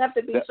 It doesn't have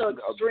to be so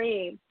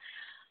extreme.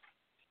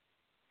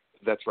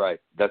 That's right.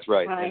 That's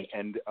right. Right.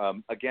 And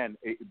again,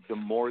 the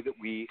more that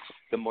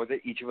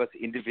each of us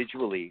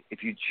individually,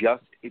 if you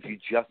just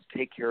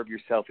take care of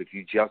yourself, if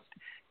you just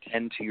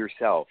tend to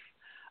yourself,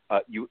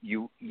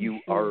 you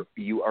are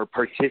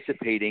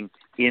participating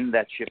in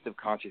that shift of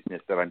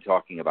consciousness that I'm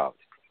talking about.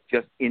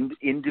 Just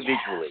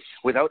individually,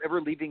 without ever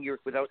leaving your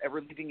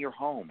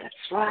home.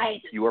 That's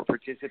right. You are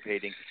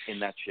participating in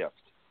that shift.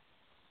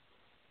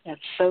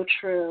 That's so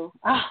true.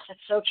 That's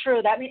so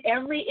true. That means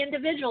every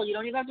individual, you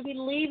don't even have to be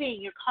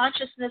leaving. Your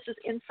consciousness is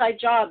inside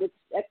job.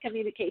 That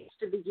communicates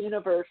to the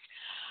universe.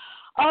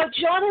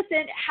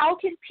 Jonathan, how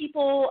can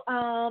people,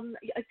 I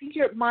think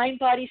you're at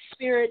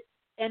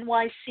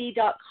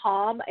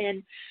mindbodyspiritnyc.com,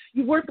 and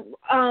you work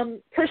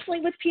personally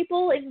with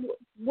people in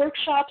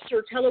workshops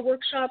or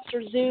teleworkshops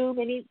or Zoom,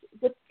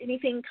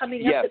 anything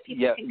coming up that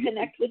people can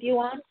connect with you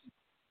on?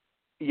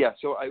 Yeah,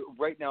 so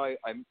right now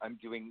I'm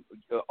doing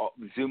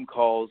Zoom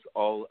calls,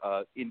 all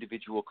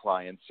individual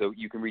clients. So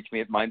you can reach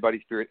me at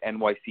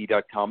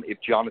mindbodyspiritnyc.com. If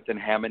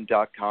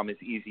jonathanhammond.com is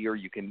easier,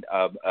 you can.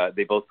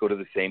 They both go to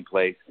the same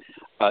place.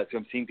 So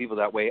I'm seeing people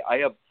that way. I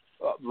have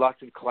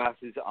lots of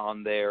classes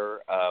on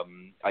there.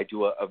 I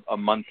do a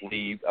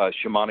monthly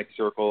shamanic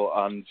circle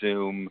on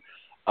Zoom,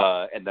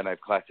 and then I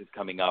have classes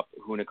coming up,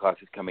 Huna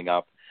classes coming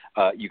up.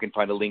 You can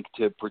find a link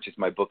to purchase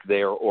my book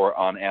there or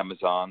on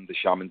Amazon, The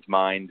Shaman's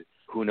Mind,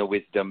 Huna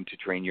Wisdom to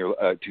change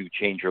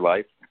your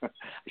life. I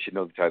should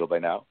know the title by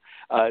now.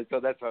 So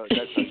that's how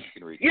you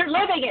can reach. You're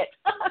living it.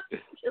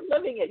 You're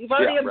living it. You've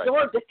already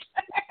absorbed it.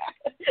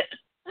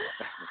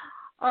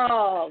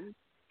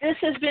 This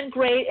has been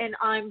great, and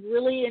I'm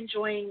really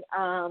enjoying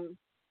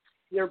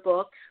your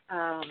book.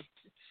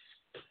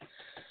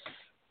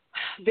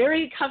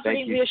 Very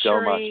comforting,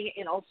 reassuring,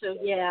 and also,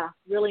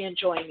 really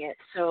enjoying it.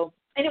 So.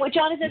 Anyway,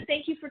 Jonathan,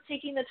 thank you for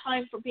taking the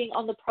time for being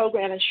on the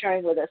program and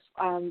sharing with us.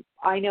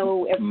 I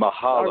know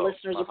our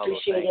listeners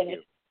appreciate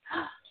it.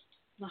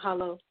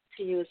 Mahalo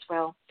to you as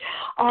well.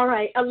 All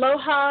right.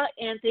 Aloha,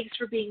 and thanks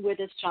for being with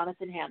us,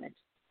 Jonathan Hammond.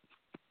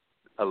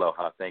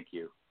 Aloha. Thank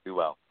you. Be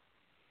well.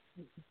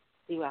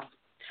 Be well.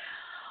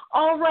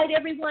 All right,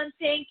 everyone.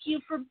 Thank you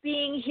for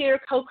being here,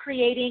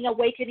 co-creating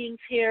Awakenings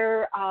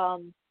here.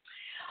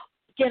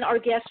 Again, our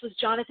guest was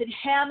Jonathan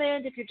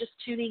Hammond. If you're just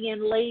tuning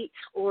in late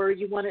or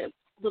you want a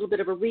little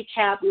bit of a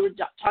recap, we were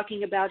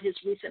talking about his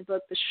recent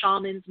book, The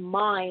Shaman's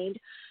Mind,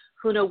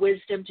 Huna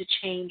Wisdom to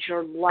Change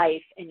Your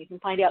Life. And you can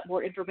find out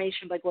more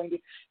information by going to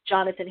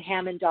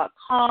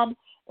jonathanhammond.com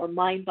or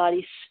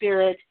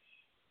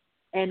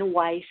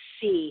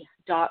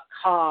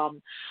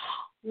mindbodyspiritnyc.com.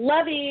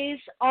 Lovies,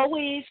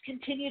 always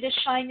continue to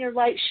shine your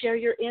light, share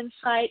your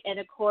insight, and,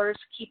 of course,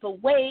 keep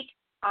awake.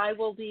 I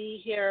will be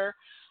here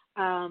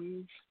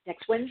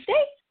next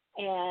Wednesday.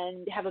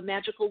 And have a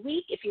magical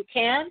week. If you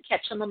can,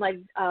 catch some of my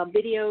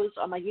videos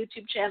on my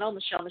YouTube channel,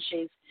 Michelle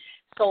Miché's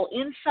Soul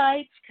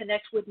Insights.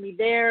 Connect with me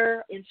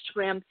there,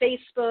 Instagram,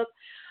 Facebook.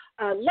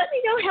 Let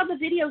me know how the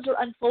videos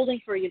are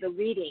unfolding for you, the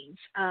readings.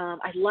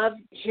 I love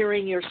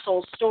hearing your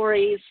soul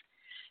stories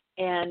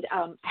and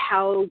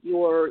how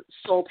your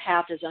soul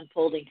path is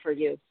unfolding for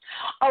you.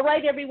 All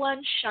right,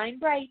 everyone, shine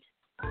bright.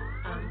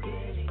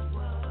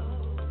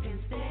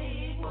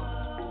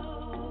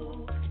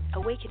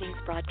 Awakenings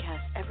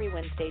broadcasts every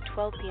Wednesday,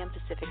 12 p.m.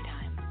 Pacific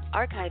Time.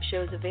 Archive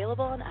shows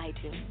available on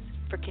iTunes.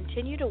 For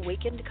continued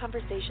awakened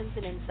conversations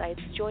and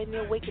insights, join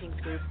the Awakenings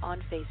group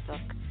on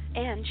Facebook.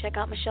 And check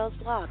out Michelle's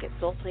blog at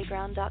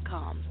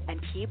soulplayground.com.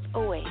 And keep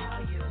awake.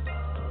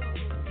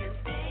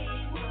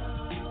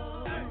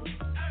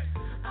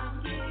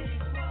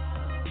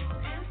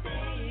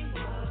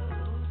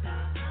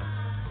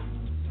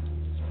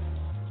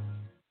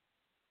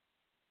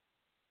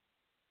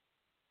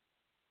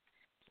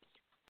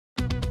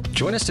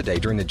 Join us today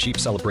during the Jeep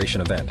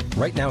Celebration event.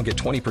 Right now, get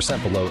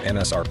 20% below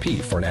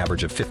MSRP for an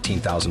average of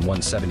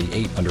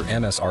 $15,178 under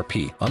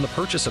MSRP on the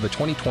purchase of a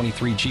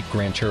 2023 Jeep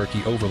Grand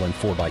Cherokee Overland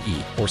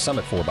 4xE or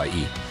Summit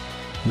 4xE.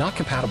 Not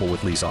compatible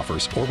with lease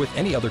offers or with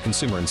any other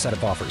consumer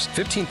incentive offers.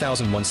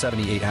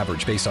 $15,178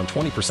 average based on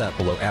 20%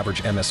 below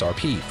average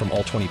MSRP from all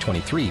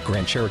 2023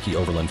 Grand Cherokee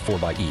Overland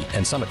 4xE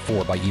and Summit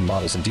 4xE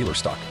models in dealer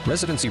stock.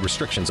 Residency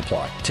restrictions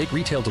apply. Take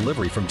retail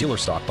delivery from dealer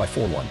stock by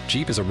 4/1.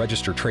 Jeep is a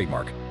registered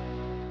trademark.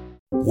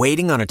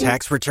 Waiting on a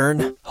tax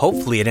return?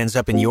 Hopefully it ends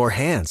up in your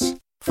hands.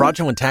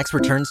 Fraudulent tax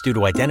returns due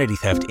to identity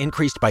theft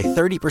increased by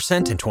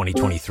 30% in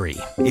 2023.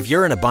 If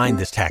you're in a bind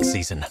this tax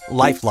season,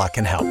 LifeLock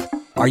can help.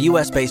 Our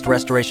U.S.-based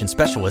restoration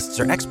specialists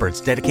are experts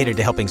dedicated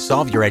to helping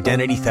solve your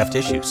identity theft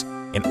issues.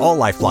 And all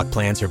LifeLock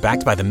plans are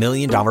backed by the $1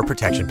 Million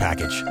Protection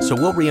Package. So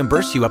we'll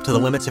reimburse you up to the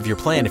limits of your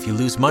plan if you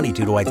lose money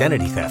due to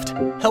identity theft.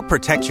 Help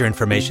protect your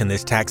information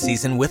this tax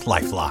season with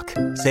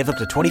LifeLock. Save up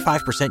to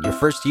 25% your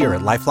first year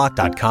at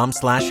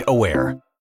LifeLock.com/aware.